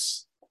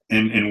economics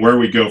and where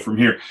we go from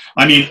here.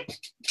 I mean,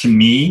 to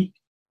me,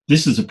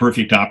 this is a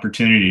perfect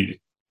opportunity to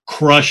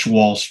crush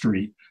Wall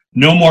Street.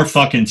 No more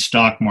fucking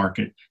stock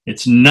market.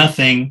 It's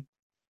nothing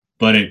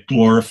but a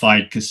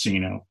glorified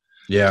casino.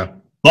 Yeah.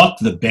 Fuck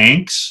the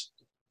banks.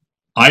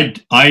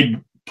 I'd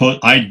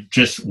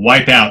just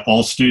wipe out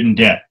all student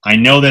debt. I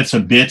know that's a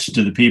bitch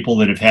to the people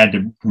that have had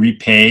to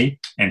repay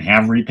and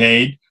have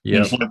repaid.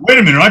 Yeah. It's like, wait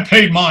a minute, I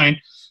paid mine.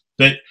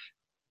 But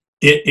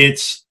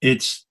it's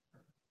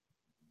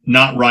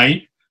not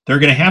right. They're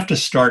going to have to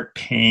start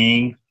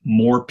paying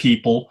more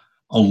people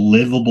a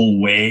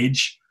livable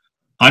wage.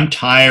 I'm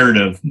tired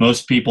of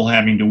most people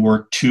having to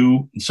work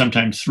 2 and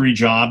sometimes 3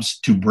 jobs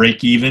to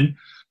break even,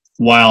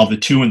 while the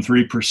 2 and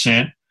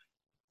 3%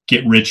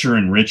 get richer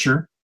and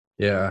richer.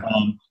 Yeah.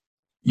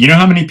 You know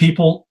how many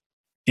people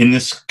in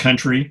this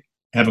country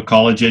have a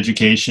college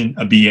education,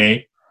 a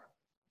BA?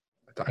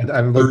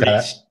 I've looked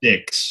at it.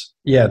 36.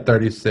 Yeah,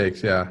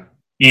 36. Yeah.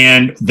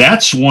 And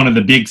that's one of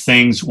the big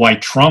things why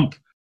Trump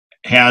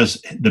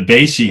has the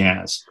base he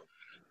has.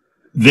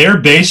 They're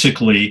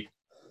basically,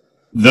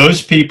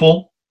 those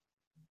people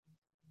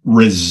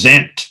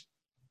resent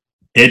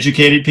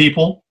educated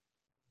people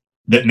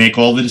that make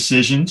all the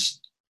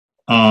decisions.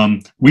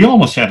 We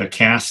almost have a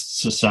caste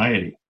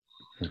society.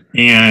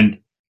 And,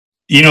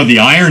 you know, the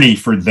irony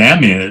for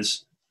them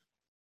is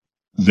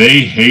they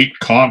hate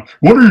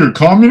what are you,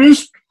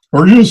 communist?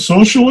 Are you a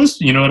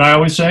socialist? You know what I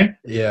always say?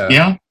 Yeah.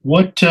 Yeah.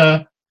 What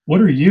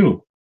are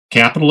you?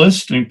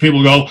 Capitalist? And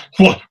people go,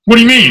 what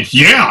do you mean?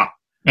 Yeah.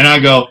 And I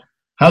go,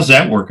 how's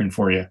that working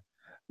for you?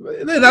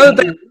 Another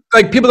thing,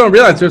 like people don't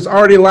realize there's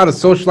already a lot of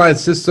socialized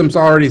systems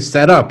already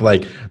set up.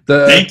 Like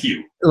Thank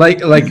you. like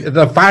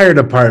the fire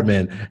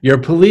department, your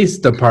police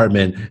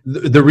department.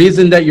 The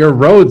reason that your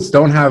roads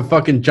don't have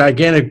fucking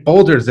gigantic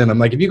boulders in them.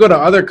 Like if you go to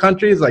other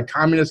countries, like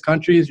communist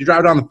countries, you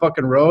drive down the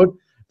fucking road,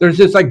 there's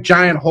just like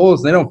giant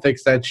holes. And they don't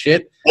fix that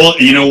shit. Well,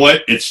 you know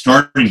what? It's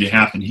starting to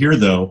happen here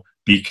though,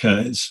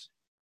 because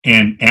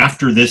and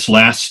after this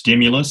last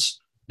stimulus,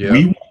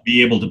 we won't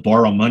be able to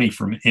borrow money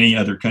from any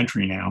other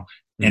country now.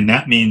 And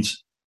that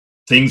means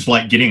things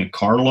like getting a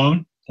car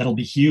loan, that'll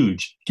be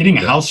huge. Getting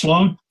a house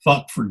loan,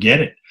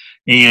 forget it.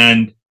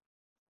 And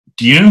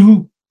do you know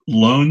who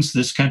loans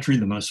this country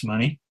the most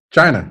money?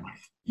 China.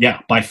 Yeah,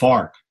 by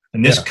far.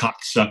 And this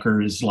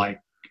cocksucker is like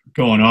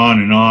going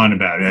on and on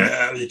about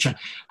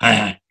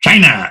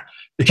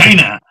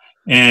China.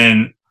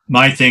 And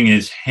my thing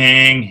is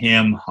hang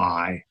him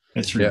high.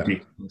 That's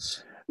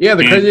ridiculous. Yeah,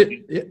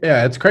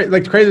 it's crazy.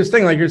 Like the craziest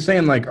thing, like you're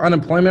saying, like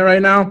unemployment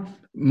right now,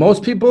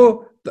 most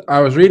people I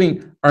was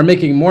reading are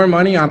making more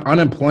money on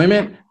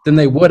unemployment than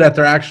they would at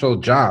their actual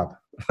job.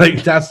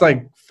 Like that's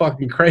like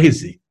fucking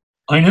crazy.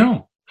 I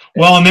know.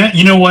 Well, and that,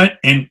 you know what?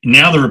 And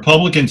now the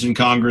Republicans in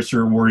Congress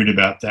are worried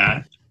about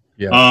that.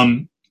 Yeah.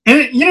 And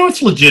you know,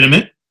 it's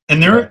legitimate.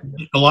 And there are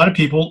a lot of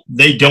people,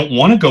 they don't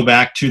want to go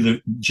back to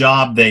the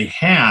job they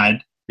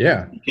had.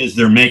 Yeah. Because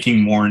they're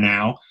making more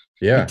now.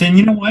 Yeah. But then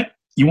you know what?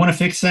 You want to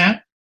fix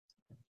that?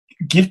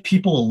 Give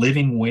people a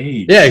living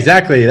wage. Yeah,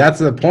 exactly. That's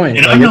the point.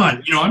 And like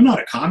I'm not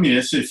a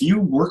communist. If you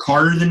work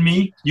harder than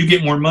me, you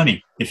get more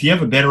money. If you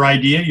have a better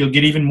idea, you'll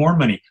get even more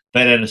money.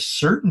 But at a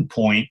certain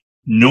point,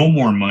 no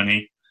more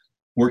money.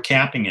 We're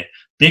capping it.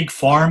 Big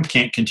Farm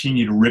can't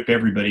continue to rip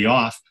everybody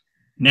off.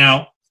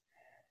 Now,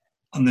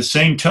 on the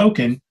same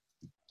token,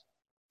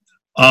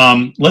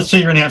 let's say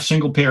you're going to have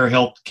single payer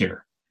health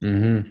care.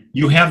 Mm-hmm.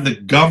 You have the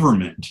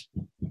government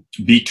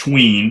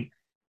between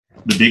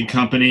the big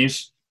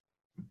companies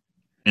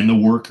and the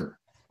worker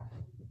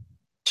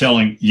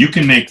telling you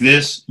can make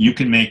this, you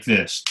can make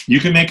this. You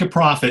can make a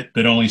profit,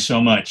 but only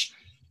so much.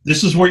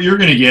 This is what you're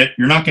going to get.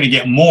 You're not going to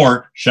get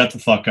more. Shut the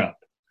fuck up.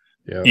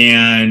 Yeah.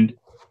 And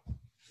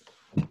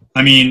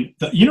I mean,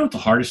 you know what the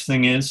hardest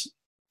thing is?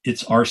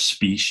 It's our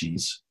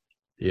species.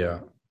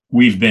 Yeah.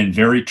 We've been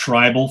very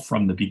tribal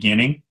from the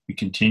beginning. We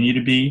continue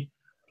to be.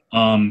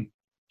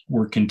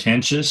 We're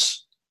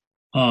contentious.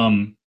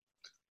 You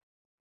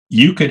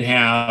could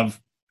have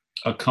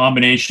a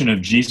combination of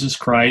Jesus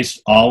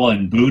Christ, Allah,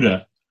 and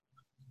Buddha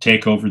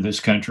take over this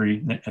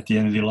country at the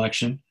end of the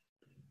election,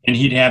 and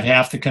he'd have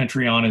half the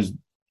country on his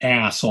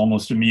ass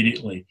almost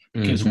immediately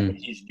because what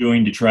he's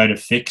doing to try to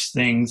fix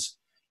things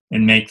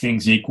and make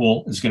things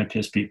equal is going to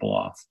piss people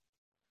off.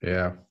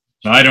 Yeah.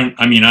 So I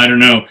don't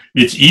know.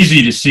 It's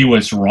easy to see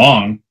what's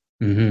wrong.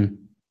 Mm-hmm.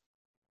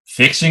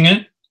 Fixing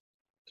it,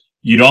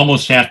 you'd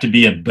almost have to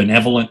be a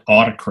benevolent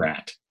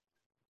autocrat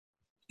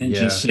and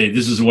just say,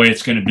 this is the way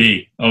it's going to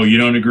be. Oh, you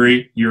don't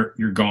agree? You're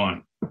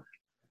gone.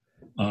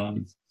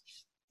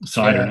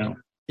 So I don't know.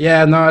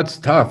 Yeah, no, it's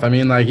tough. I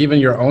mean, like even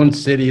your own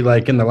city,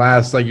 like in the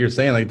last, like you're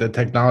saying, like the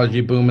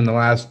technology boom in the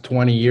last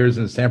 20 years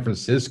in San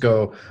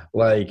Francisco,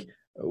 like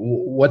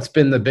what's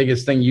been the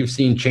biggest thing you've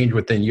seen change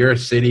within your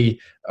city?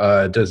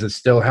 Does it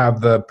still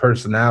have the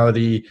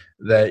personality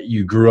that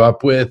you grew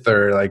up with,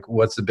 or like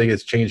what's the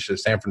biggest change to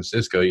San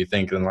Francisco you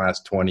think in the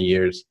last 20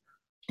 years?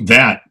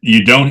 That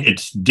you don't,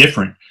 it's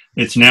different.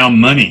 It's now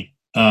money.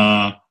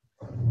 I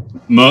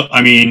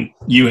mean,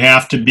 you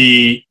have to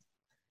be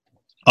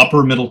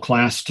upper middle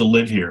class to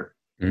live here,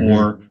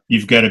 or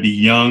you've got to be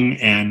young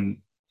and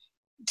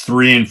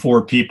 3 and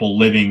 4 people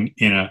living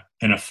in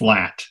a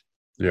flat.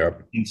 Yeah.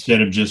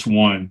 Instead of just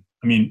one.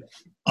 I mean,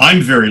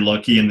 I'm very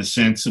lucky in the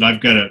sense that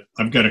I've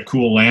got a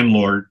cool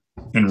landlord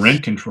and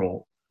rent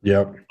control.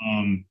 Yep.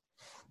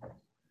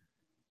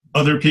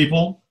 Other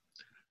people,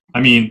 I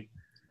mean,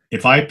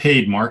 if I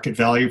paid market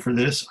value for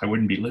this, I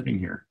wouldn't be living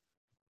here.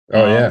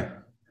 Oh yeah.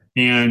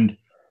 And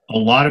a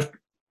lot of,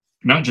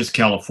 not just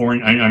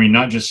California, I mean,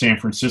 not just San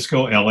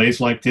Francisco, LA's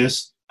like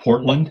this,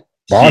 Portland,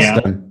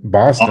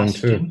 Boston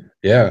too.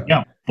 Yeah.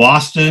 Yeah.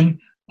 Boston,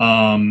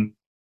 any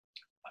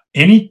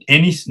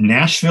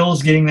Nashville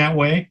is getting that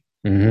way.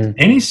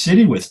 Any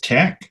city with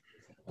tech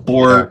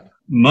or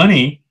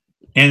money,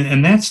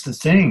 and that's the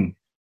thing,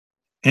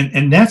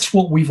 and that's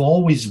what we've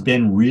always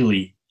been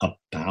really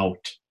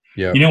about.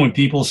 Yeah. You know, when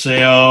people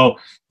say, "Oh,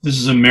 this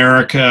is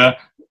America,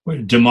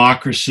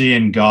 democracy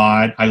and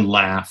God," I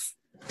laugh.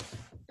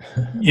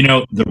 You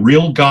know, the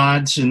real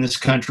gods in this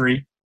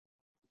country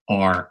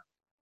are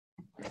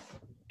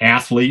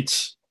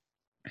athletes,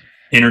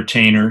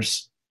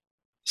 entertainers,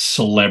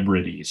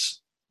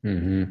 celebrities.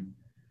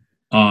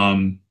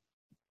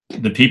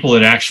 The people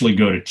that actually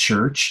go to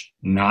church,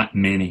 not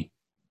many.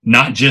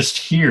 Not just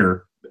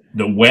here.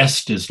 The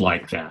West is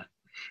like that.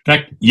 In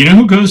fact, you know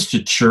who goes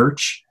to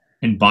church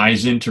and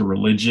buys into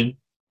religion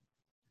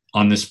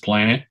on this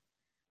planet?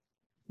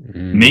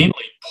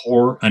 Mainly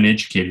poor,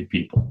 uneducated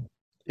people.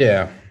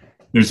 Yeah.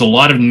 There's a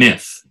lot of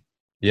myth.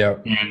 Yeah.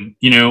 And,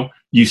 you know,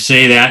 you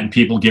say that and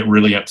people get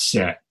really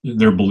upset,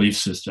 their belief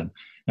system.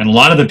 And a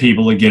lot of the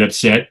people that get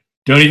upset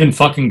don't even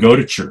fucking go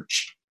to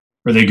church,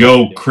 or they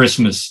go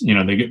Christmas,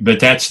 but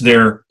that's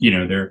their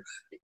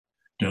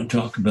don't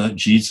talk about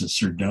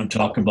Jesus or don't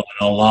talk about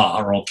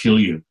Allah or I'll kill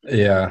you.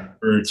 Yeah.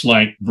 Or it's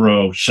like,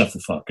 bro, shut the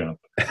fuck up.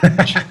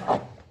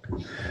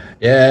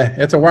 Yeah,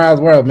 it's a wild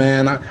world,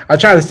 man. I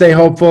try to stay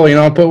hopeful,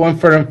 put one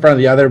foot in front of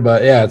the other,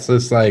 but yeah, it's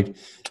just like,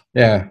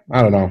 yeah,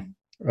 I don't know.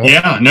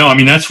 Yeah, no, I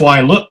mean, that's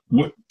why, look,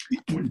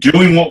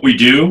 doing what we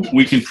do,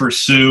 we can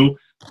pursue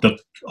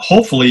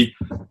hopefully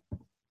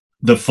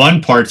the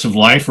fun parts of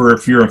life, or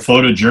if you're a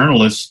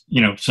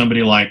photojournalist,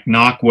 somebody like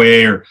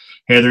Knockway or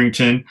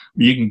Hetherington,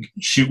 you can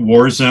shoot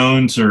war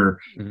zones or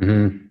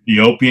the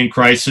opium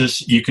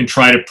crisis. You can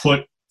try to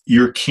put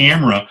your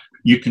camera,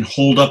 you can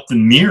hold up the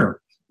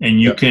mirror and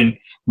you can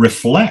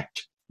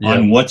reflect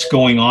on what's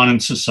going on in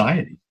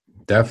society.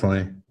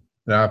 Definitely.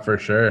 Yeah, for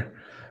sure.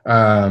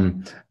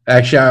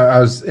 Actually, I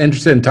was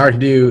interested in talking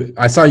to you.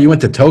 I saw you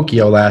went to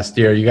Tokyo last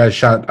year. You guys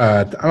shot,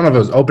 I don't know if it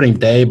was opening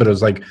day, but it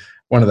was like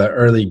one of the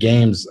early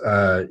games.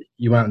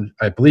 You went,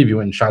 I believe you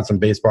went and shot some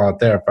baseball out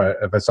there,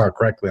 if I saw it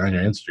correctly on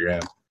your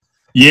Instagram.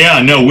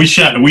 Yeah, no,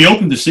 we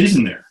opened the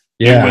season there.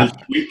 Yeah.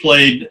 We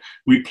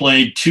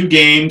played 2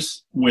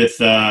 games with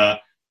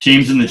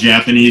teams in the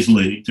Japanese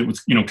league. It was,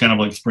 kind of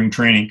like spring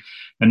training.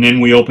 And then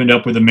we opened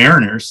up with the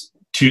Mariners,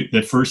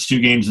 the first 2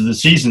 games of the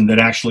season that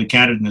actually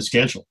counted in the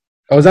schedule.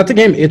 Oh, was that the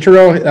game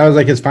Ichiro? That was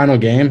like his final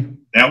game?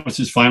 That was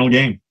his final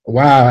game.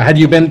 Wow. Had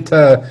you been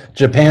to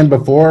Japan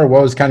before?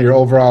 What was kind of your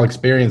overall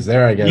experience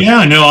there, I guess?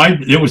 Yeah, no,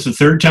 it was the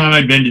 3rd time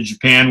I'd been to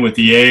Japan with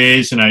the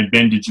A's, and I'd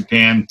been to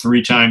Japan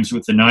 3 times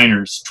with the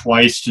Niners,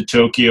 twice to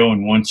Tokyo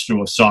and once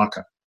to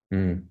Osaka.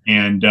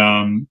 And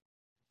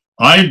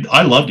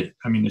I loved it.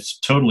 I mean, it's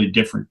a totally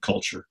different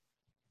culture.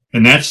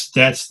 And that's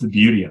the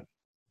beauty of it.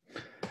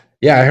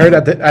 Yeah, I heard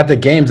at the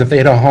games, if they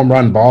hit a home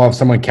run ball, if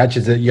someone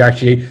catches it,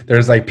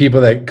 there's like people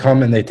that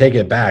come and they take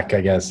it back,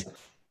 I guess.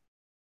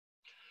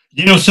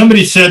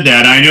 Somebody said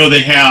that. I know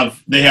they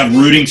have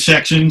rooting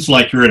sections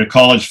like you're at a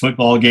college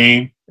football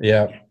game.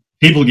 Yeah.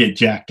 People get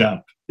jacked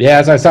up. Yeah,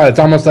 as I saw, it's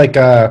almost like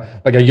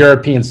a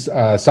European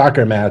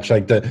soccer match.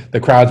 Like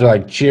the crowds are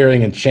like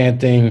cheering and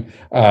chanting.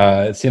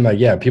 It seemed like,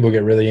 yeah, people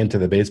get really into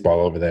the baseball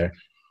over there.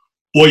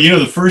 Well,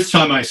 the first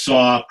time I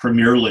saw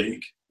Premier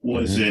League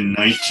was in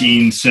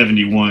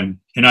 1971,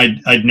 and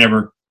I'd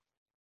never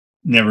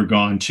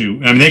gone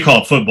to. I mean, they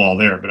call it football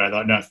there, but I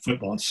thought not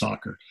football, it's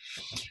soccer.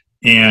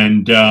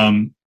 And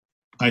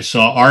I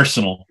saw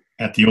Arsenal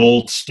at the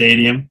old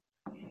stadium,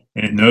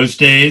 and in those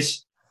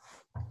days,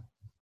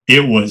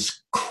 it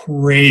was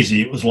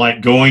crazy. It was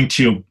like going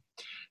to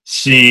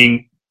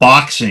seeing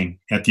boxing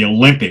at the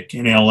Olympic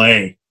in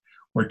LA,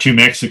 where 2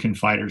 Mexican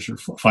fighters were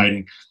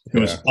fighting. It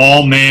was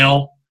all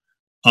male.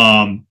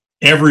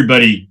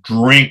 Everybody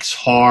drinks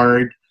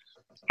hard.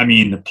 I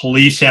mean, the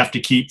police have to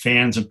keep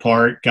fans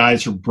apart.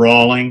 Guys are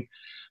brawling.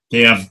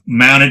 They have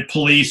mounted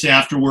police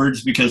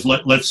afterwards because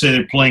let's say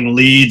they're playing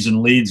Leeds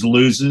and Leeds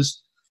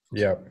loses.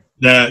 Yeah.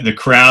 The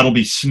crowd will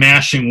be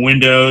smashing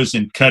windows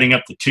and cutting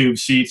up the tube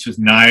seats with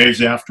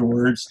knives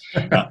afterwards.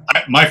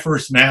 My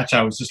first match,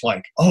 I was just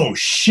like, oh,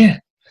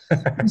 shit,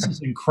 this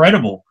is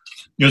incredible.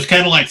 It was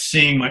kind of like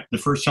seeing the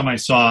first time I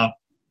saw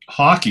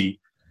hockey,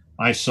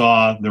 I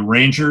saw the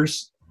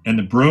Rangers and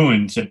the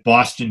Bruins at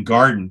Boston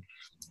Garden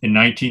in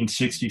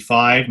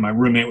 1965. My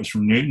roommate was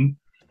from Newton.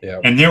 Yeah.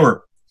 And there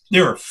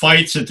were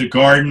fights at the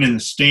Garden in the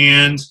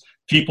stands,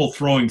 people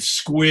throwing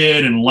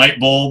squid and light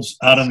bulbs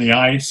out on the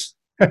ice.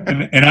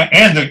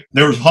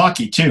 There was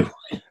hockey too.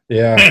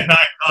 Yeah. And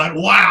I thought,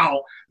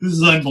 wow, this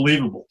is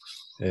unbelievable.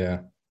 Yeah.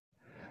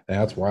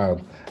 That's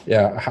wild.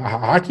 Yeah.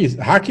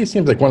 Hockey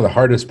seems like one of the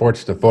hardest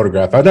sports to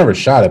photograph. I've never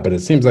shot it, but it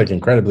seems like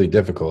incredibly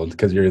difficult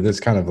because you're this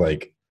kind of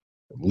like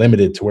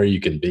limited to where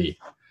you can be.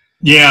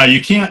 Yeah, you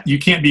can't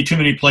be too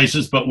many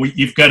places, but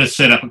you've got to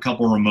set up a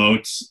couple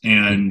remotes,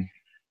 and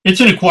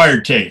it's an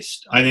acquired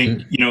taste. I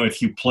think,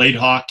 if you played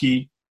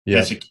hockey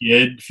as a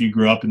kid, if you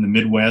grew up in the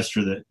Midwest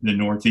or the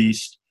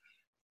Northeast,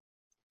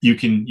 you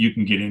can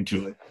get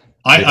into it.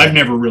 I've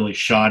never really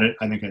shot it.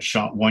 I think I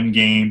shot 1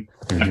 game.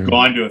 I've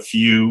gone to a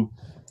few.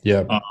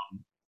 Yeah.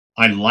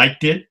 I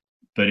liked it,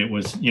 but it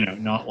was,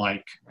 not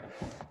like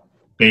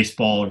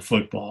baseball or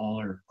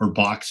football or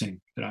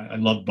boxing. But I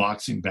loved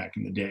boxing back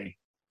in the day.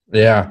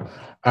 Yeah.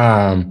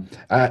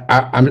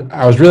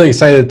 I was really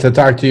excited to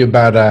talk to you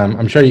about,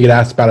 I'm sure you get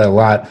asked about it a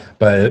lot,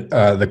 but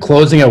the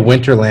closing of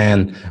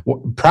Winterland,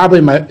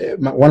 probably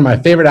one of my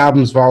favorite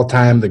albums of all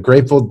time, The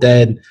Grateful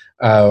Dead.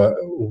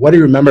 What do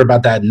you remember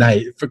about that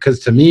night?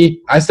 Because to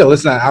me, I still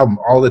listen to that album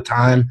all the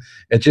time.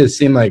 It just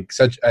seemed like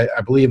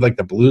I believe like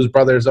the Blues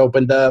Brothers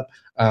opened up.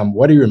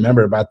 What do you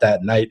remember about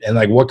that night? And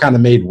like what kind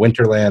of made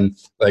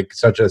Winterland like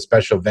such a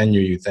special venue,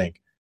 you think?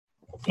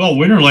 Well,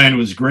 Winterland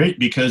was great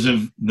because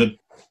of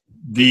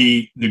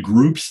the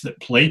groups that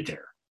played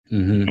there,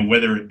 and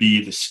whether it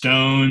be the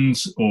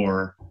Stones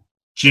or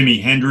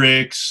Jimi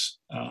Hendrix,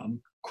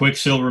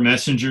 Quicksilver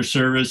Messenger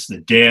Service,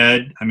 the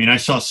Dead. I mean, I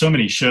saw so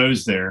many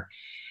shows there.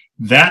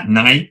 That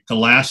night, the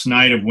last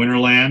night of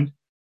Winterland,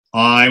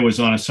 I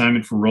was on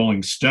assignment for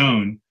Rolling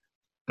Stone,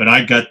 but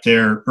I got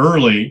there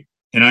early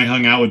and I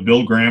hung out with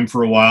Bill Graham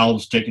for a while.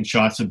 Was taking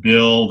shots of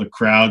Bill, the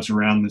crowds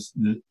around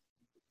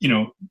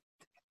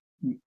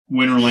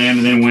Winterland,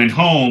 and then went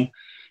home,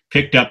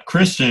 picked up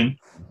Kristen,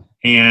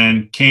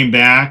 and came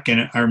back.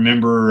 And I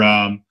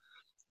remember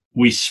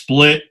we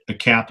split a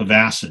cap of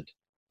acid.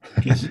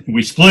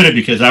 We split it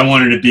because I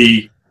wanted to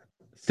be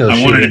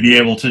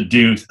able to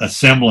do a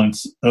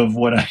semblance of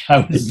what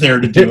I was there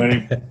to do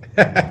anyway.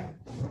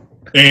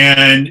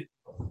 And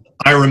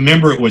I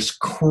remember it was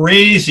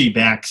crazy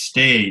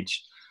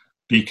backstage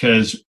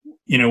because,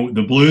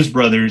 the Blues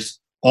Brothers,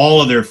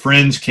 all of their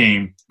friends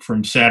came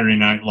from Saturday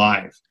Night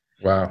Live.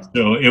 Wow.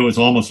 So it was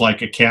almost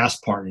like a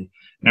cast party.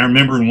 And I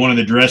remember in one of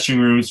the dressing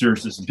rooms, there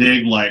was this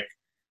big, like,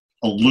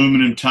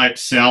 aluminum type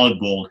salad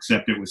bowl,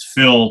 except it was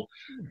filled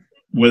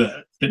with,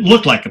 it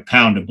looked like a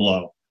pound of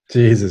blow.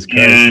 Jesus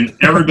Christ. And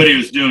everybody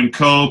was doing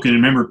coke. And I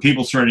remember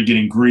people started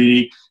getting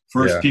greedy.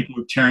 First, people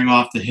were tearing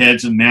off the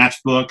heads of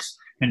matchbooks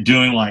and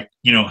doing like,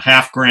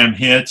 half-gram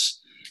hits.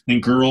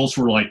 And girls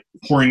were like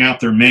pouring out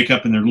their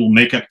makeup in their little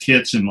makeup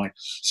kits and like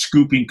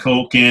scooping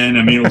coke in.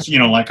 I mean, it was,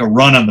 like a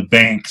run on the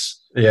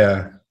banks.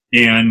 Yeah.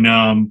 And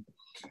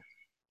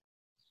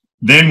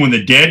then when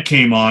the Dead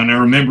came on, I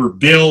remember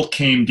Bill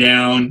came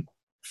down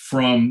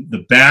from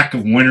the back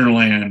of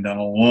Winterland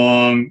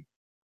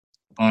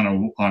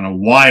on a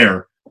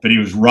wire, but he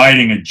was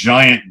riding a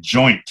giant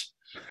joint.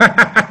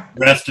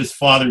 Rest his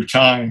father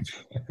time.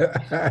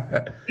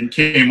 And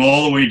came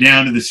all the way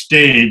down to the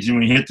stage. And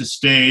when he hit the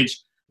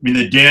stage,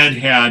 the Dead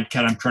had,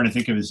 I'm trying to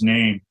think of his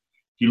name.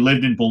 He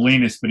lived in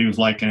Bolinas, but he was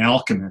like an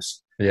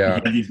alchemist. Yeah.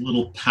 He had these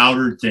little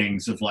powdered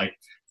things of like,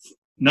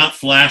 not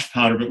flash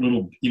powder, but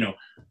little,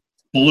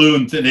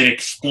 balloons that they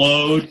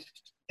explode.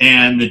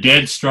 And the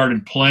Dead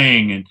started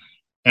playing. And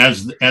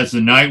as the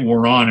night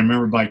wore on, I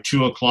remember by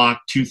 2:00,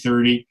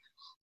 2:30,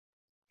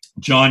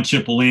 John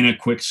Cipollina,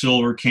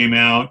 Quicksilver came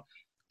out.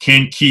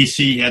 Ken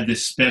Kesey had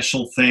this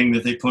special thing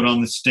that they put on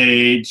the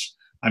stage.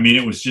 I mean,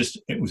 it was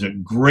a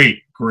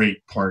great,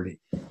 great party.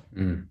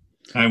 Mm.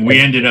 We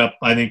ended up,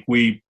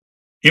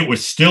 it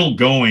was still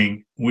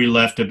going. We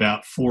left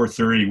about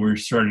 4:30. We were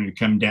starting to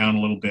come down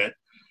a little bit.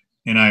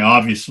 And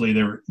obviously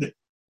there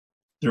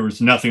was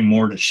nothing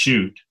more to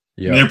shoot.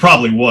 Yeah. There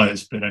probably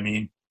was, but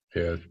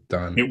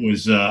done. It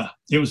was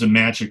a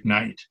magic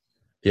night.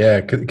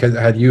 Yeah. Cause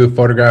had you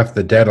photographed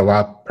the Dead a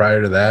lot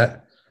prior to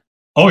that?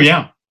 Oh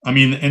yeah.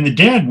 And the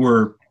Dead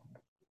were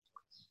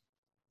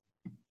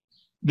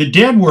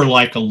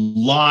like a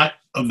lot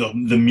of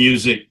the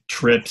music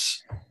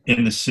trips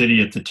in the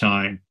city at the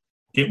time.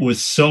 It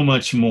was so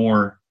much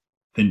more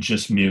than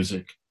just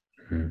music.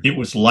 Mm-hmm. It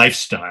was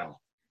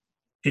lifestyle.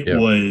 It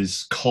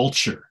was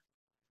culture.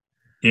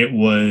 It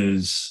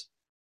was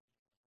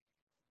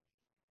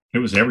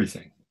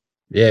everything.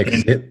 Yeah,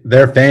 because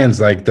their fans,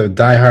 like the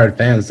diehard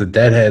fans, the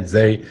Deadheads,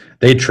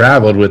 they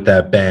traveled with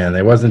that band.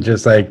 It wasn't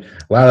just like a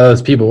lot of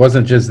those people. It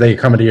wasn't just they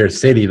coming to your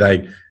city.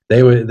 Like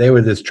they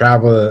would just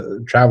travel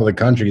the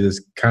country,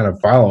 just kind of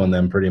following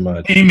them pretty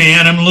much. Hey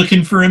man, I'm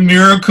looking for a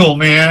miracle,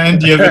 man.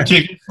 Do you have a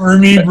ticket for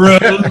me, bro?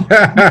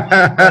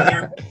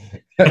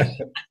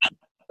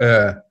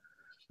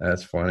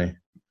 That's funny.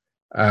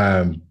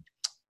 And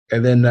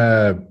then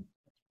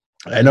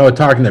I know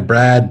talking to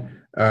Brad.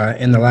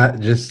 In the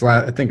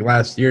I think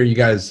last year, you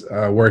guys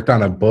worked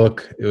on a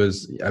book. It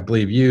was, I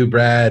believe, you,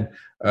 Brad,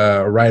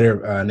 a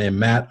writer named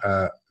Matt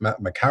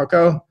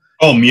Macalco.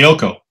 Oh,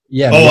 Miyoko.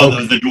 Yeah.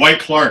 Oh, the Dwight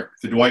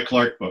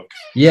Clark book.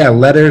 Yeah,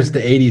 Letters to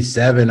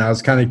 87. I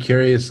was kind of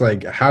curious,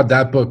 like, how'd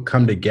that book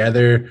come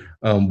together?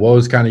 What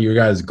was kind of your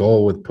guys'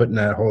 goal with putting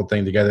that whole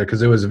thing together?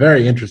 Because it was a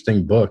very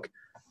interesting book.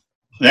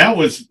 That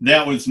was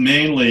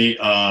mainly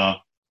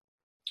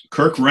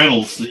Kirk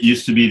Reynolds, that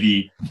used to be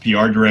the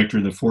PR director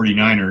of the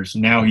 49ers.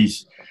 Now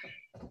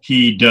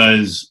he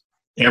does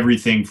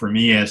everything from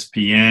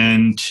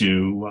ESPN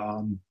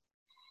to,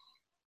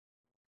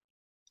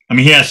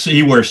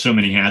 he wears so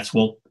many hats.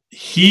 Well,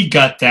 he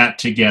got that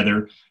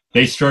together.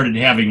 They started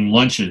having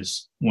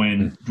lunches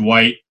when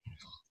Dwight,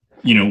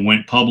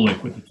 went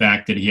public with the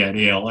fact that he had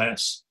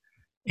ALS.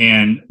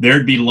 And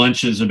there'd be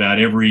lunches about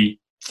every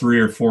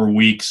 3 or 4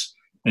 weeks.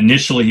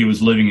 Initially, he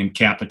was living in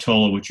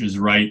Capitola, which is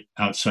right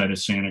outside of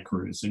Santa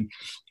Cruz. And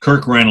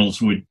Kirk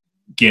Reynolds would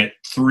get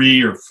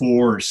 3 or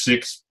 4 or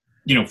 6,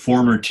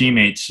 former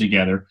teammates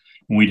together,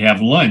 and we'd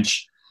have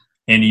lunch,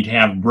 and he'd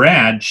have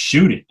Brad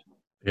shoot it.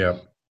 Yeah.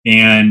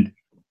 And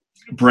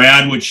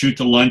Brad would shoot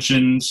the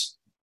luncheons.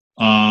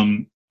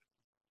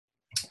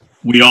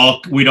 We'd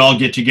all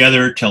get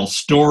together, tell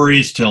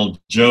stories, tell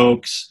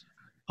jokes.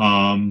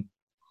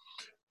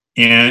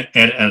 And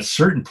at a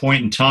certain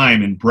point in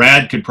time, and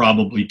Brad could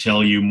probably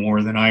tell you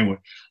more than I would,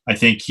 I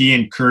think he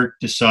and Kirk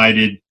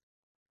decided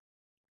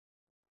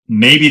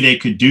maybe they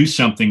could do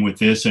something with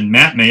this. And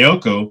Matt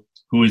Mayoko,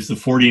 who is the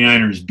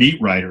 49ers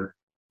beat writer,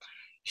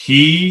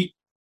 he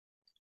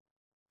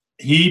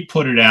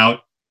put it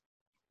out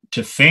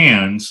to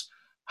fans.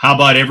 How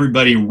about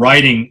everybody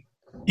writing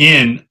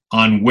in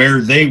on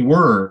where they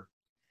were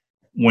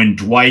when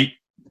Dwight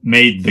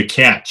made the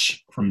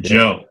catch from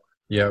Joe?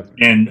 Yep.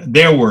 And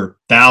there were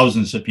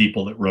thousands of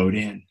people that wrote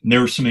in. And there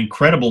were some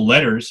incredible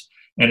letters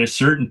at a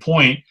certain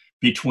point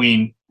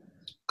between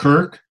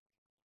Kirk,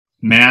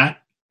 Matt,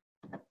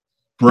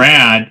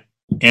 Brad,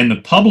 and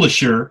the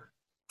publisher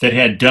that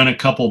had done a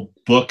couple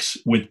books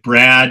with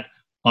Brad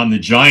on the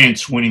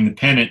Giants winning the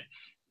pennant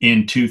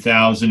in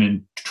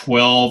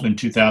 2012 and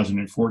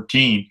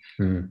 2014.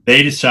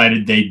 They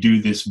decided they'd do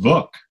this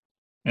book.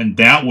 And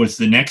that was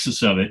the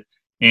nexus of it.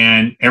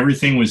 And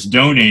everything was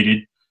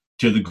donated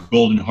to the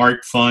Golden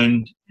Heart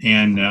Fund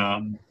and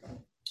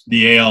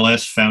the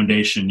ALS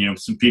Foundation, you know,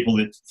 some people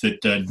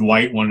that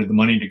Dwight wanted the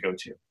money to go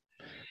to.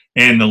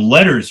 And the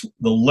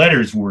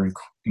letters were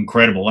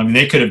incredible. I mean,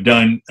 they could have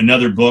done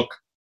another book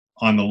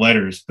on the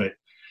letters, but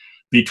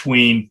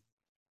between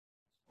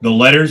the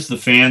letters the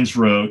fans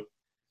wrote,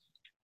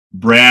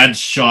 Brad's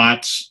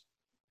shots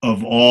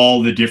of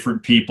all the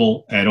different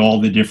people at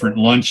all the different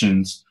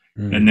luncheons,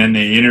 and then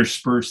they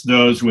interspersed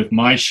those with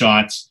my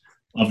shots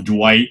of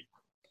Dwight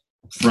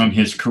from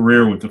his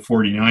career with the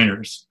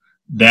 49ers.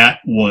 That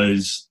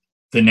was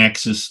the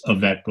nexus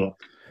of that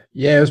book.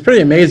 Yeah, it was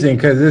pretty amazing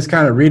because this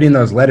kind of reading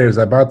those letters,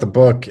 I bought the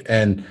book,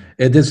 and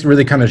it just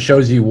really kind of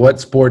shows you what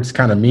sports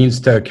kind of means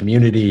to a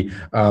community.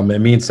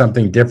 It means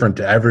something different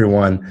to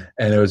everyone,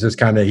 and it was just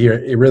kind of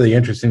really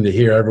interesting to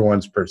hear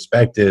everyone's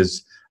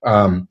perspectives.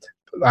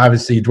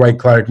 Obviously, Dwight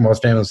Clark,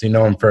 most famously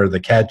known for the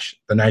catch,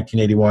 the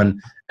 1981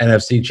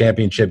 NFC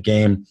Championship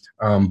game.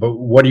 But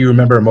what do you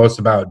remember most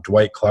about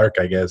Dwight Clark,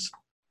 I guess?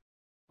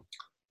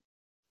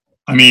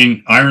 I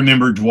mean, I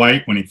remember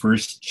Dwight when he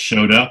first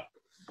showed up.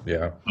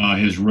 Yeah.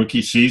 His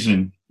rookie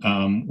season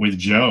with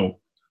Joe,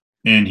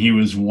 and he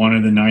was one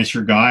of the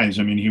nicer guys.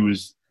 I mean, he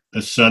was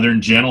a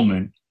Southern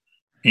gentleman.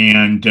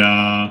 And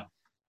the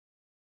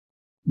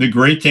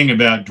great thing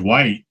about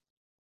Dwight,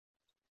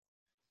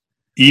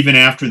 even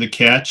after the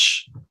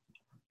catch,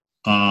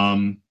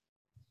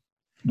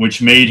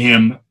 which made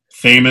him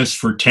famous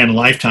for 10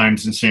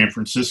 lifetimes in San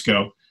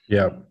Francisco,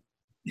 yeah,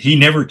 he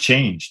never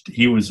changed.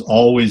 He was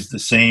always the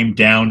same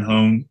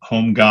down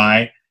home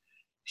guy.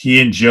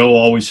 He and Joe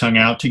always hung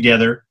out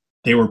together.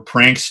 They were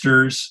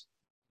pranksters.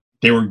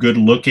 They were good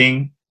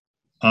looking.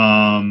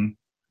 And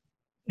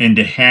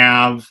to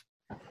have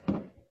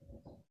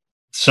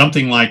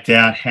something like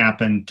that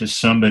happen to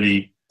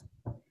somebody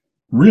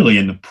really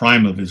in the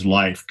prime of his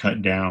life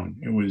cut down,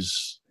 it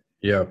was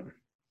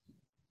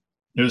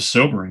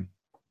sobering.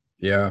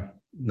 Yeah.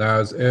 No,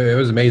 it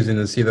was amazing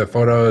to see the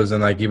photos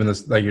and like even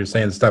this, like you're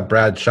saying, stuff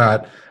Brad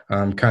shot,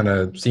 kind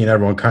of seeing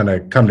everyone kind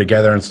of come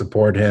together and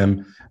support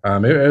him.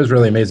 It was a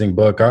really amazing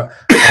book.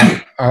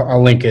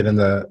 I'll link it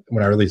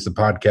when I release the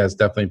podcast.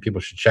 Definitely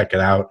people should check it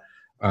out.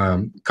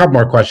 A couple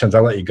more questions.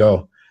 I'll let you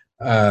go.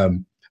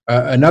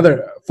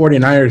 Another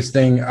 49ers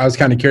thing. I was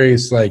kind of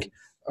curious, like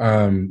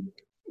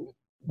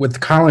with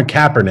Colin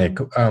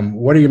Kaepernick,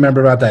 what do you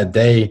remember about that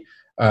day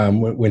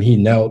when he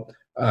knelt?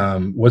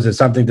 Was it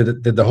something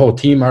did the whole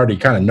team already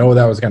kind of know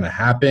that was going to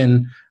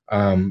happen?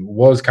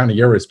 What was kind of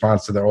your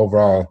response to the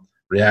overall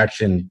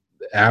reaction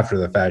after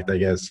the fact, I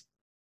guess?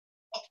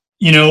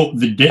 You know,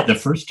 the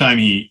first time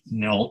he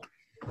knelt,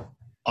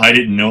 I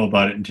didn't know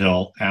about it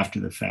until after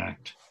the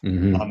fact.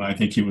 I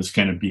think he was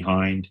kind of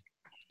behind.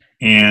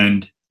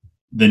 And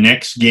the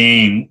next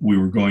game, we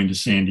were going to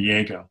San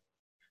Diego.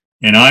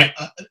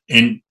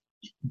 And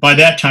by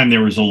that time,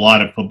 there was a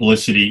lot of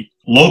publicity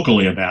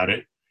locally about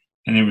it,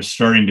 and it was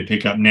starting to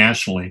pick up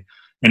nationally.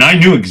 And I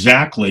knew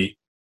exactly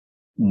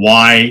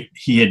why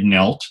he had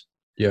knelt.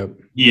 Yep.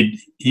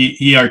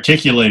 He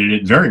articulated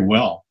it very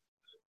well.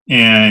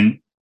 And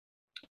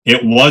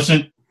it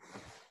wasn't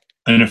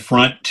an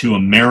affront to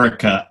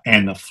America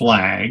and the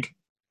flag.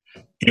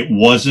 It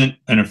wasn't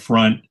an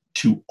affront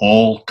to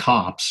all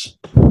cops.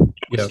 It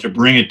was to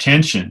bring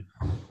attention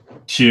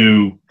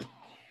to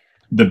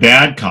the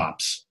bad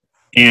cops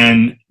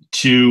and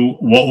to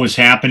what was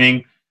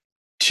happening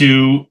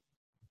to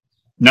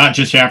not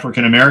just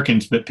African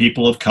Americans, but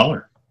people of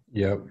color.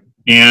 Yep.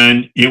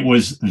 And it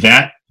was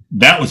that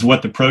was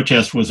what the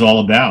protest was all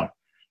about.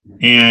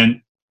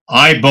 And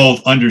I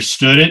both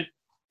understood it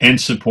and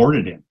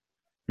supported him.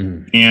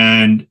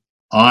 And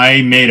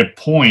I made a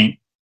point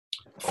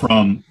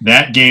from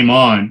that game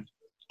on.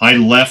 I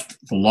left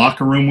the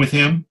locker room with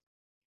him.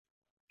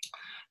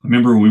 I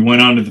remember we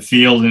went onto the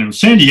field, and it was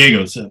San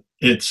Diego. So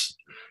it's,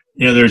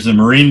 you know, there's a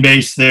Marine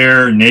base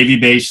there, Navy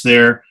base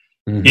there.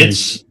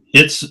 It's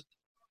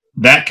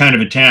that kind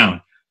of a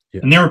town.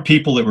 Yeah. And there were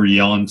people that were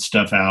yelling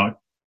stuff out.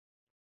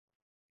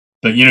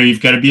 But, you know,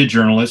 you've got to be a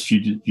journalist.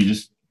 You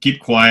just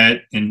keep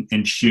quiet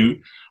and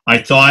shoot. I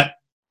thought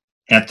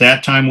at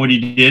that time what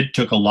he did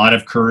took a lot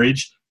of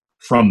courage.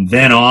 From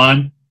then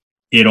on,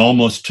 it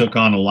almost took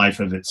on a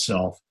life of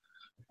itself.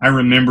 I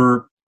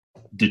remember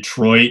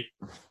Detroit.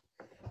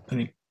 I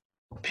think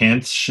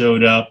Pence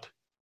showed up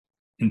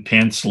and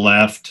Pence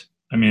left.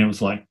 I mean, it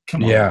was like,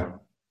 come on.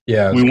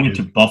 Yeah. We went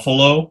to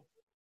Buffalo.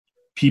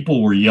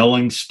 People were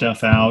yelling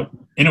stuff out.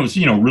 And it was,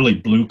 you know, really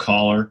blue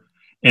collar.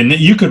 And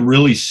you could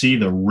really see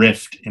the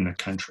rift in the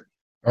country.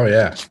 Oh,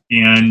 yeah.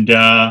 And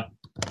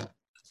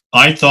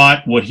I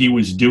thought what he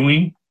was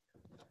doing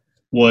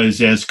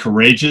was as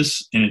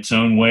courageous in its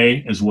own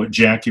way as what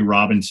Jackie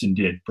Robinson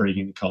did,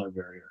 breaking the color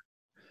barrier.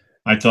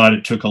 I thought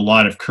it took a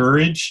lot of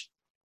courage.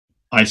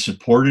 I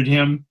supported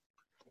him.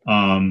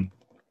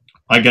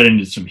 I got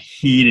into some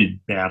heated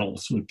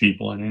battles with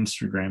people on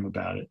Instagram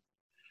about it.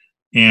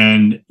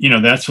 And,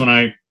 that's when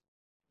I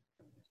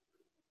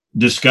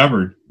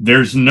discovered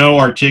there's no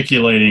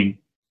articulating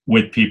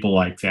with people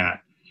like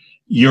that.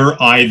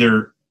 You're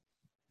either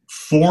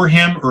for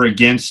him or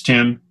against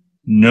him.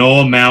 No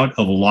amount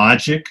of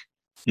logic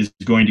is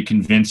going to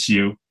convince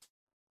you.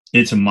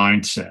 It's a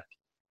mindset.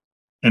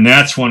 And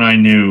that's when I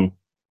knew,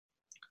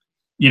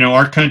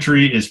 our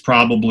country is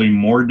probably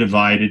more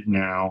divided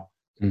now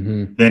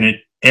than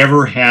it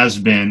ever has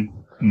been,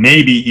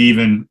 maybe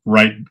even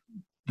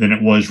than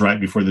it was right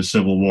before the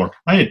Civil War.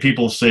 I had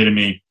people say to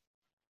me,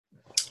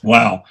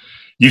 wow,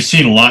 you've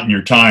seen a lot in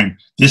your time.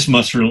 This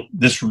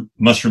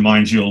must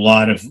remind you a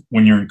lot of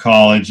when you're in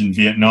college in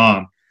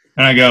Vietnam.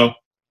 And I go,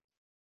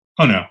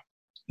 oh no,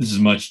 this is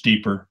much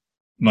deeper,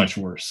 much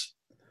worse.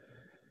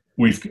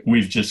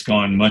 We've just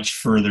gone much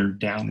further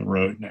down the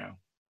road now.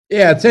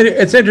 Yeah,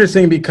 it's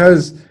interesting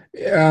because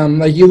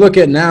like you look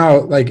at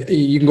now, like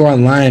you can go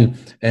online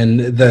and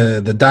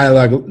the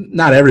dialogue,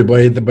 not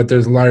everybody, but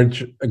there's a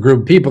large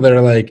group of people that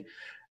are like,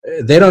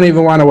 they don't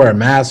even want to wear a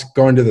mask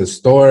going to the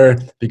store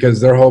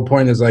because their whole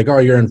point is like, oh,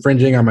 you're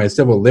infringing on my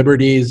civil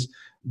liberties.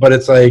 But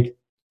it's like,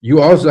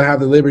 you also have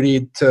the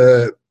liberty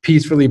to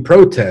peacefully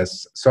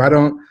protest.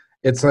 So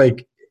it's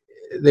like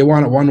they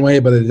want it one way,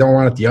 but they don't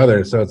want it the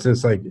other. So it's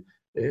just like,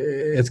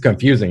 it's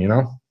confusing,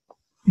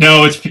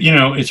 No,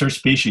 it's our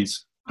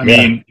species. I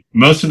mean,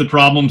 most of the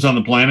problems on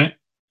the planet,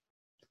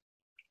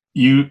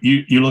 you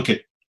look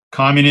at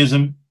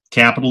communism,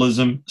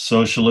 capitalism,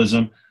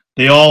 socialism,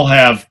 they all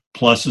have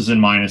pluses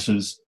and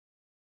minuses.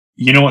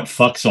 You know what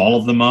fucks all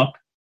of them up?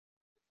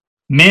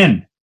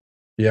 Men.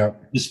 Yeah.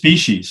 The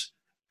species.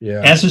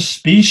 Yeah. As a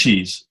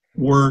species,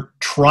 we're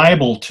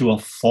tribal to a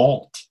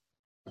fault.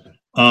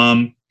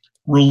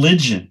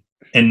 Religion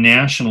and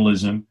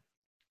nationalism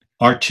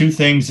are two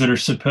things that are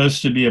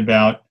supposed to be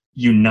about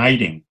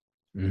uniting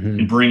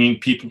and bringing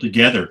people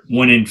together,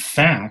 when in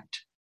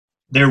fact,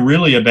 they're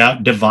really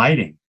about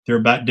dividing. They're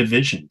about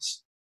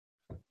divisions.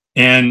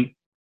 And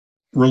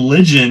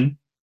religion,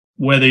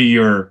 whether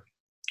you're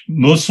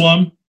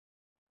Muslim,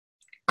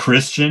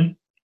 Christian,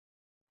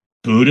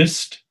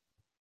 Buddhist,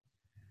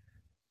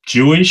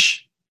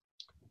 Jewish,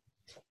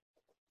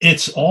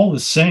 it's all the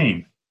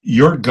same.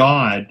 Your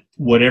God,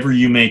 whatever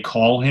you may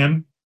call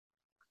him,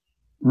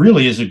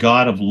 really is a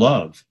God of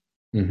love.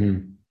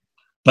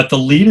 But the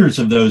leaders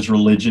of those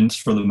religions,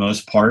 for the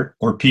most part,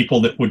 or people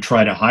that would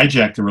try to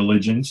hijack the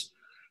religions,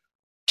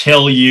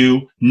 tell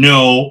you,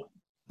 no,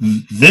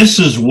 this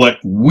is what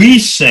we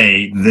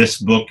say this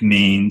book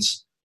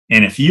means.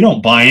 And if you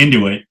don't buy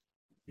into it,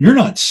 you're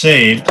not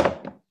saved.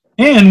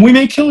 And we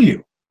may kill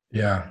you.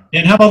 Yeah.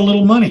 And how about a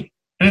little money?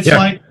 And it's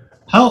like,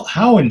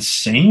 how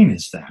insane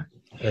is that?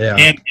 Yeah.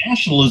 And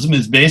nationalism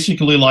is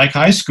basically like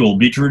high school.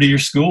 Be true to your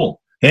school.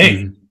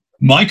 Hey,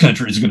 my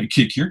country is going to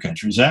kick your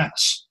country's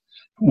ass.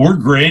 We're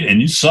great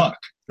and you suck.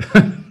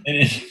 and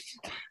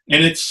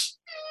it's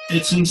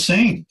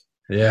insane.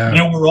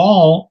 Yeah. We're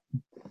all,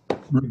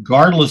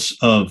 regardless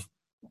of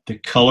the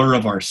color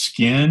of our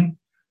skin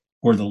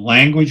or the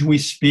language we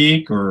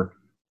speak or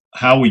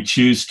how we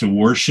choose to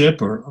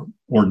worship or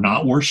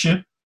not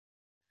worship,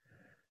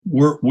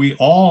 we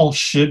all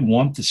should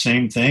want the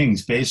same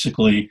things,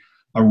 basically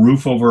a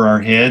roof over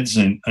our heads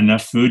and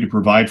enough food to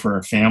provide for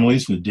our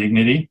families with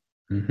dignity.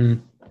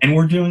 And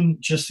we're doing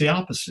just the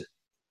opposite.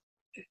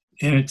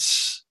 And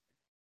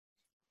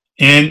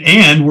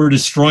and we're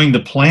destroying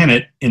the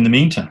planet in the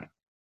meantime.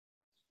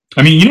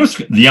 I mean, what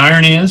the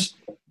irony is?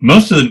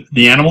 Most of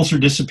the animals are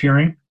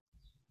disappearing.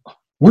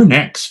 We're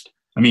next.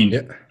 I mean,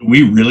 do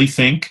we really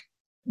think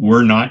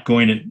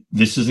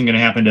this isn't going to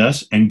happen to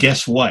us? And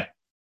guess what?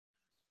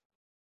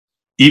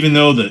 Even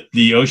though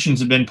the oceans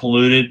have been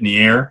polluted and the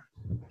air,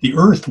 the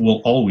earth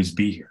will always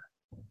be here.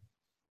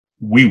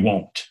 We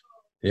won't.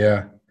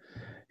 Yeah.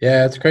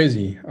 Yeah, it's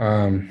crazy.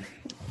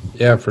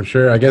 Yeah, for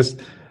sure. I guess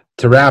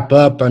to wrap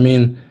up, I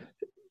mean,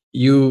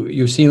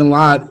 you've seen a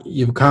lot,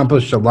 you've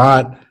accomplished a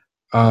lot.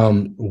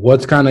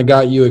 What's kind of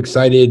got you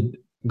excited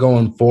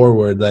going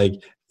forward, like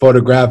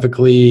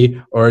photographically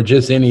or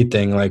just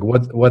anything? Like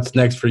what's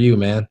next for you,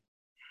 man?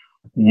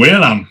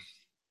 Well,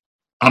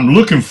 I'm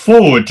looking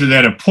forward to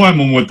that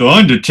appointment with the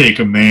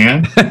Undertaker,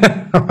 man,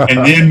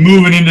 and then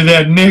moving into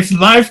that next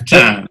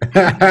lifetime.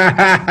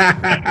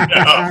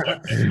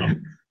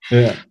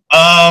 Yeah.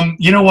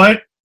 You know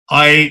what?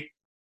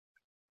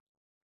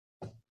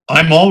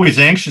 I'm always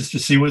anxious to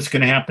see what's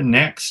going to happen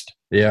next.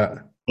 Yeah.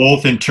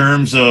 Both in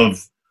terms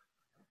of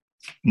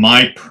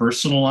my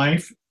personal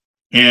life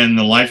and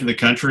the life of the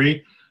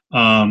country,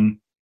 how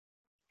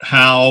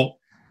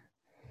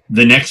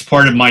the next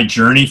part of my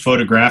journey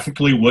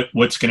photographically,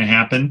 what's going to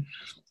happen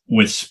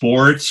with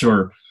sports,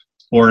 or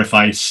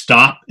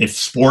if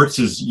sports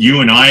as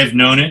you and I have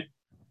known it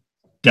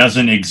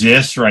doesn't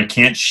exist, or I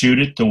can't shoot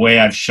it the way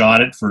I've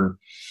shot it for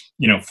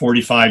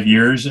 45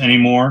 years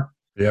anymore.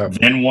 Yeah.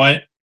 Then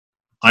what?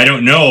 I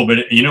don't know,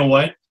 but you know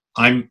what?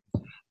 I'm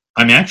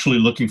actually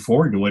looking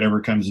forward to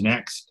whatever comes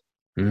next.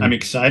 I'm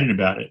excited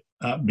about it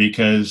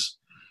because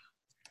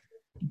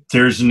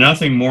there's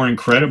nothing more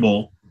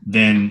incredible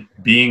than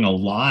being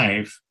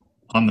alive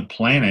on the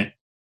planet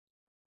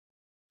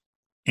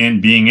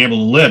and being able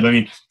to live. I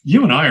mean,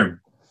 you and I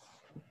are,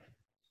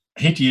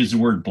 I hate to use the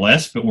word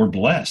blessed, but we're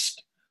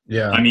blessed.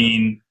 Yeah. I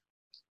mean,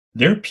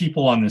 there are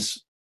people on this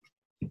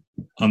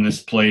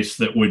place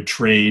that would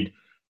trade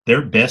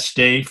their best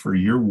day for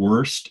your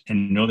worst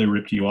and know they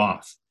ripped you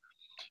off.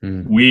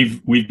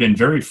 We've been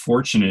very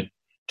fortunate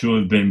to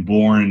have been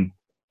born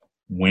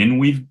when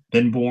we've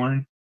been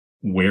born,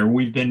 where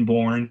we've been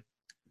born,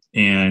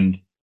 and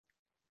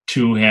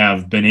to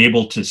have been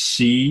able to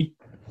see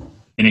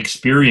and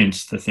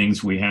experience the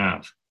things we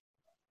have.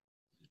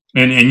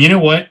 And you know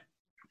what?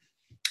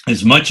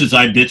 As much as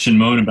I bitch and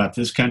moan about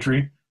this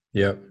country,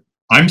 Yep.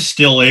 I'm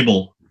still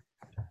able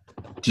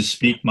to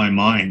speak my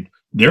mind.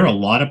 There are a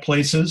lot of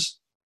places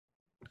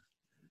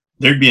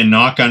there'd be a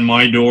knock on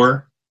my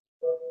door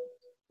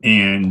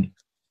and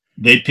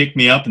they'd pick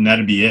me up and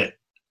that'd be it.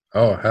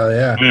 Oh, hell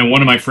yeah. I mean,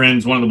 one of my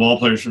friends, one of the ball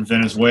players from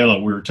Venezuela,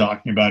 we were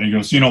talking about it. He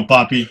goes,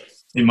 Papi,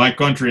 in my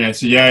country. I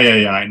said,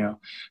 yeah, I know.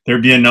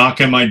 There'd be a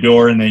knock on my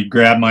door and they'd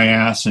grab my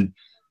ass and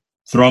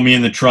throw me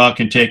in the truck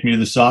and take me to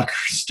the soccer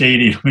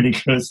stadium. And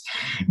he goes,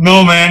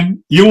 no,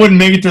 man, you wouldn't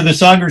make it to the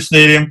soccer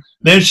stadium.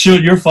 They'd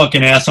shoot your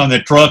fucking ass on the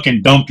truck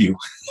and dump you.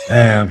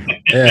 Damn.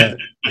 Yeah.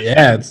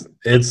 Yeah.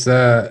 It's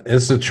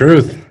the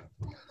truth.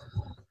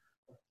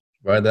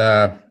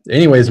 But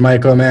anyways,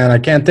 Michael, man, I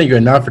can't thank you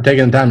enough for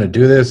taking the time to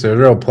do this. It was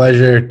a real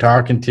pleasure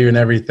talking to you and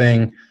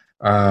everything.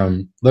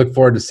 Look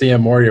forward to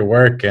seeing more of your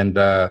work. And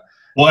well,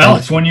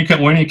 Alex, when you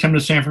come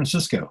to San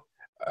Francisco?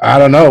 I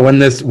don't know when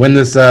this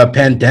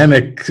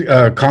pandemic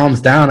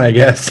calms down, I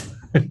guess.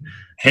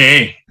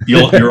 Hey,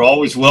 you're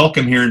always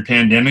welcome here in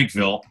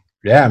Pandemicville.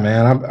 Yeah,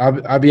 man,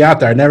 I'll be out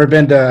there.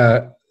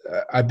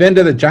 I've been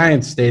to the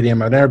Giants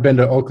stadium. I've never been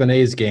to Oakland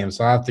A's game,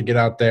 so I'll have to get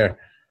out there.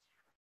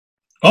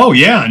 Oh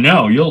yeah,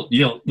 no, you'll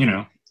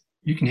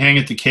you can hang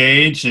at the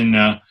cage, and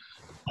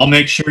I'll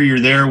make sure you're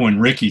there when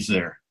Ricky's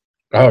there.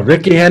 Oh,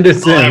 Ricky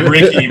Henderson. I'll have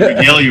Ricky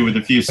regale you with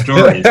a few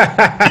stories.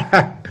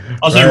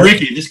 I'll say,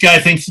 Ricky, this guy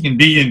thinks he can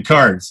beat you in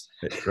cards.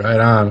 Right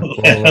on.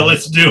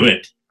 Let's do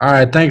it. All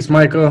right, thanks,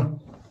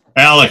 Michael.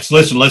 Alex,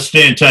 listen, let's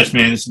stay in touch,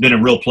 man. This has been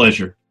a real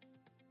pleasure.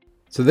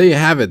 So there you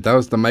have it. That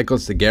was the Michael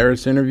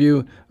Zagaris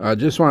interview. I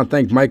just want to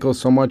thank Michael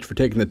so much for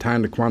taking the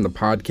time to come on the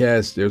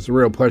podcast. It was a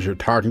real pleasure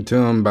talking to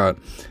him about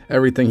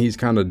everything he's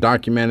kind of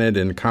documented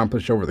and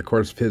accomplished over the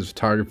course of his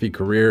photography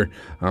career.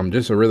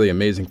 Just a really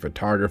amazing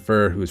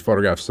photographer who's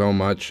photographed so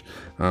much.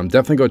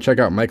 Definitely go check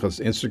out Michael's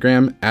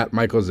Instagram at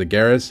Michael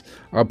Zagaris.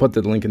 I'll put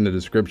the link in the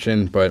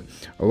description, but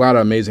a lot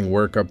of amazing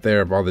work up there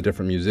of all the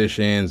different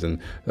musicians and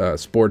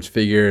sports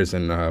figures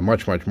and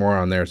much more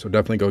on there. So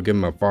definitely go give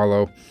him a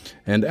follow.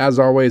 And as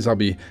always, I'll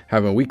be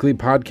having weekly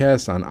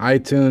podcasts on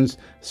iTunes,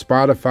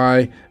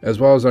 Spotify, as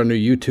well as our new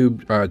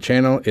YouTube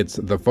channel. It's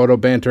the Photo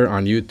Banter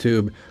on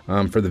YouTube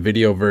for the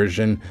video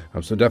version.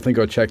 So definitely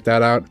go check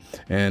that out.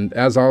 And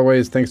as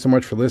always, thanks so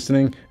much for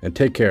listening and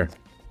take care.